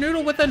 Mr.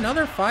 Noodle with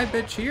another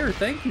 5-bit cheer.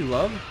 Thank you,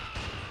 love.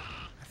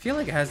 I feel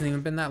like it hasn't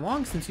even been that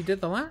long since you did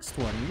the last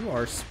one. You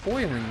are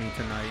spoiling me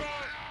tonight.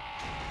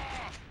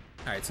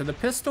 Alright, so the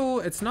pistol,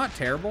 it's not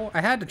terrible.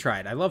 I had to try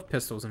it. I love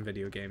pistols in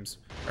video games,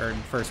 or in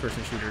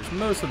first-person shooters,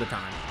 most of the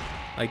time.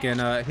 Like in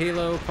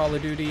Halo, Call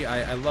of Duty,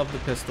 I love the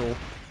pistol,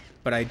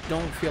 but I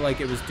don't feel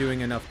like it was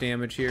doing enough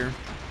damage here.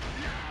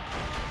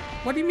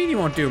 What do you mean you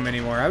won't do them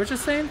anymore? I was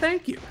just saying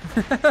thank you.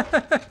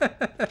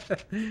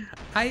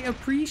 I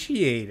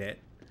appreciate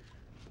it.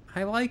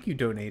 I like you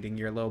donating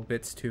your little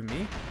bits to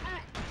me.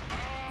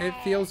 It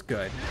feels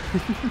good.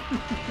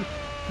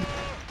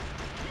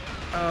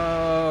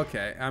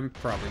 Okay, I'm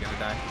probably gonna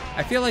die.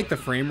 I feel like the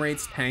frame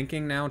rate's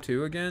tanking now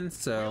too again,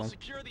 so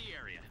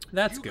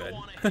that's good.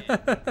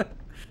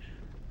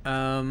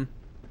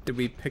 Did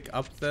we pick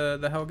up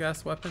the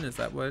Hellgas weapon? Is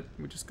that what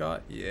we just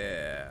got?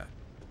 Yeah.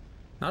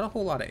 Not a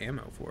whole lot of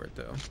ammo for it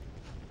though.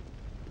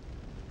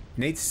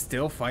 Nate's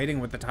still fighting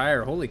with the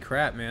tire. Holy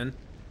crap, man.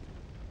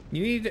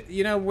 You need,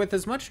 you know, with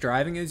as much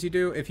driving as you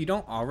do, if you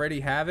don't already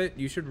have it,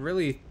 you should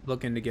really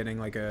look into getting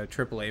like a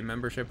AAA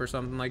membership or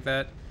something like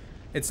that.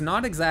 It's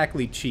not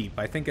exactly cheap.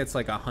 I think it's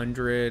like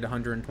 $100,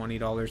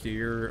 $120 a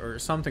year or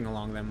something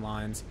along them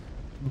lines.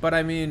 But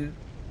I mean,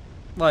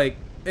 like,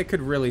 it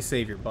could really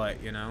save your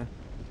butt, you know?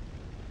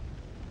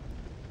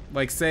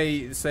 Like,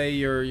 say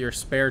your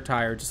spare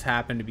tire just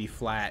happened to be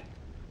flat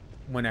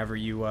whenever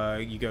you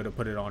go to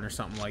put it on or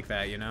something like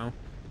that, you know?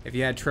 If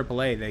you had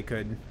AAA, they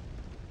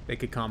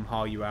could come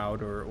haul you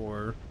out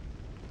or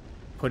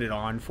put it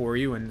on for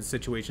you in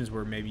situations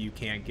where maybe you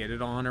can't get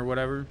it on or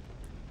whatever.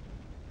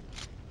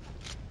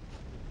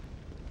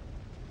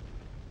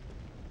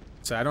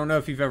 So I don't know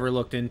if you've ever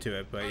looked into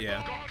it, but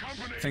yeah,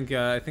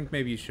 I think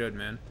maybe you should,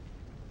 man.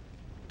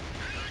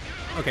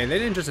 Okay, they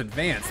didn't just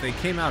advance; they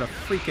came out of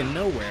freaking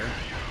nowhere.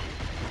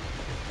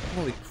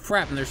 Holy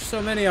crap! And there's so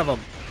many of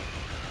them.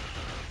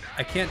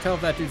 I can't tell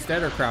if that dude's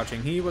dead or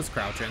crouching. He was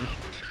crouching.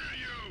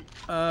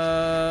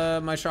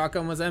 My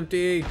shotgun was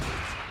empty.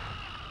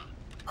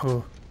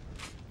 Oh,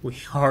 we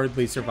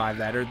hardly survived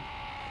that. Is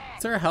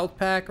there a health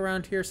pack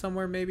around here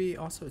somewhere? Maybe.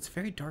 Also, it's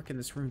very dark in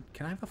this room.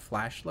 Can I have a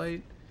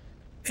flashlight?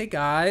 Hey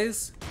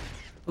guys,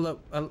 hello,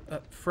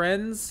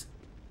 friends.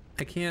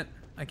 I can't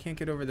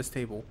get over this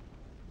table.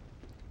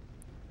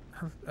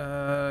 Do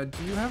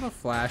you have a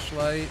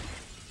flashlight?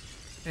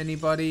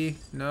 Anybody?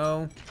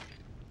 No?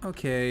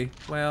 Okay,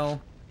 well,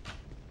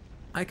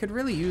 I could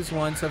really use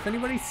one, so if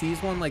anybody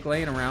sees one like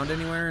laying around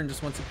anywhere and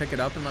just wants to pick it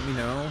up and let me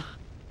know,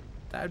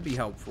 that'd be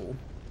helpful.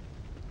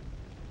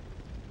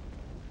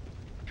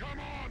 Come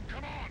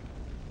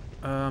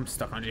on! I'm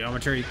stuck on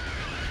geometry.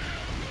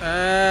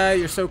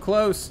 You're so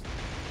close.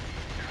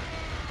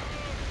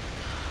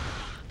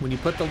 When you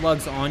put the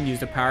lugs on, use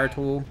the power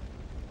tool.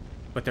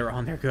 But they're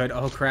on there good.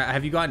 Oh crap,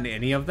 have you gotten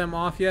any of them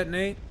off yet,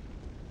 Nate?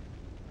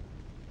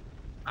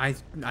 I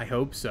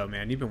hope so,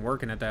 man. You've been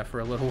working at that for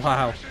a little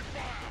while.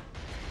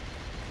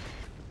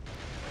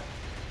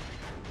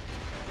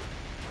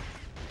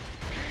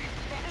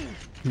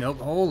 Nope,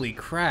 holy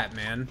crap,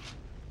 man.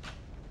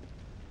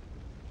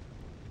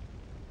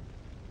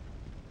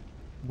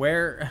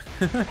 Where?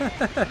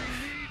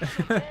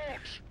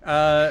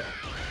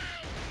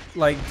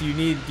 Like, do you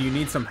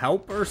need some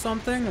help or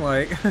something?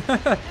 Like,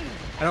 I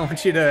don't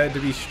want you to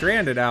be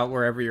stranded out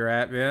wherever you're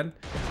at, man.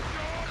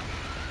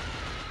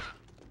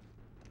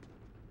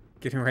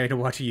 Getting ready to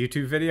watch a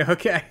YouTube video?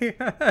 Okay.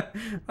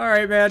 All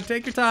right, man.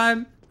 Take your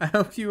time. I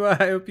hope you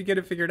get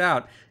it figured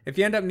out. If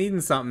you end up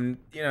needing something,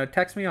 you know,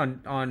 text me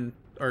on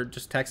or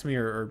just text me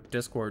or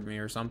Discord me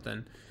or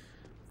something.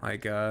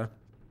 Like,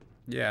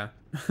 yeah.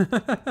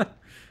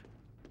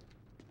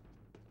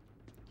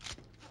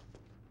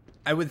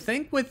 I would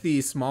think with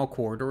the small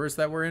corridors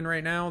that we're in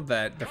right now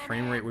that the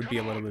frame rate would be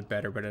a little bit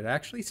better, but it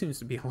actually seems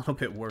to be a little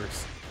bit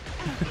worse.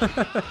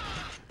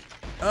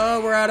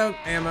 Oh, we're out of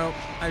ammo.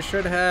 I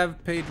should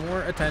have paid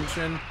more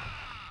attention.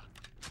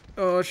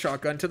 Oh,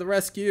 shotgun to the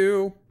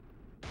rescue.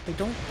 Hey,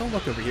 don't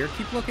look over here.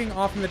 Keep looking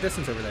off in the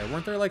distance over there.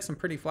 Weren't there like some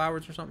pretty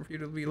flowers or something for you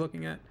to be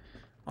looking at?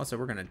 Also,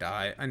 we're gonna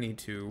die. I need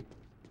to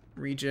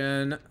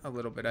regen a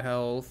little bit of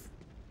health.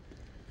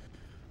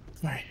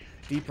 All right,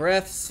 deep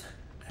breaths.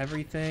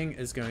 Everything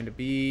is going to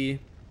be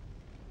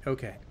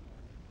okay.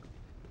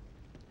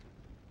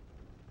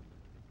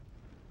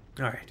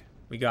 All right,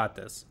 we got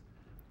this.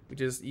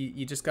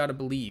 You just gotta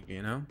believe,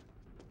 you know?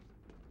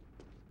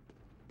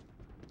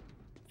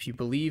 If you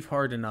believe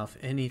hard enough,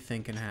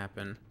 anything can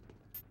happen.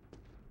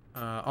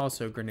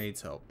 Also,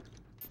 grenades help.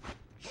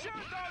 Shoot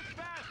those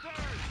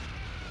bastards!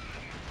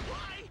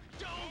 Why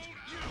don't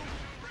you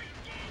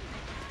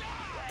freaking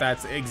die?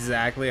 That's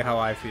exactly how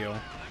I feel.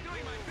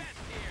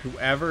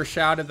 Whoever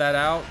shouted that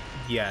out,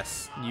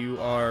 yes, you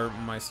are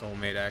my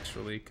soulmate,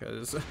 actually,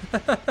 because...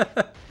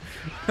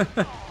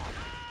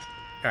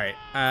 Alright,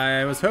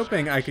 I was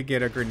hoping I could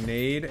get a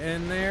grenade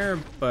in there,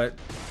 but...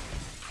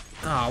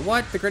 Ah,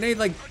 what? The grenade,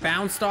 like,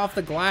 bounced off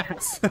the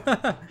glass.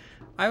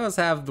 I must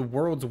have the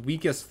world's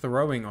weakest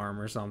throwing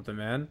arm or something,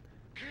 man.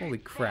 Holy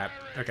crap.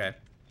 Okay. I'm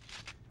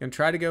gonna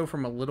try to go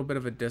from a little bit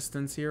of a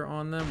distance here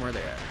on them. Where are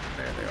they at?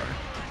 There they are.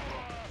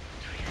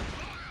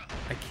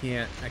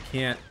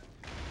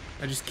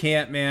 I just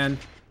can't, man.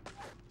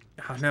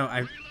 Oh, no,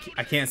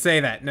 I can't say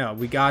that. No,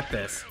 we got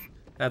this.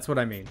 That's what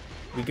I mean.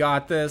 We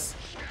got this.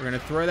 We're gonna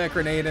throw that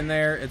grenade in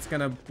there. It's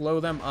gonna blow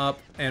them up,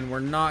 and we're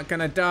not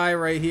gonna die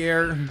right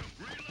here.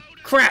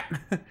 Crap!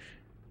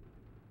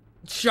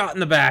 Shot in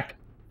the back.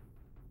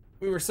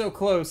 We were so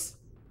close.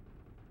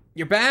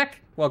 You're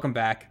back? Welcome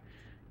back.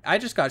 I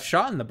just got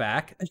shot in the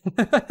back.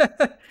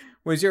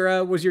 Was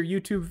your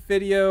YouTube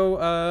video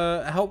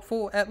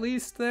helpful at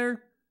least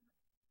there?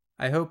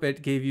 I hope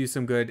it gave you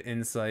some good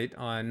insight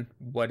on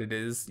what it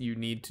is you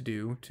need to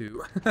do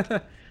to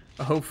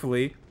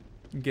hopefully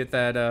get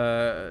that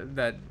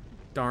that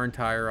darn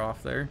tire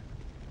off there.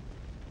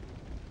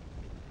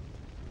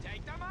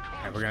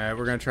 Alright,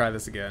 we're gonna try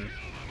this again.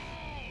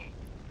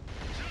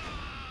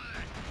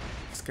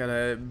 Just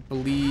gotta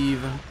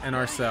believe in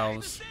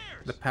ourselves.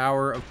 The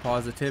power of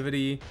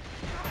positivity.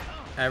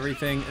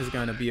 Everything is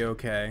gonna be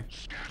okay.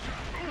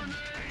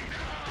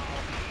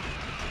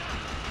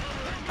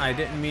 I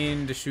didn't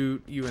mean to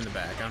shoot you in the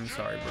back. I'm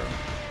sorry, bro.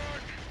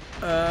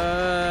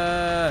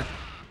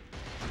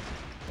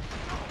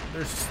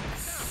 There's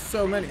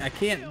so many. I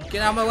can't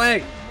get out of my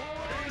way.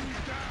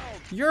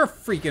 You're a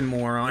freaking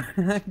moron.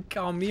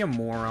 Call me a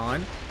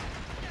moron.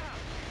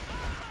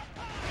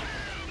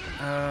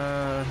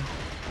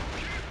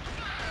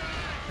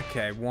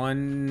 Okay,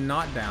 one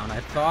not down. I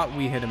thought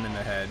we hit him in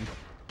the head.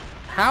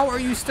 How are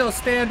you still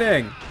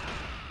standing?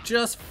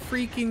 Just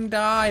freaking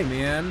die,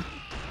 man.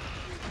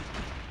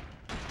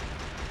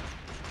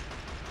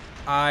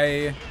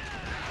 I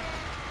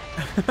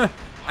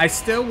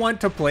still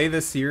want to play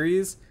this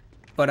series,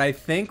 but I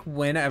think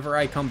whenever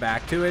I come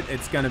back to it,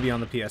 it's going to be on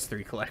the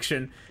PS3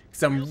 collection.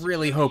 Because I'm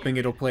really hoping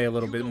it'll play a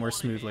little bit more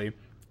smoothly.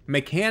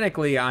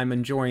 Mechanically, I'm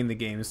enjoying the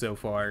game so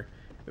far.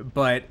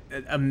 But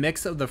a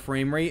mix of the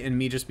frame rate and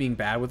me just being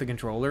bad with the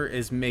controller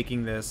is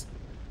making this,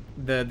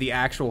 the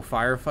actual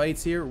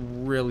firefights here,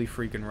 really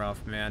freaking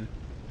rough, man.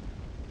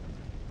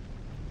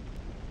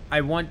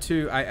 I want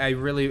to, I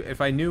really,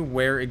 if I knew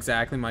where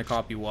exactly my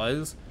copy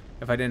was,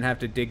 if I didn't have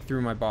to dig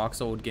through my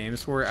box of old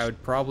games for it, I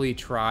would probably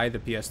try the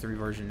PS3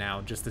 version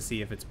now just to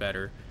see if it's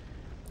better.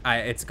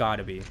 It's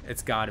gotta be.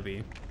 It's gotta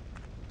be.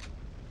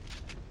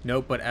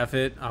 Nope, but F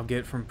it. I'll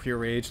get from pure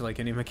rage like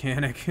any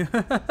mechanic.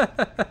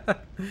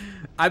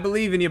 I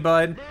believe in you,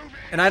 bud.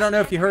 And I don't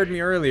know if you heard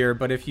me earlier,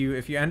 but if you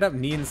end up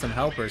needing some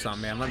help or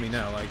something, man, let me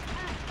know. Like,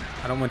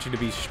 I don't want you to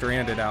be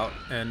stranded out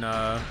and,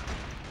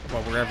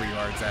 well, wherever you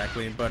are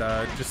exactly. But,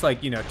 just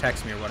like, you know,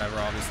 text me or whatever,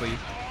 obviously.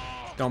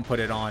 Don't put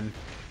it on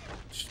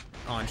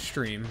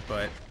stream,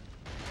 but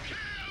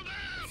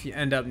if you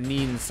end up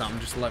needing something,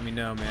 just let me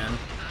know, man.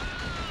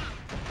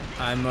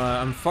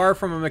 I'm far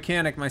from a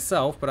mechanic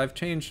myself, but I've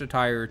changed a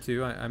tire or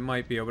two. I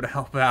might be able to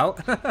help out.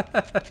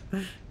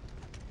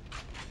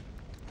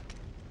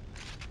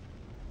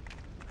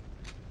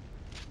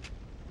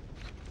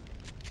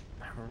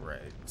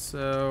 Alright,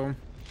 so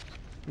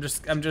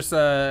I'm just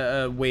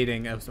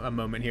waiting a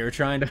moment here,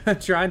 trying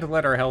to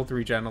let our health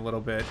regen a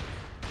little bit,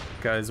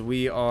 because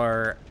we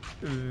are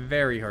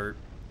very hurt.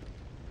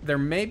 There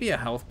may be a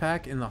health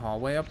pack in the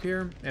hallway up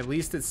here. At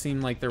least it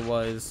seemed like there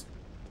was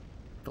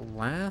the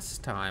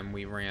last time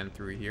we ran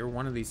through here.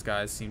 One of these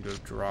guys seemed to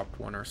have dropped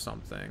one or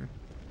something.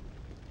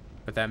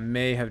 But that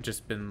may have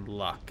just been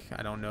luck.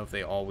 I don't know if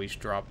they always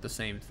drop the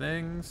same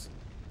things,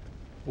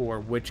 or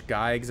which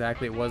guy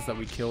exactly it was that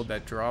we killed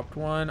that dropped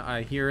one.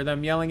 I hear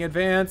them yelling,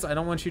 advance! I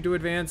don't want you to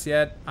advance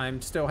yet.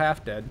 I'm still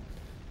half dead.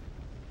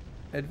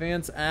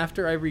 Advance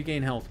after I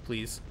regain health,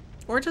 please.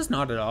 Or just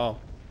not at all.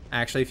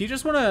 Actually, if you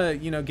just want to,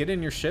 you know, get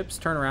in your ships,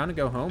 turn around and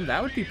go home,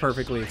 that would be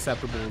perfectly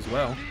acceptable as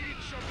well.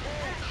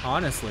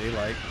 Honestly,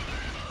 like,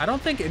 I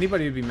don't think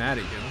anybody would be mad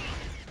at you.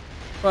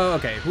 Well,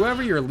 okay,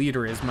 whoever your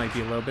leader is might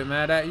be a little bit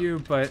mad at you,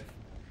 but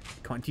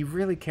come on, do you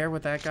really care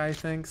what that guy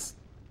thinks?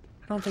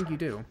 I don't think you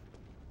do.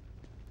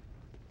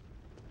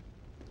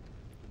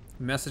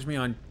 Message me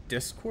on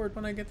Discord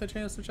when I get the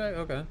chance to check?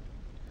 Okay.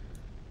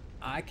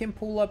 I can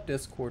pull up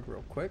Discord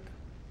real quick.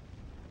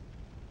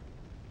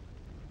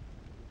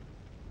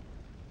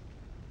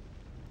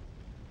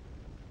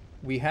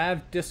 We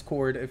have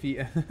Discord if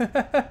you...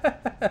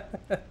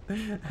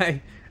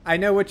 I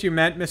know what you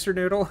meant, Mr.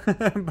 Noodle,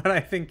 but I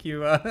think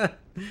you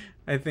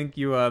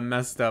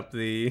messed up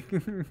the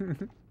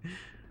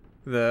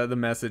the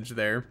message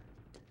there.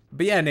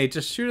 But yeah, Nate,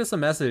 just shoot us a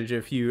message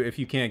if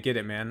you can't get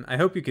it, man. I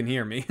hope you can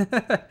hear me.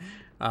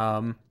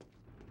 But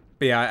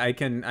yeah, I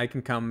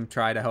can come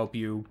try to help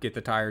you get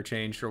the tire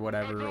changed or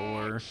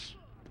whatever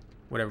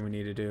we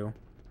need to do.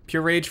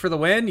 Pure Rage for the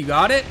win. You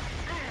got it?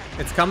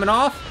 It's coming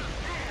off?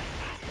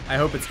 I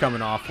hope it's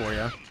coming off for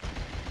you.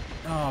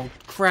 Oh,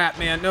 crap,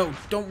 man. No,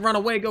 don't run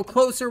away. Go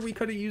closer. We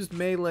could have used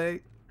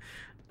melee.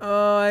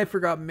 Oh, I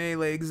forgot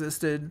melee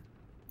existed.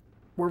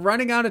 We're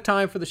running out of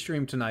time for the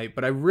stream tonight,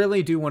 but I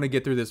really do want to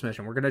get through this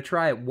mission. We're going to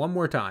try it one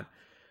more time.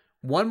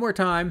 One more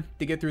time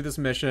to get through this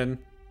mission.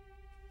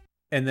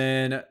 And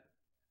then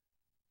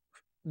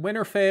win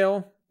or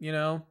fail, you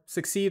know,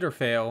 succeed or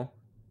fail.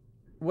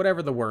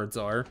 Whatever the words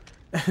are.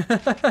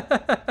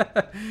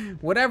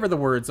 Whatever the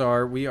words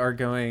are, we are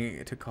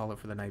going to call it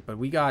for the night, but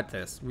we got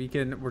this.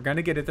 We're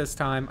gonna get it this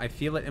time. I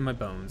feel it in my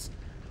bones.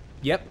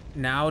 Yep,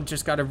 now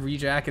just gotta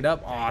rejack it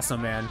up.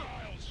 Awesome, man.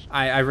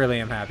 I really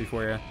am happy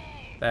for you.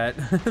 That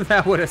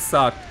that would have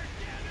sucked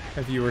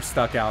if you were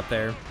stuck out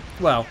there.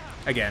 Well,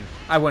 again,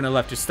 I wouldn't have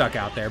left you stuck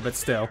out there, but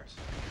still.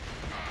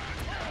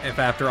 If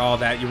after all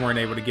that you weren't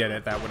able to get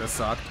it, that would have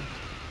sucked.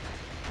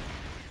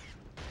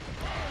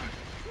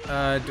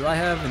 Do I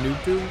have a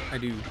noob 2? I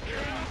do.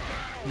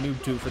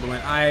 Noob 2 for the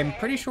win. I'm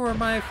pretty sure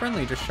my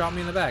friendly just shot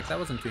me in the back. That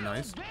wasn't too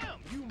nice.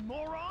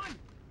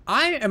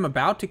 I am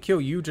about to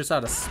kill you just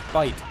out of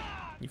spite.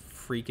 You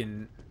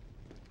freaking...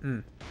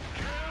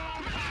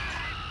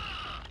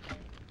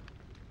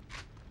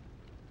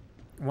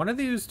 One of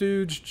these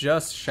dudes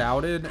just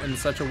shouted in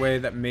such a way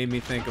that made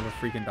me think of a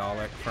freaking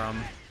Dalek from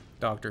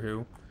Doctor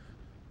Who.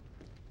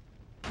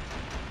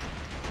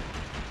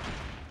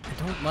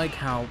 I don't like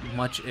how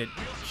much it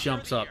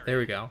jumps up. There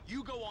we go.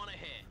 You go on ahead.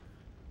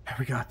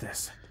 We got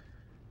this.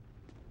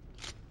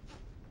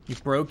 You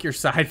broke your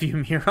side view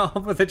mirror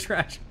off with a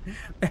trash.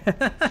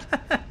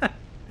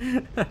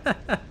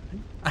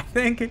 I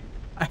think...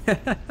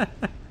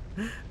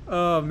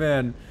 Oh,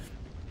 man.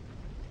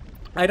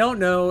 I don't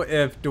know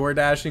if door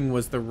dashing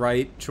was the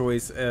right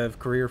choice of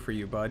career for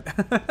you, bud.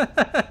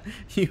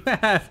 You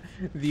have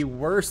the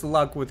worst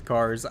luck with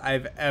cars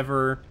I've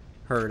ever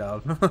heard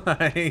of.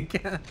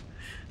 Like...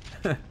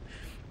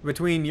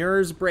 Between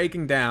yours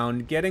breaking down,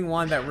 getting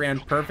one that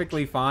ran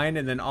perfectly fine,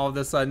 and then all of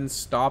a sudden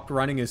stopped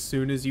running as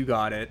soon as you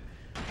got it.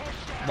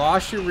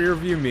 Lost your rear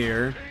view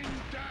mirror.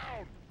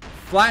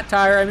 Flat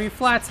tire, I mean,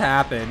 flats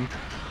happen.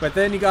 But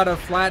then you got a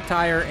flat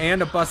tire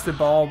and a busted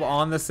bulb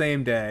on the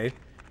same day.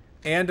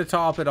 And to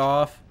top it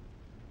off,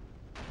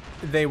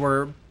 they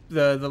were,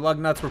 the lug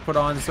nuts were put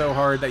on so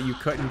hard that you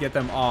couldn't get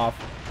them off.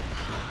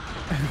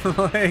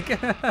 Like...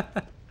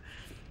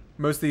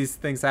 Most of these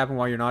things happen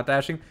while you're not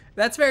dashing.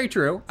 That's very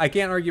true. I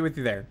can't argue with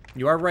you there.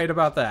 You are right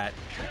about that.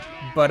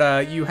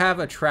 But you have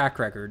a track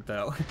record,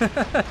 though.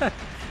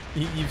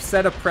 You've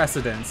set a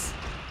precedence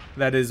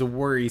that is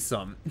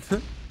worrisome,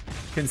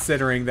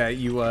 considering that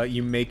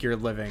you make your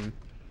living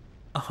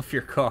off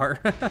your car.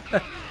 All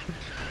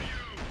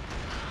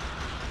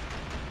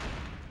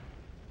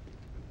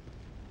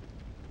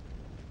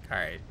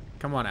right,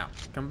 come on out.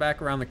 Come back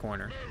around the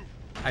corner.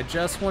 I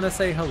just want to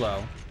say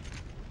hello.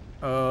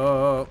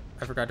 Oh,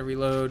 I forgot to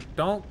reload.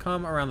 Don't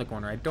come around the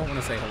corner. I don't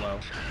want to say hello.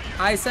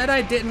 I said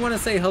I didn't want to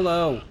say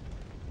hello.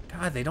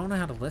 God, they don't know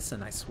how to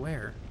listen, I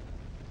swear.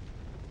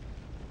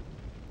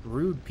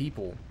 Rude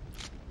people.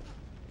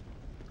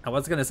 I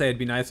was going to say it'd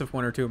be nice if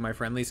one or two of my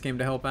friendlies came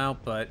to help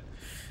out, but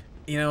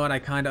you know what? I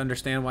kind of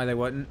understand why they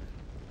wouldn't.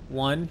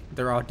 One,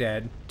 they're all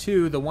dead.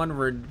 Two, the one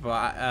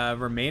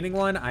remaining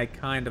one, I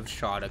kind of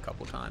shot a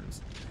couple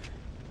times.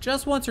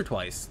 Just once or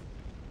twice.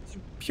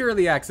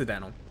 Purely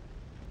accidental.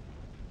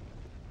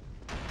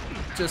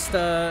 Just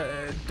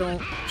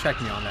don't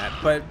check me on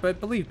that, but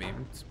believe me,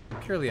 it's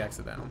purely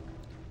accidental.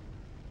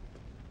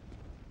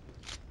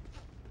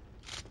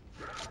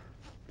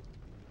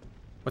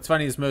 What's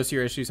funny is most of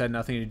your issues had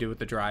nothing to do with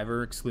the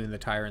driver, excluding the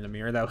tire and the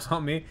mirror. That was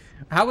on me.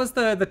 How was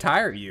the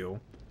tire you?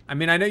 I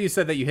mean, I know you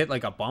said that you hit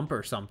like a bump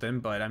or something,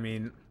 but I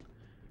mean,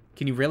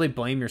 can you really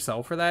blame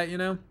yourself for that, you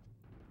know?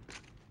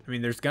 I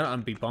mean, there's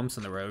gonna be bumps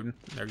in the road.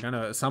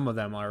 Some of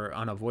them are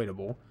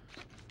unavoidable,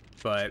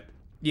 but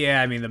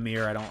yeah, I mean, the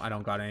mirror, I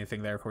don't got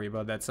anything there for you,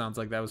 bud. That sounds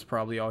like that was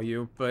probably all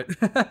you, but...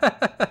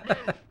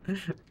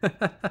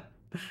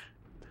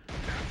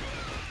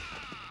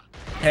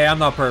 Hey, I'm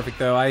not perfect,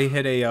 though. I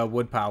hit a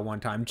wood pile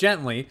one time.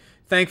 Gently.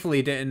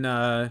 Thankfully,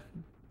 didn't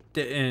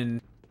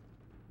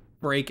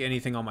break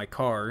anything on my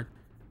car.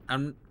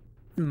 I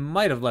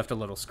might have left a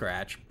little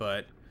scratch,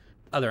 but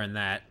Other than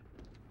that.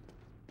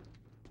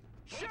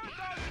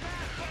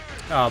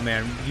 Oh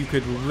man, you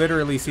could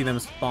literally see them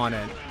spawn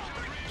in.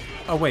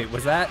 Oh wait,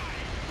 was that?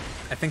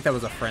 I think that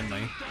was a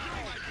friendly.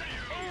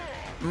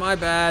 My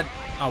bad.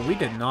 Oh, we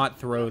did not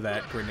throw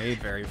that grenade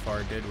very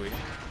far, did we?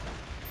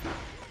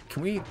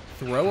 Can we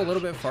throw a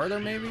little bit farther,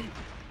 maybe?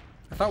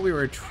 I thought we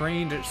were a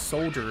trained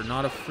soldier,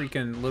 not a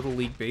freaking Little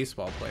League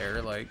baseball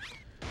player. Like,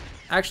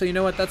 actually, you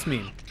know what? That's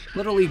mean.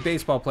 Little League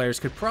baseball players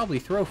could probably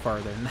throw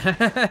farther than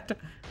that.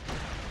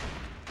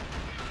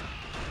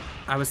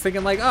 I was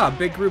thinking like, oh, a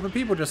big group of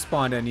people just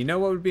spawned in. You know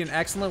what would be an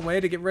excellent way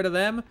to get rid of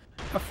them?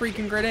 A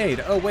freaking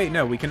grenade. Oh, wait,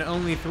 no. We can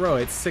only throw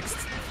it 6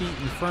 feet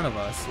in front of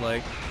us.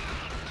 Like,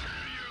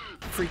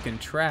 freaking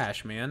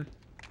trash, man.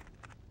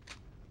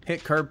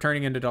 Hit curb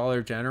turning into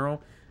Dollar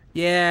General.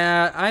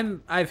 Yeah,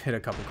 I've hit a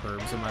couple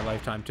curbs in my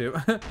lifetime, too.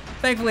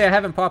 Thankfully, I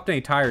haven't popped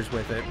any tires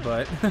with it,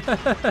 but...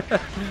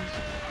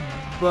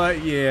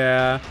 but,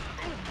 yeah.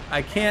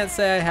 I can't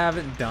say I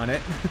haven't done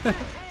it.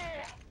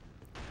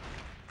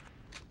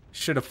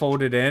 Should have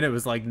folded in. It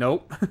was like,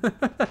 nope.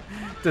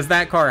 Does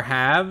that car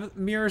have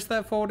mirrors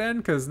that fold in?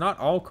 Because not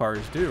all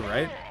cars do,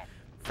 right?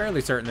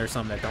 Fairly certain there's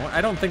some that don't. I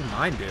don't think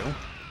mine do.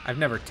 I've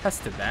never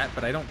tested that,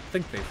 but I don't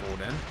think they fold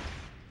in.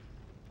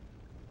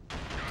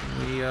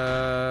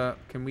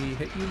 Can we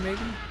hit you maybe?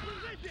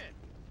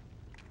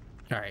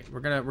 All right, we're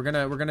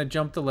gonna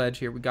jump the ledge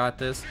here. We got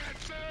this.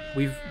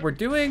 We're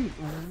doing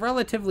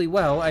relatively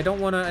well. I don't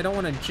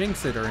wanna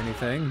jinx it or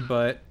anything,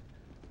 but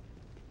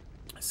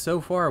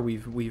so far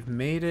we've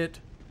made it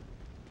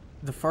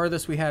the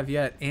farthest we have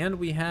yet, and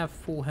we have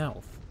full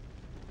health.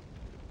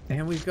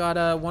 And we've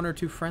got 1 or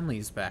 2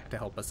 friendlies back to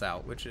help us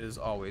out, which is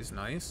always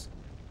nice.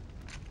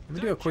 Let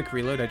me do a quick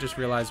reload. I just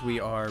realized we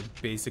are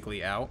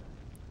basically out.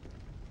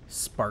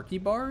 Sparky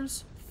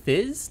bars?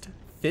 Fizzed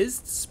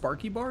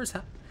Sparky bars?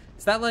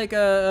 Is that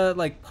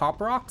like Pop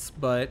Rocks,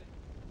 but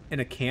in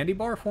a candy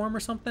bar form or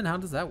something? How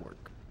does that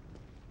work?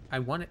 I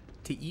want it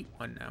to eat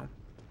one now.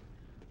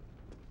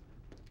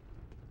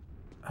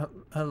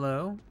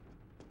 Hello?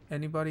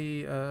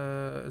 Anybody,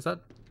 is that...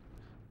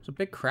 There's a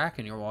big crack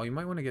in your wall. You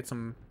might want to get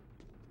some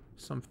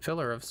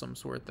filler of some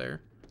sort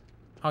there.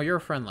 Oh, you're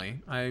a friendly.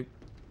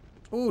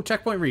 Ooh,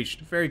 checkpoint reached.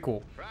 Very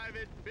cool.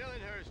 Private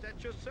Billinghurst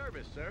at your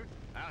service, sir.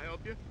 I'll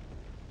help you.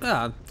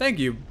 Ah, thank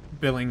you,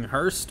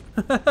 Billinghurst.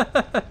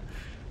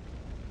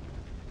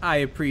 I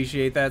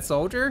appreciate that,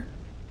 soldier.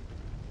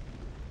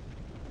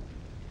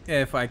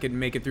 If I could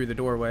make it through the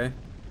doorway.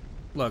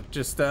 Look,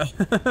 just,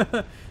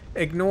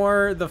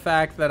 ignore the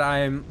fact that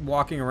I'm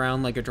walking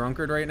around like a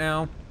drunkard right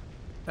now.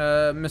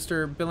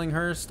 Mr.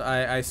 Billinghurst,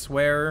 I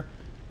swear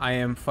I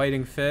am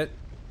fighting fit.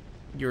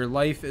 Your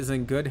life is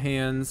in good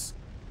hands.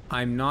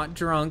 I'm not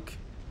drunk.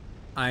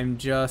 I'm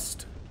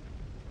just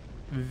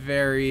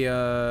very, you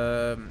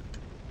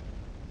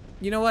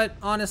know what?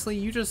 Honestly,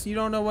 you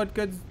don't know what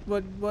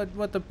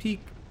the peak,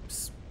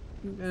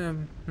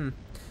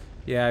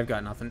 Yeah, I've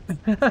got nothing.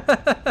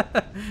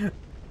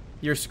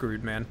 You're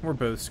screwed, man. We're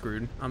both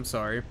screwed. I'm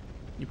sorry.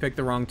 You picked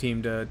the wrong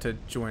team to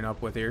join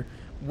up with here.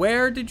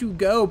 Where did you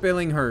go,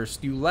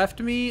 Billinghurst? You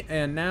left me,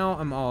 and now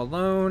I'm all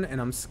alone,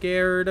 and I'm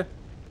scared.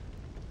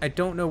 I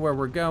don't know where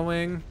we're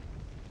going.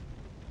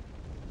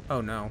 Oh,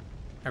 no.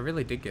 I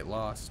really did get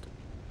lost.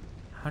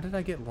 How did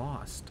I get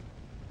lost?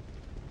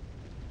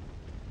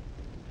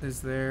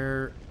 Is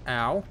there...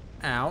 Ow.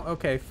 Ow.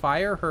 Okay,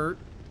 fire hurt.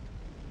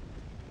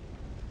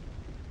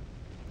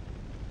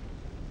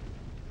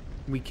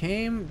 We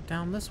came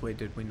down this way,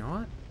 did we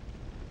not?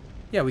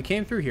 Yeah, we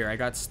came through here. I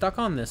got stuck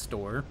on this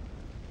door.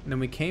 And then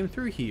we came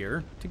through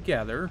here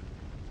together.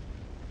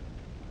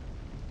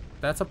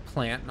 That's a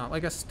plant, not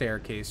like a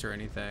staircase or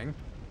anything.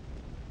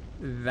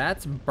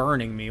 That's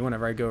burning me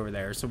whenever I go over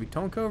there, so we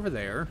don't go over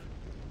there.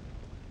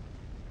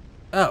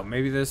 Oh,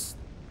 maybe this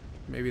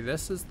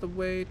is the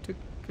way to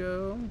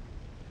go.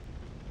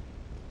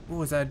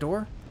 Oh, is that a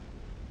door?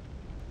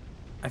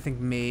 I think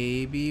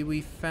maybe we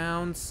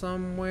found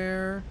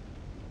somewhere.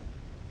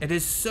 It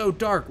is so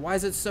dark. Why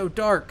is it so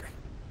dark?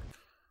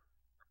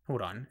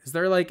 Hold on. Is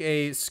there like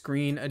a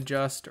screen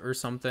adjust or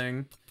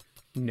something?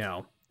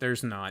 No,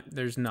 there's not.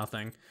 There's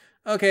nothing.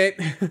 Okay.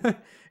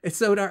 It's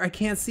so dark. I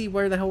can't see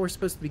where the hell we're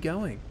supposed to be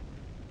going.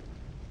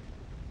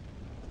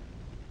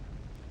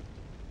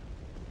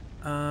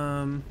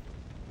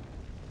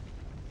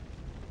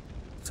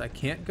 So I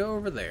can't go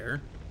over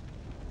there.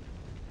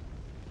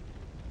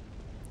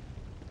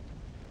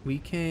 We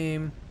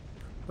came...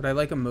 Would I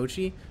like a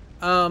mochi?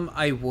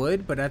 I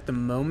would, but at the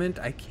moment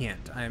I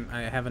can't.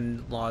 I have a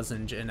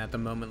lozenge in at the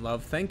moment,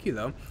 love. Thank you,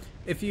 though.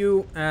 If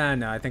you...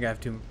 no, I think I have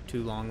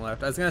too long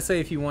left. I was gonna say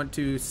if you want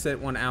to sit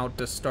one out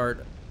to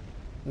start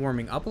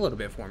warming up a little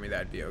bit for me,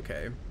 that'd be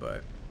okay,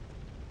 but...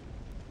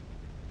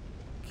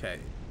 Okay.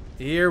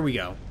 Here we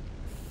go.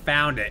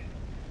 Found it.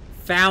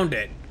 Found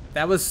it.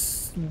 That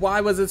was...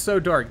 Why was it so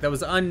dark? That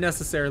was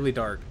unnecessarily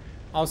dark.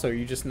 Also, are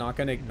you just not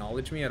gonna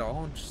acknowledge me at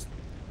all? Just...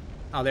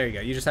 Oh, there you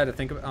go. You just had to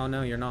think of... Oh,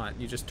 no, you're not.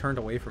 You just turned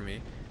away from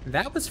me.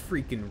 That was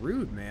freaking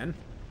rude, man.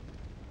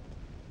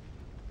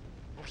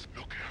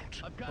 Look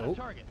out. I've got a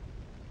target.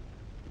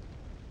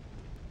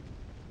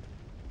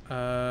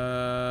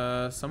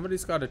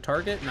 Somebody's got a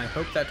target, and I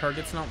hope that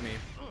target's not me.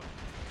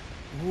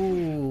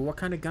 Ooh, what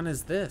kind of gun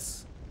is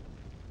this?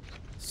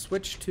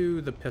 Switch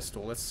to the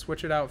pistol. Let's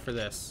switch it out for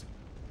this.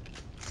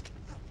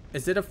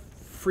 Is it a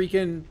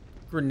freaking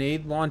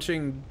grenade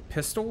launching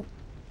pistol?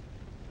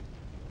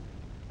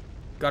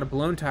 Got a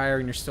blown tire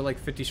and you're still like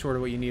 50 short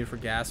of what you needed for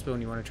gas bill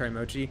and you want to try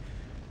mochi?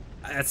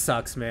 That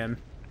sucks, man.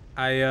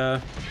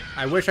 I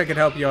wish I could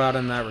help you out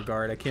in that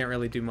regard. I can't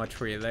really do much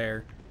for you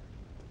there.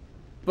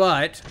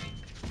 But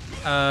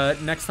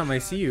next time I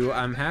see you,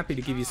 I'm happy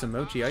to give you some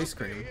mochi ice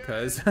cream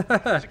because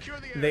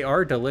they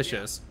are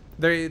delicious.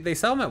 They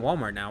sell them at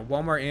Walmart now.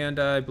 Walmart and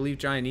I believe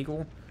Giant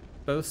Eagle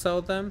both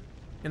sell them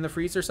in the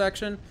freezer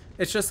section.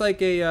 It's just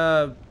like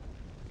a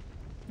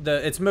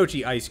it's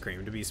mochi ice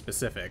cream to be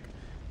specific.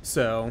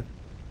 So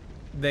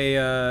they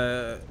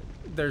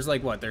there's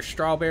like what? There's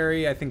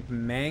strawberry, I think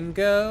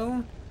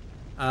mango,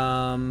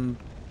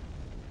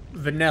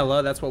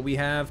 vanilla, that's what we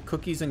have,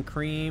 cookies and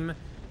cream,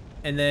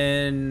 and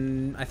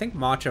then I think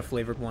matcha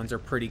flavored ones are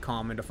pretty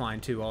common to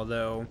find too,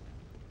 although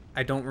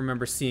I don't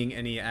remember seeing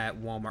any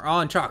at Walmart. Oh,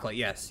 and chocolate,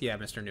 yes. Yeah,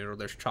 Mr. Noodle,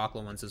 there's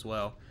chocolate ones as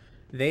well.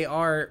 They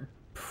are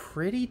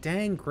pretty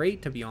dang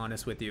great, to be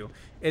honest with you.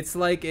 It's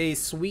like a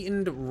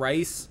sweetened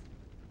rice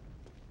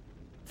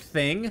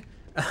thing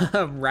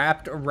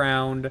wrapped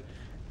around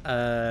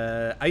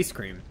ice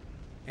cream.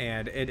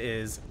 And it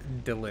is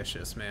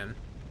delicious, man,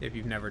 if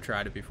you've never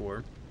tried it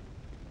before.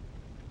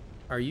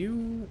 Are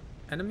you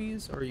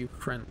enemies or are you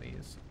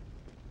friendlies?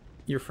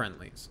 You're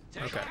friendlies.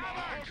 Okay.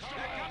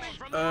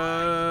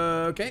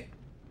 Okay.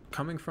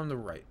 Coming from the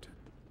right.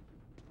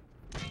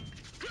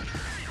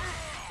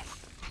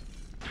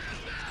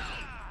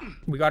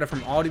 We got it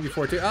from Aldi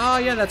before too. Oh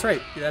yeah, that's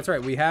right. That's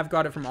right. We have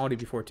got it from Aldi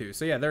before too.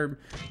 So yeah, they're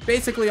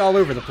basically all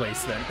over the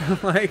place then.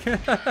 Like,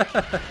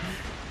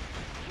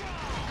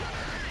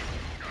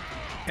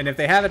 and if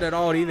they have it at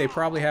Aldi, they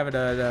probably have it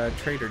at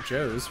Trader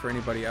Joe's for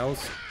anybody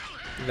else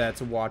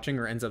that's watching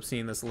or ends up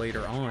seeing this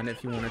later on.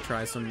 If you want to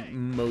try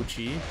some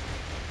mochi,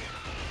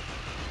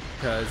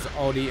 because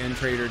Aldi and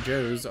Trader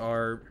Joe's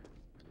are,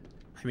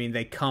 I mean,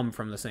 they come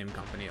from the same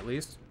company at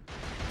least.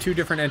 Two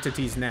different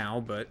entities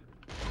now, but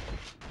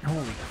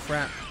holy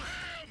crap.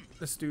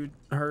 This dude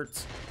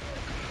hurts.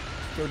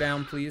 Go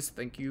down, please.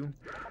 Thank you.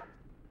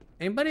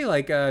 Anybody,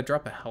 like,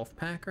 drop a health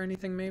pack or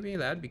anything, maybe?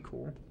 That'd be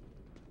cool.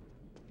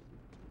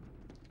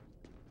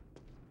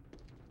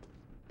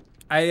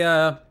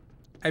 I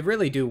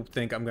really do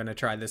think I'm going to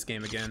try this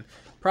game again.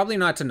 Probably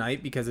not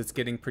tonight, because it's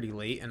getting pretty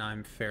late and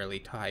I'm fairly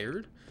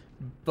tired.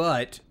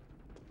 But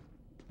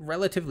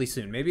relatively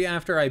soon. Maybe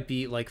after I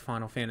beat, like,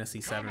 Final Fantasy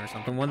VII or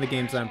something. One of the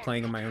games that I'm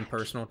playing in my own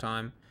personal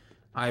time.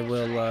 I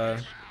will, I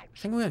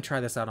think I'm going to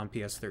try this out on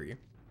PS3.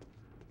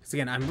 Because,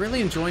 again, I'm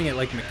really enjoying it,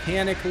 like,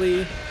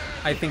 mechanically.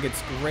 I think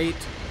it's great.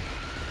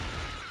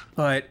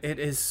 But it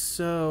is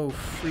so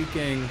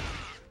freaking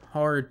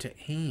hard to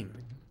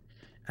aim.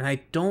 And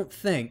I don't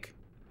think,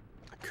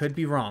 I could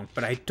be wrong,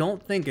 but I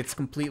don't think it's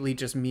completely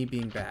just me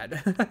being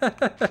bad.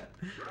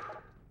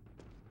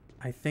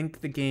 I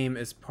think the game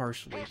is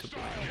partially to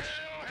blame.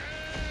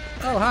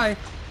 Oh, hi.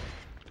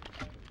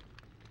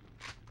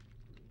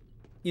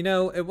 You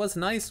know, it was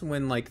nice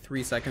when, like,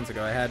 3 seconds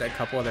ago, I had a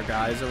couple other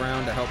guys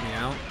around to help me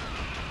out.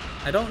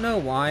 I don't know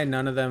why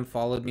none of them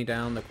followed me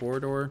down the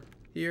corridor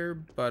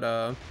here,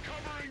 but,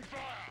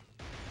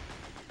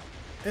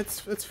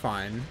 it's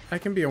fine. I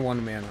can be a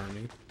one-man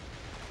army.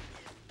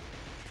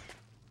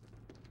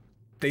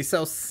 They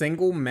sell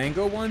single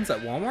mango ones at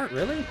Walmart?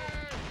 Really?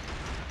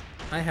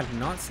 I have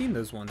not seen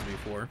those ones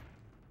before.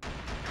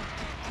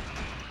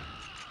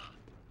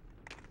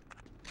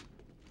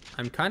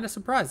 I'm kind of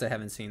surprised I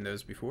haven't seen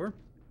those before.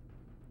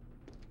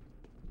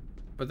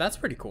 But that's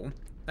pretty cool.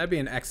 That'd be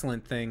an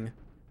excellent thing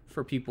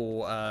for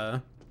people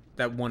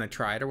that want to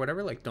try it or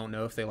whatever. Like, don't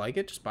know if they like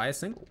it, just buy a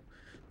single.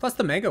 Plus,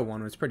 the mango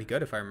one was pretty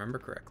good if I remember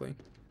correctly.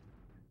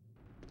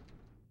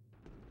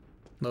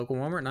 Local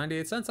Walmart,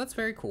 98 cents. That's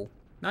very cool.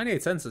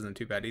 98 cents isn't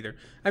too bad either.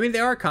 I mean, they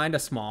are kind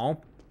of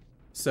small.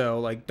 So,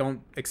 like,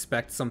 don't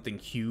expect something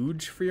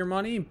huge for your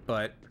money,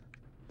 but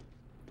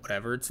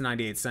whatever. It's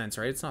 98 cents,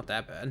 right? It's not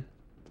that bad.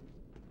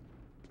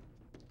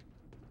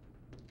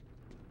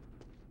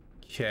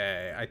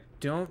 Okay, I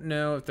don't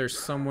know if there's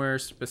somewhere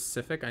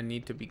specific I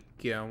need to be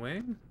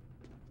going.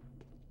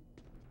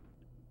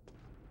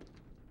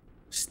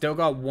 Still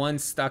got one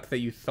stuck that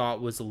you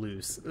thought was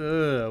loose.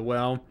 Ugh,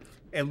 well,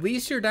 at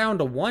least you're down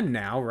to one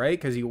now, right?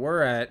 Because you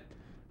were at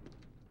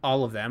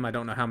all of them. I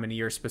don't know how many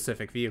your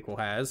specific vehicle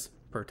has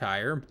per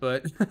tire,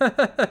 but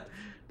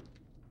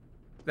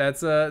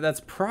that's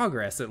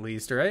progress at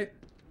least, right?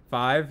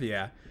 5,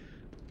 yeah.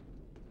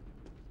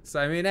 So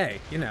I mean, hey,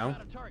 you know,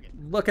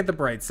 look at the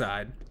bright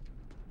side.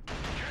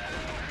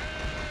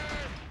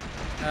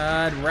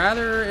 I'd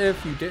rather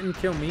if you didn't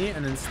kill me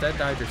and instead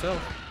died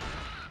yourself.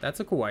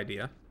 That's a cool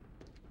idea.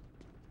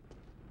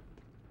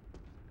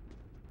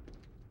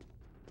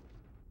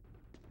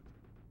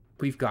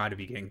 We've got to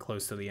be getting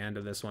close to the end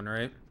of this one,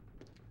 right?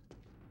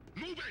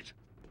 Move it!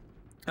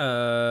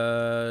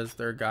 Is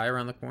there a guy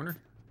around the corner?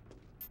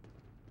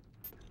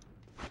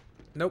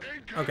 Nope.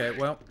 Okay,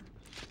 well.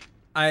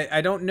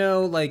 I don't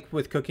know, like,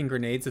 with cooking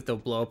grenades, if they'll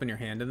blow up in your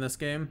hand in this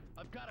game.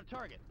 I've got a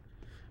target.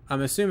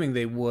 I'm assuming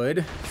they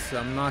would, so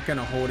I'm not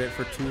gonna hold it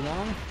for too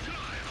long.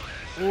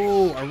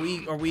 Ooh,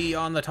 are we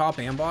on the top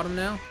and bottom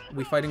now? Are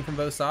we fighting from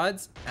both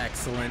sides?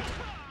 Excellent.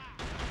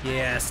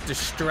 Yes,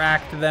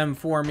 distract them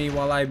for me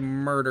while I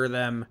murder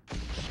them.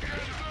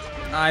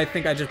 I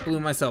think I just blew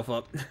myself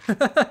up.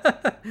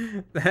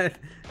 that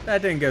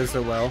didn't go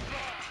so well.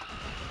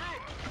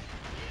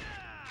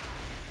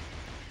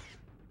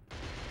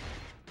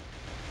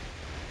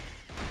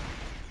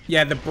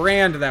 Yeah, the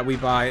brand that we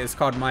buy is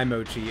called My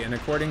Mochi, and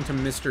according to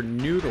Mr.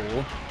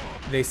 Noodle,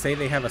 they say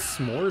they have a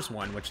s'mores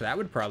one, which that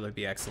would probably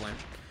be excellent.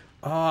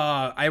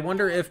 I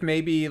wonder if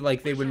maybe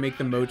like they would make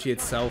the mochi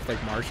itself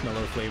like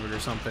marshmallow flavored or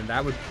something.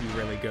 That would be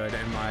really good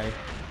in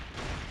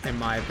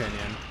my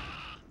opinion.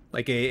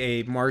 Like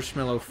a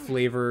marshmallow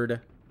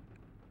flavored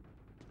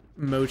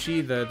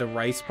mochi, the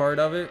rice part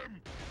of it,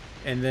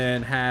 and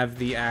then have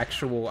the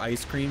actual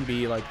ice cream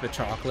be like the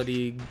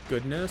chocolatey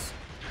goodness.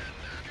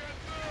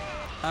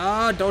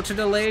 Ah, dulce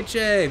de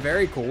leche.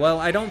 Very cool. Well,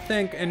 I don't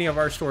think any of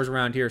our stores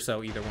around here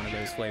sell either one of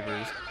those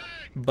flavors.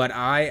 But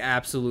I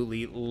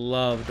absolutely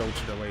love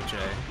dulce de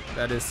leche.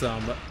 That is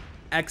some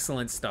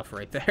excellent stuff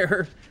right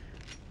there.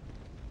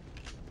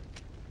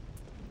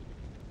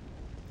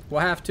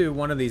 We'll have to,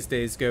 one of these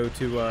days, go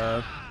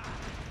to,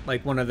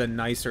 like, one of the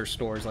nicer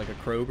stores, like a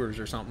Kroger's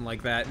or something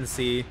like that, and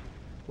see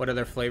what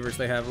other flavors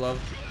they have, love.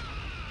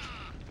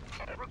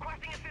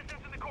 Requesting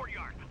assistance in the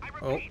courtyard. I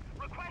Oh. repeat,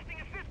 requesting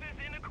assistance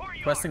in the courtyard.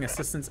 Requesting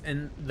assistance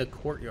in the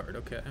courtyard,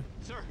 okay.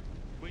 Sir,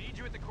 we need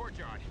you at the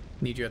courtyard.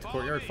 Need you at the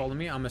courtyard, follow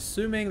me. I'm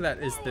assuming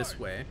that is this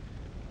way.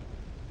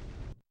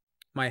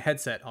 My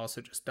headset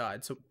also just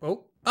died, so...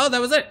 Oh,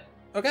 that was it!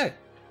 Okay.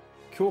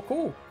 Cool,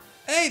 cool.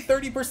 Hey,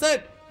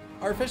 30%!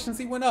 Our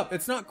efficiency went up.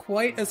 It's not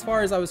quite as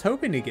far as I was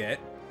hoping to get,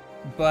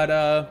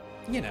 but,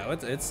 you know,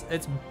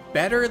 it's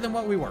better than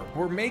what we were.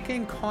 We're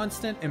making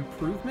constant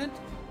improvement,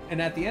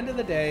 and at the end of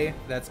the day,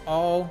 that's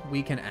all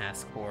we can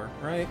ask for,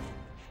 right?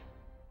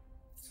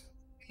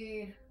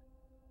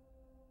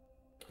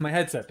 My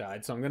headset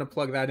died, so I'm going to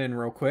plug that in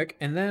real quick,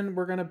 and then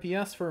we're going to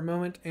BS for a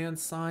moment and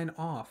sign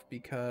off,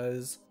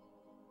 because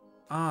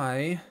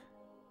I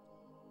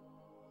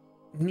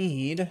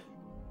need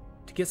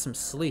to get some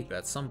sleep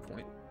at some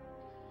point.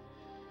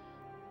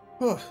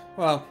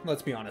 Well,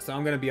 let's be honest,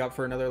 I'm going to be up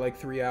for another, like,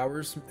 3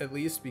 hours, at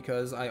least,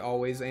 because I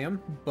always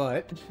am,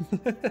 but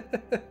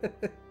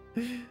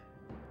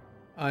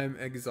I'm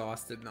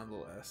exhausted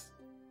nonetheless.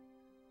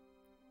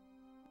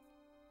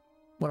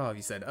 What all have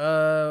you said?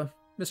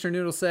 Mr.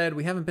 Noodle said,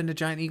 we haven't been to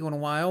Giant Eagle in a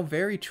while.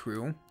 Very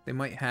true. They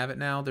might have it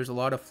now. There's a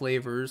lot of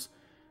flavors.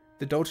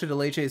 The dulce de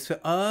leche is...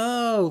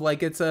 Oh,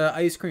 like it's a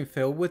ice cream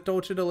filled with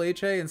dulce de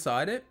leche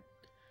inside it?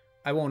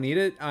 I won't eat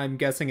it. I'm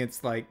guessing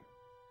it's like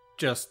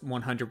just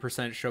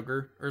 100%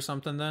 sugar or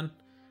something then,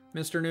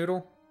 Mr.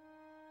 Noodle?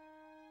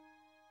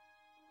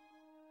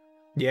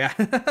 Yeah.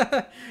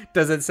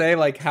 Does it say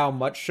like how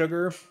much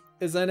sugar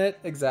is in it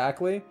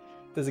exactly?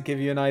 Does it give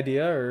you an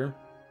idea or...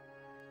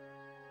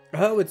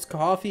 Oh, it's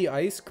coffee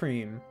ice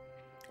cream.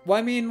 Well,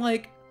 I mean,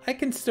 like, I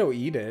can still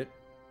eat it.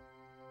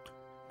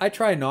 I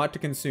try not to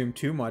consume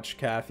too much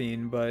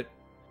caffeine, but,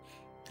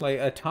 like,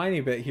 a tiny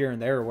bit here and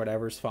there or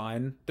whatever's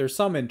fine. There's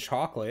some in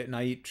chocolate, and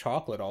I eat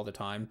chocolate all the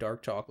time,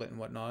 dark chocolate and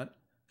whatnot.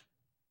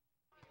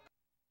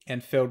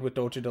 And filled with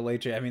dulce de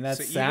leche. I mean, that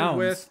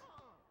sounds...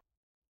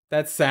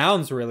 That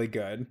sounds really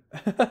good.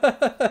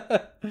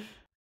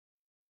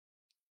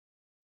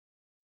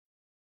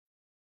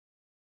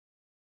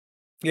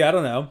 Yeah, I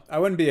don't know. I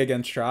wouldn't be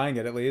against trying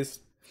it, at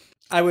least.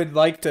 I would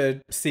like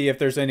to see if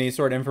there's any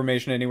sort of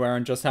information anywhere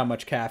on just how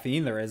much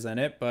caffeine there is in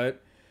it,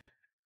 but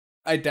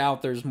I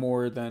doubt there's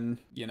more than,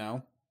 you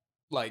know,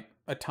 like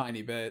a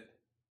tiny bit.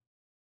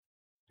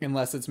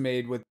 Unless it's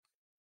made with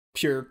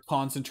pure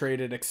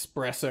concentrated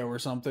espresso or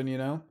something, you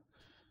know?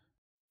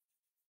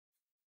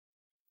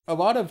 A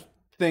lot of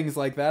things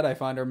like that I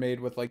find are made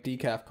with, like,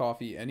 decaf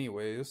coffee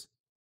anyways.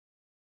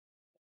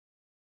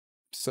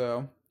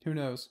 So, who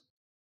knows?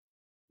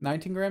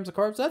 19 grams of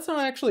carbs? That's not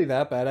actually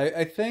that bad.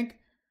 I think...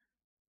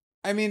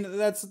 I mean,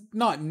 that's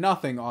not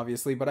nothing,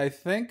 obviously, but I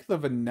think the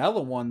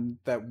vanilla one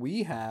that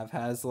we have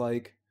has,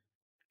 like,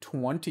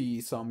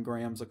 20-some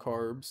grams of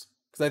carbs.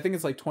 Because I think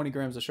it's, like, 20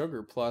 grams of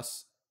sugar,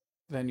 plus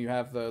then you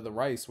have the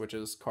rice, which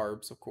is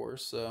carbs, of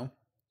course, so...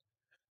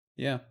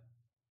 Yeah.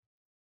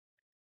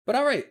 But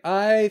alright,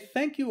 I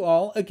thank you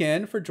all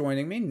again for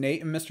joining me.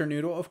 Nate and Mr.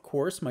 Noodle, of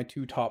course, my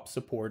two top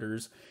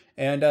supporters.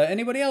 And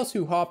anybody else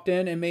who hopped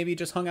in and maybe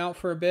just hung out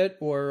for a bit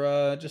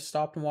or just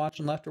stopped and watched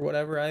and left or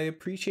whatever, I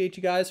appreciate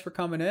you guys for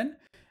coming in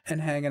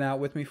and hanging out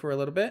with me for a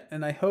little bit.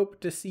 And I hope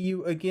to see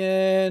you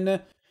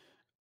again.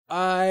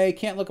 I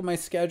can't look at my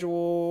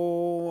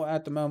schedule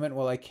at the moment.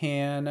 Well, I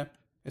can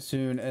as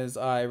soon as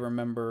I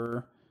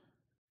remember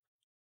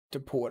to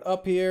pull it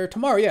up here.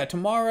 Tomorrow, yeah,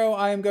 tomorrow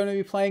I am going to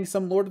be playing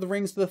some Lord of the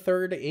Rings The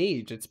Third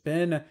Age. It's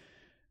been,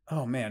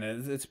 oh man,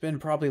 it's been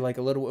probably like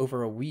a little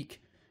over a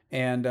week.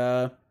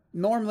 And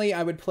normally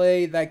I would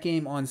play that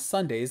game on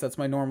Sundays. That's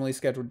my normally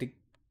scheduled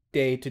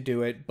day to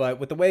do it. But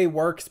with the way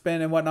work's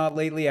been and whatnot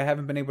lately, I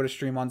haven't been able to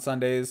stream on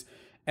Sundays.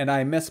 And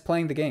I miss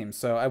playing the game.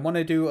 So I want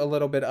to do a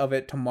little bit of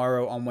it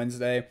tomorrow on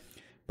Wednesday.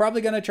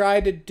 Probably going to try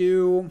to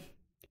do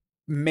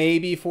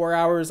maybe 4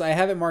 hours. I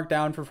have it marked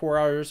down for 4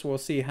 hours. We'll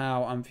see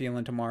how I'm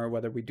feeling tomorrow,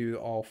 whether we do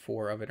all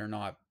 4 of it or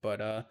not.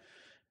 But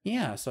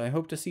yeah, so I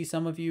hope to see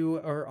some of you,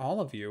 or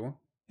all of you,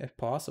 if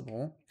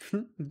possible,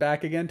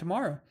 back again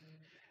tomorrow.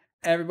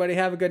 Everybody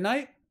have a good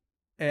night.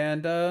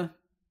 And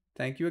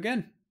thank you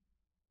again.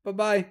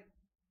 Bye-bye.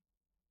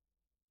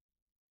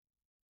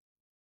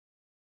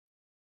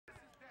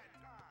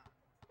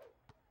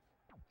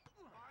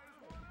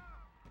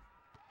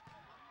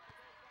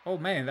 Oh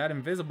man, that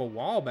invisible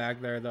wall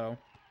back there, though.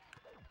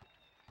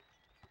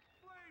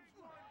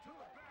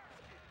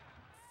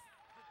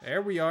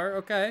 There we are.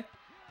 Okay.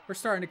 We're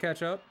starting to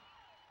catch up.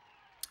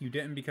 You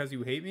didn't because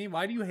you hate me?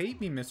 Why do you hate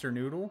me, Mr.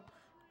 Noodle?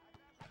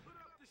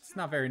 It's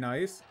not very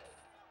nice.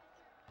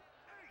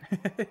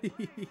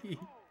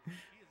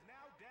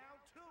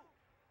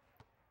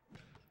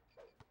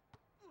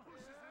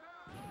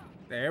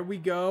 There we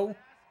go.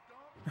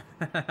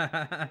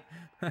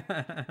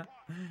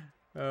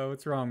 Oh,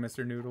 what's wrong,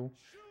 Mr. Noodle?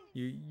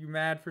 You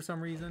mad for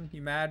some reason?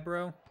 You mad,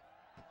 bro?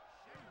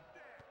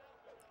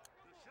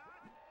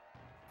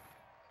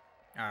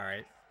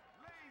 Alright.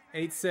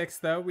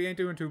 8-6, though. We ain't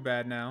doing too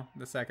bad now.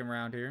 The second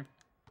round here.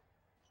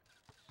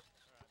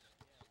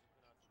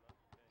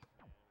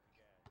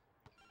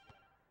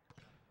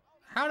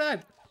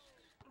 How'd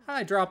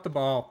I drop the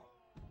ball?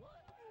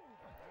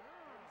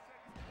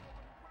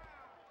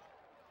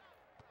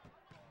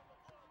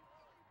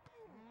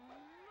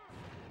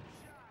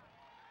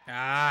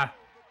 Ah,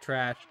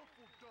 trash.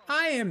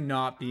 I am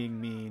not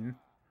being mean.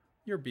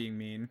 You're being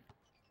mean.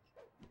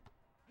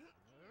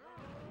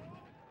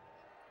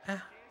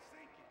 Ah.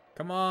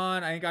 Come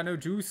on, I ain't got no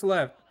juice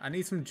left. I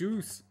need some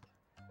juice.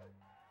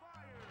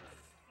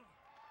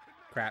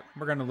 Crap,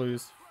 we're gonna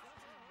lose.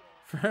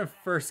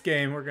 First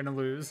game, we're gonna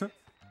lose.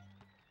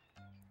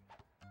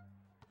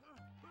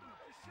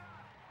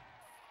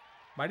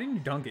 Why didn't you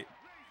dunk it?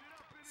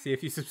 See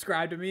if you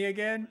subscribe to me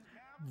again?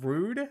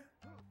 Rude?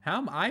 How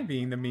am I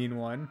being the mean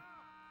one?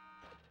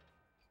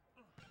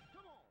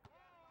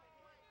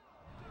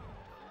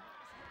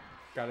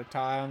 Got a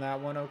tie on that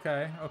one.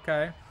 Okay,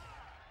 okay.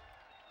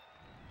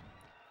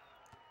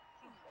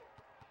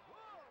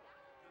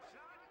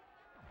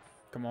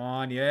 Come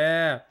on,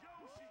 yeah.